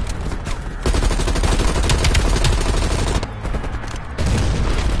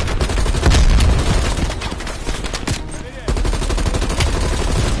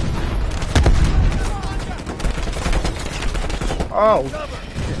 Oh.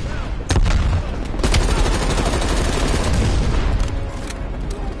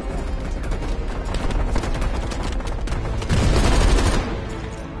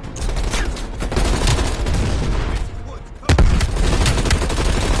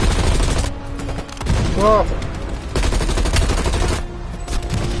 Oh.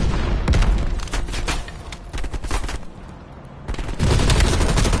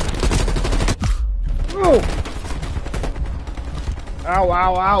 Oh. Ow,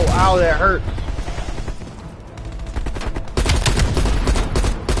 ow, ow, ow, that hurts.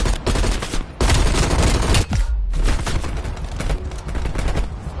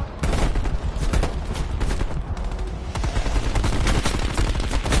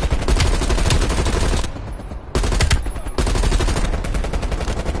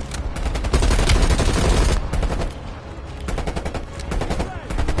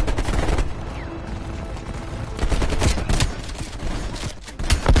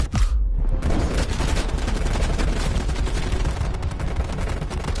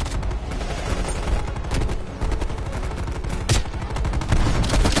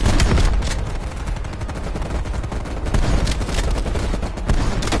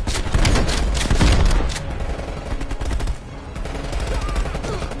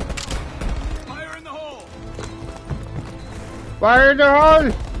 Fire in the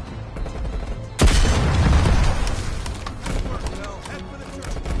hole!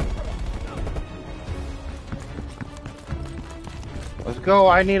 Let's go,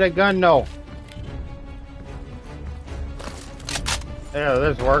 I need a gun though. Yeah,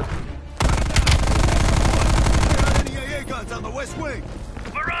 this works. Any AA guns on the west wing.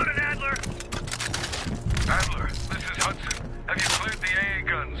 We're on it, Adler! Adler, this is Hudson. Have you cleared the AA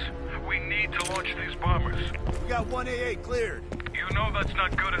guns? We need to launch these bombers. We got one AA cleared. You know that's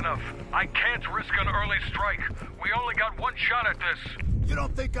not good enough. I can't risk an early strike. We only got one shot at this. You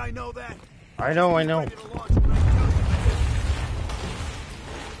don't think I know that? I know, I know.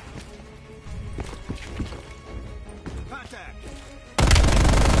 Contact.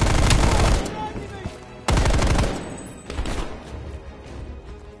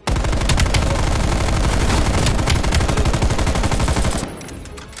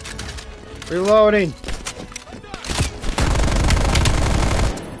 Reloading.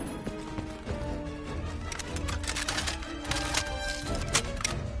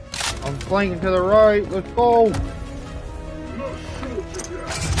 I'm flanking to the right. Let's go.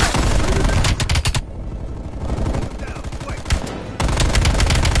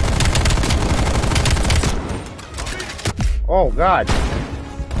 Oh, God.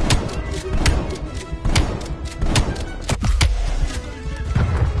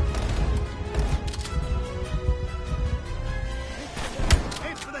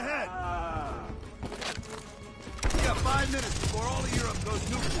 Aim for the head. We got 5 minutes before all of Europe goes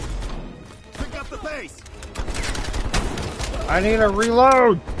nuclear. Pick up the pace. I need a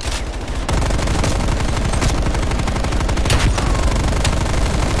reload.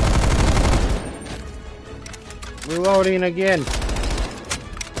 Reloading again.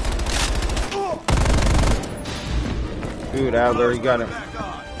 Dude, Adler, you got him.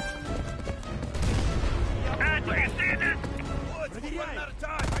 Adler, you see this? Woods, we're running out of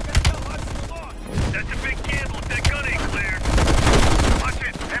time. I gotta tell Hudson to launch. That's a big gamble if that gun ain't clear. Watch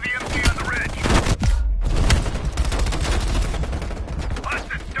it. Heavy MG on the ridge.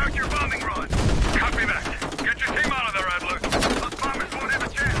 Hudson, start your bombing run. Copy that. Get your team out of there, Adler. Those bombers won't have a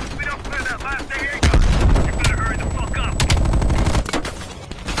chance if we don't clear that last AA gun. You better hurry the fuck up.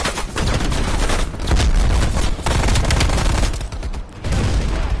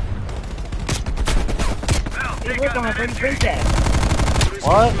 Hey, look, I'm a pretty princess.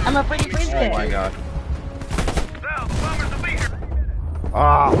 What? I'm a pretty princess. Oh my god. Now, the bombers will be here.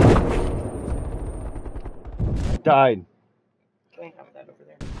 Ah. Died.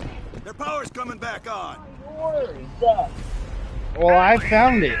 Their power's coming back on. Well, I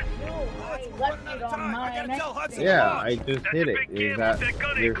found it. I left it on my next thing. Yeah, I just hit it. Is that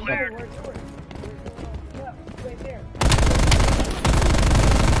there's something?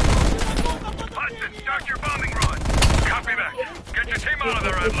 Hudson, start your bombing run. Copy that. Get your team out of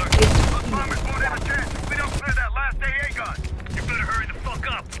there, Adler. Those bombers won't have a chance if we don't clear that last AA gun. You better hurry the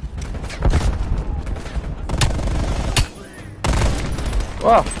fuck up.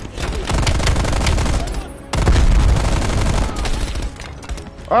 Whoa.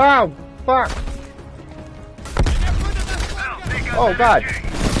 Oh, fuck. Oh, God.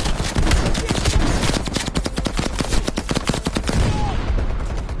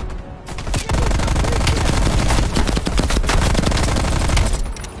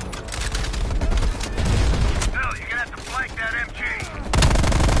 Hell, you're gonna have to flank that MG.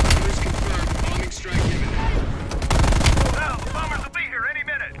 Orders confirmed. Bombing strike imminent. Hell, the bombers will be here any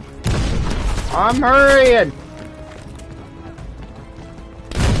minute. I'm hurrying.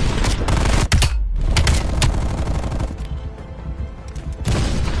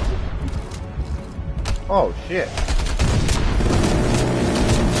 Oh, shit.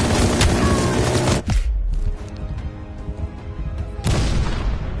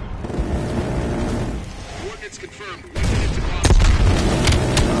 Coordinates confirmed. 1 minute to bomb.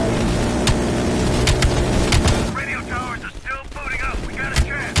 Radio towers are still booting up. We got a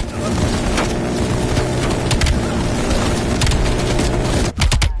chance.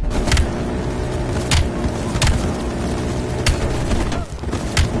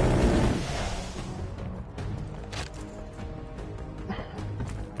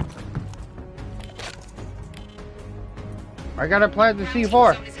 I gotta plant the C4.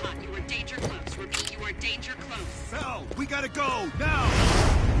 You are danger close. Repeat, you are danger close. Bell, we gotta go, now!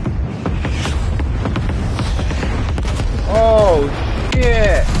 Oh,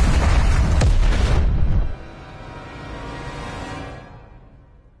 shit.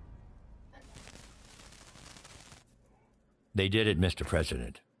 They did it, Mr.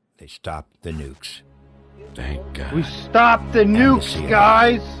 President. They stopped the nukes. Thank God. We stopped the nukes, CIA.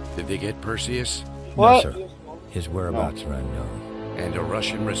 guys. Did they get Perseus? What? No, sir. His whereabouts are unknown. And a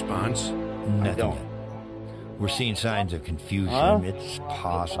Russian response? Nothing don't. yet. We're seeing signs of confusion. Huh? It's I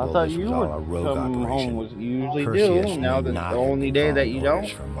possible thought this you was all a would rogue come operation. home as you usually Perseus do. Now may that's not the have only been day that following you orders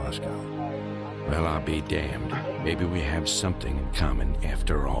don't. from Moscow. Well, I'll be damned. Maybe we have something in common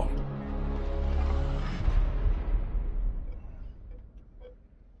after all.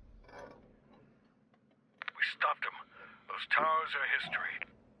 We stopped them. Those towers are history.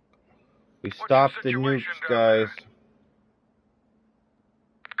 We What's stopped the the situation nukes, down guys.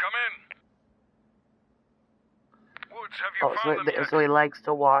 Come in. Woods, have you Oh, found them yet? so he likes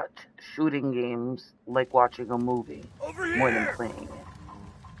to watch shooting games like watching a movie Over more than here! playing it.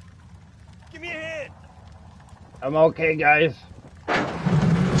 Give me a hand. I'm okay, guys.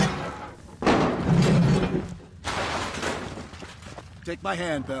 Take my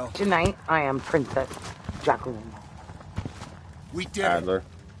hand, Bell. Tonight, I am Princess Jacqueline. We did Adler. it.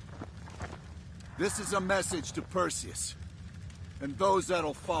 This is a message to Perseus and those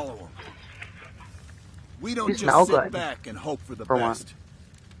that'll follow him. We don't You just smell sit good, back and hope for the for best.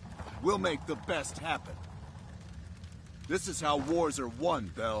 We'll make the best happen. This is how wars are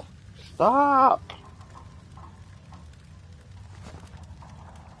won, Bell. Stop.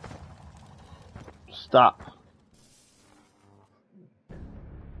 Stop.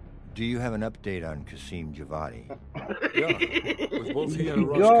 Do you have an update on Qasim Javadi? Yeah. With both he and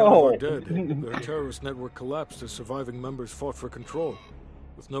Go. Roscoe dead, their terrorist network collapsed as surviving members fought for control.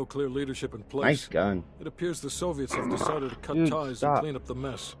 With no clear leadership in place, Nice gun. it appears the Soviets have decided to cut Dude, ties stop. and clean up the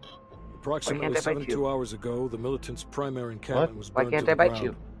mess. Approximately can't I bite 72 you? hours ago, the militants' primary encampment was Why burned can't to I the bite ground.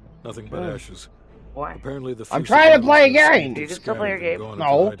 you? Nothing but ashes. Why? Apparently, the I'm few trying to play a survivors game. had You can still play your scattered and game. gone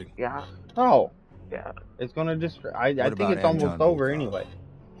No. into hiding. Yeah. No. Yeah. It's gonna just. I think about it's almost Anton over Volkov? anyway.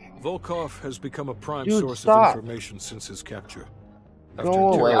 Volkov has become a prime Dude, source stop. of information since his capture.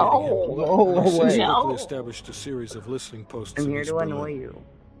 Go away. Go away. Quickly established a series of listening posts I'm in here East to Berlin. annoy you.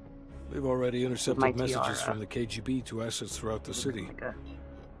 We've already my intercepted messages tiara. from the KGB to assets throughout the city. We're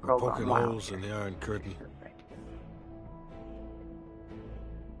program. poking Wow. holes in the Iron Curtain.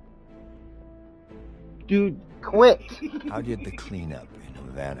 Dude, quit. How did the cleanup in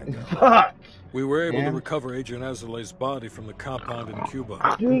Havana go? Fuck. We were able to Man. recover Adrian Azoulay's body from the compound in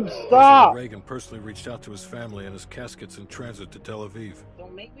Cuba. Dude, President stop. Reagan personally reached out to his family, and his casket's in transit to Tel Aviv.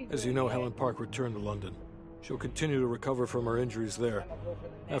 As you know, Helen Park returned to London. She'll continue to recover from her injuries there.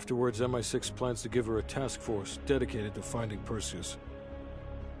 Afterwards, MI6 plans to give her a task force dedicated to finding Perseus.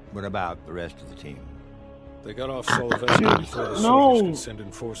 What about the rest of the team? They got off Solovetsky before the No. soldiers could send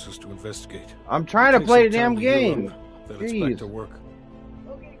in forces to investigate. I'm trying to It play takes the some damn time to heal game. up, then it's back Jeez. to work.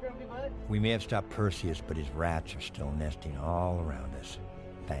 We may have stopped Perseus, but his rats are still nesting all around us,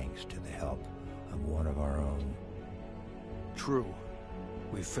 thanks to the help of one of our own. True.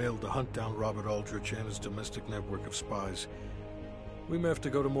 We failed to hunt down Robert Aldrich and his domestic network of spies. We may have to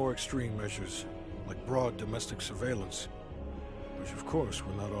go to more extreme measures, like broad domestic surveillance, which of course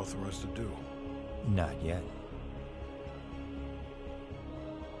we're not authorized to do. Not yet.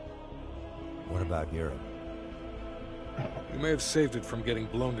 What about Europe? We may have saved it from getting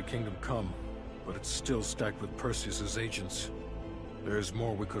blown to Kingdom Come, but it's still stacked with Perseus's agents. There's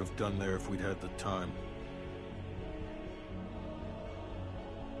more we could have done there if we'd had the time.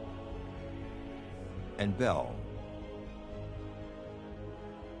 And Bell?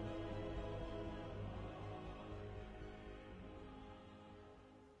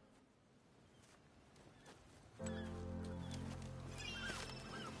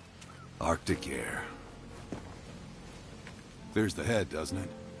 Arctic air. There's the head, doesn't it?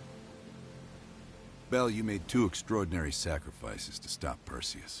 Bell, you made two extraordinary sacrifices to stop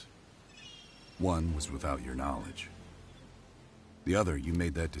Perseus. One was without your knowledge. The other, you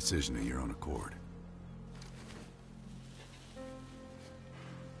made that decision of your own accord.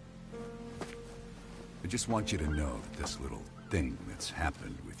 I just want you to know that this little thing that's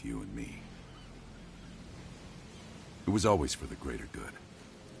happened with you and me, it was always for the greater good.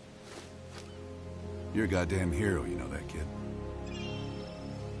 You're a goddamn hero, you know that, kid.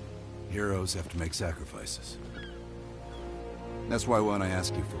 Heroes have to make sacrifices. That's why when I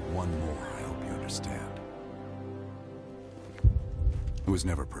ask you for one more, I hope you understand. It was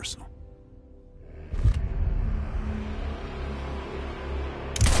never personal.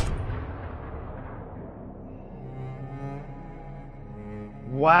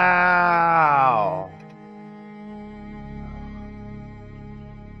 Wow.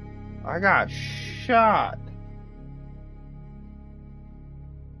 I got shot.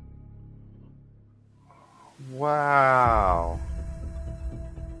 Wow.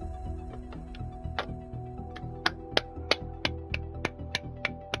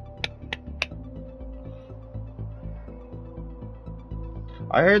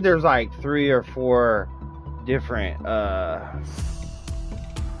 I heard there's like 3 or 4 different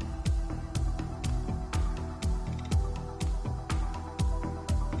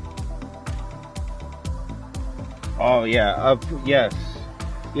oh yeah, yes.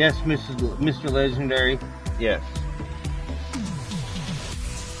 Yes, Mr. Legendary. Yes.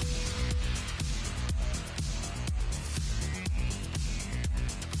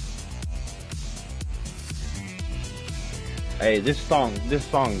 Hey, this song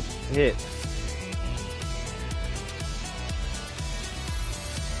hits.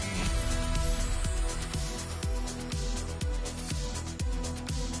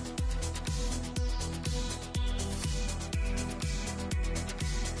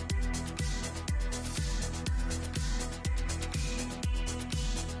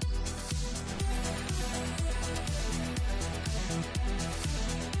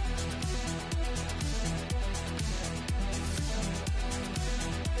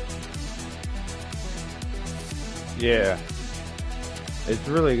 Yeah, it's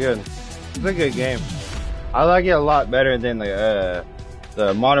really good. It's a good game. I like it a lot better than the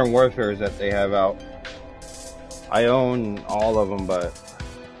Modern Warfares that they have out. I own all of them, but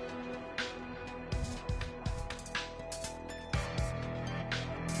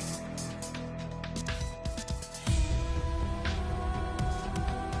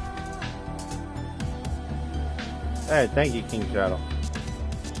hey, thank you, King Shadow.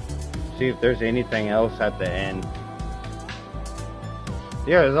 See if there's anything else at the end.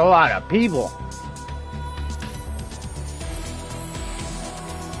 Yeah, there's a lot of people.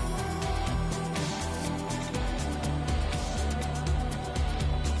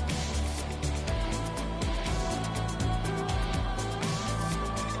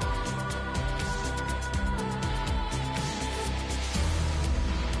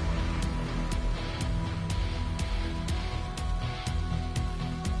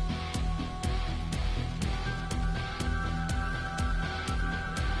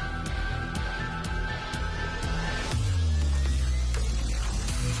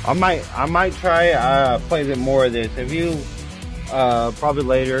 I might try play a bit more of this. If you probably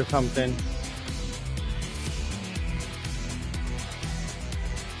later or something.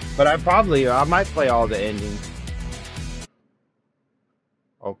 But I might play all the endings.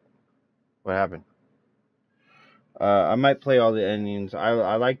 Oh, what happened? I might play all the endings.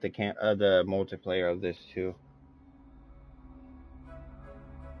 I like the multiplayer of this too.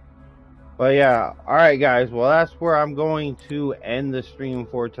 But yeah, alright guys, well that's where I'm going to end the stream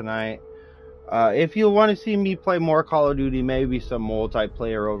for tonight. If you want to see me play more Call of Duty, maybe some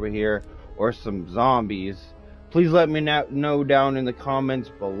multiplayer over here, or some zombies, please let me know down in the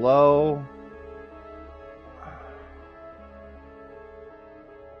comments below.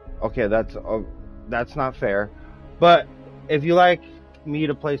 Okay, that's not fair. But if you like me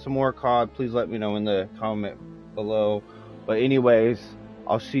to play some more COD, please let me know in the comment below. But anyways,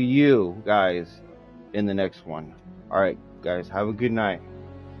 I'll see you guys in the next one. Alright, guys, have a good night.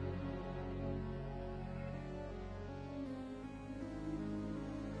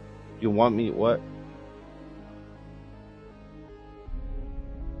 You want me what?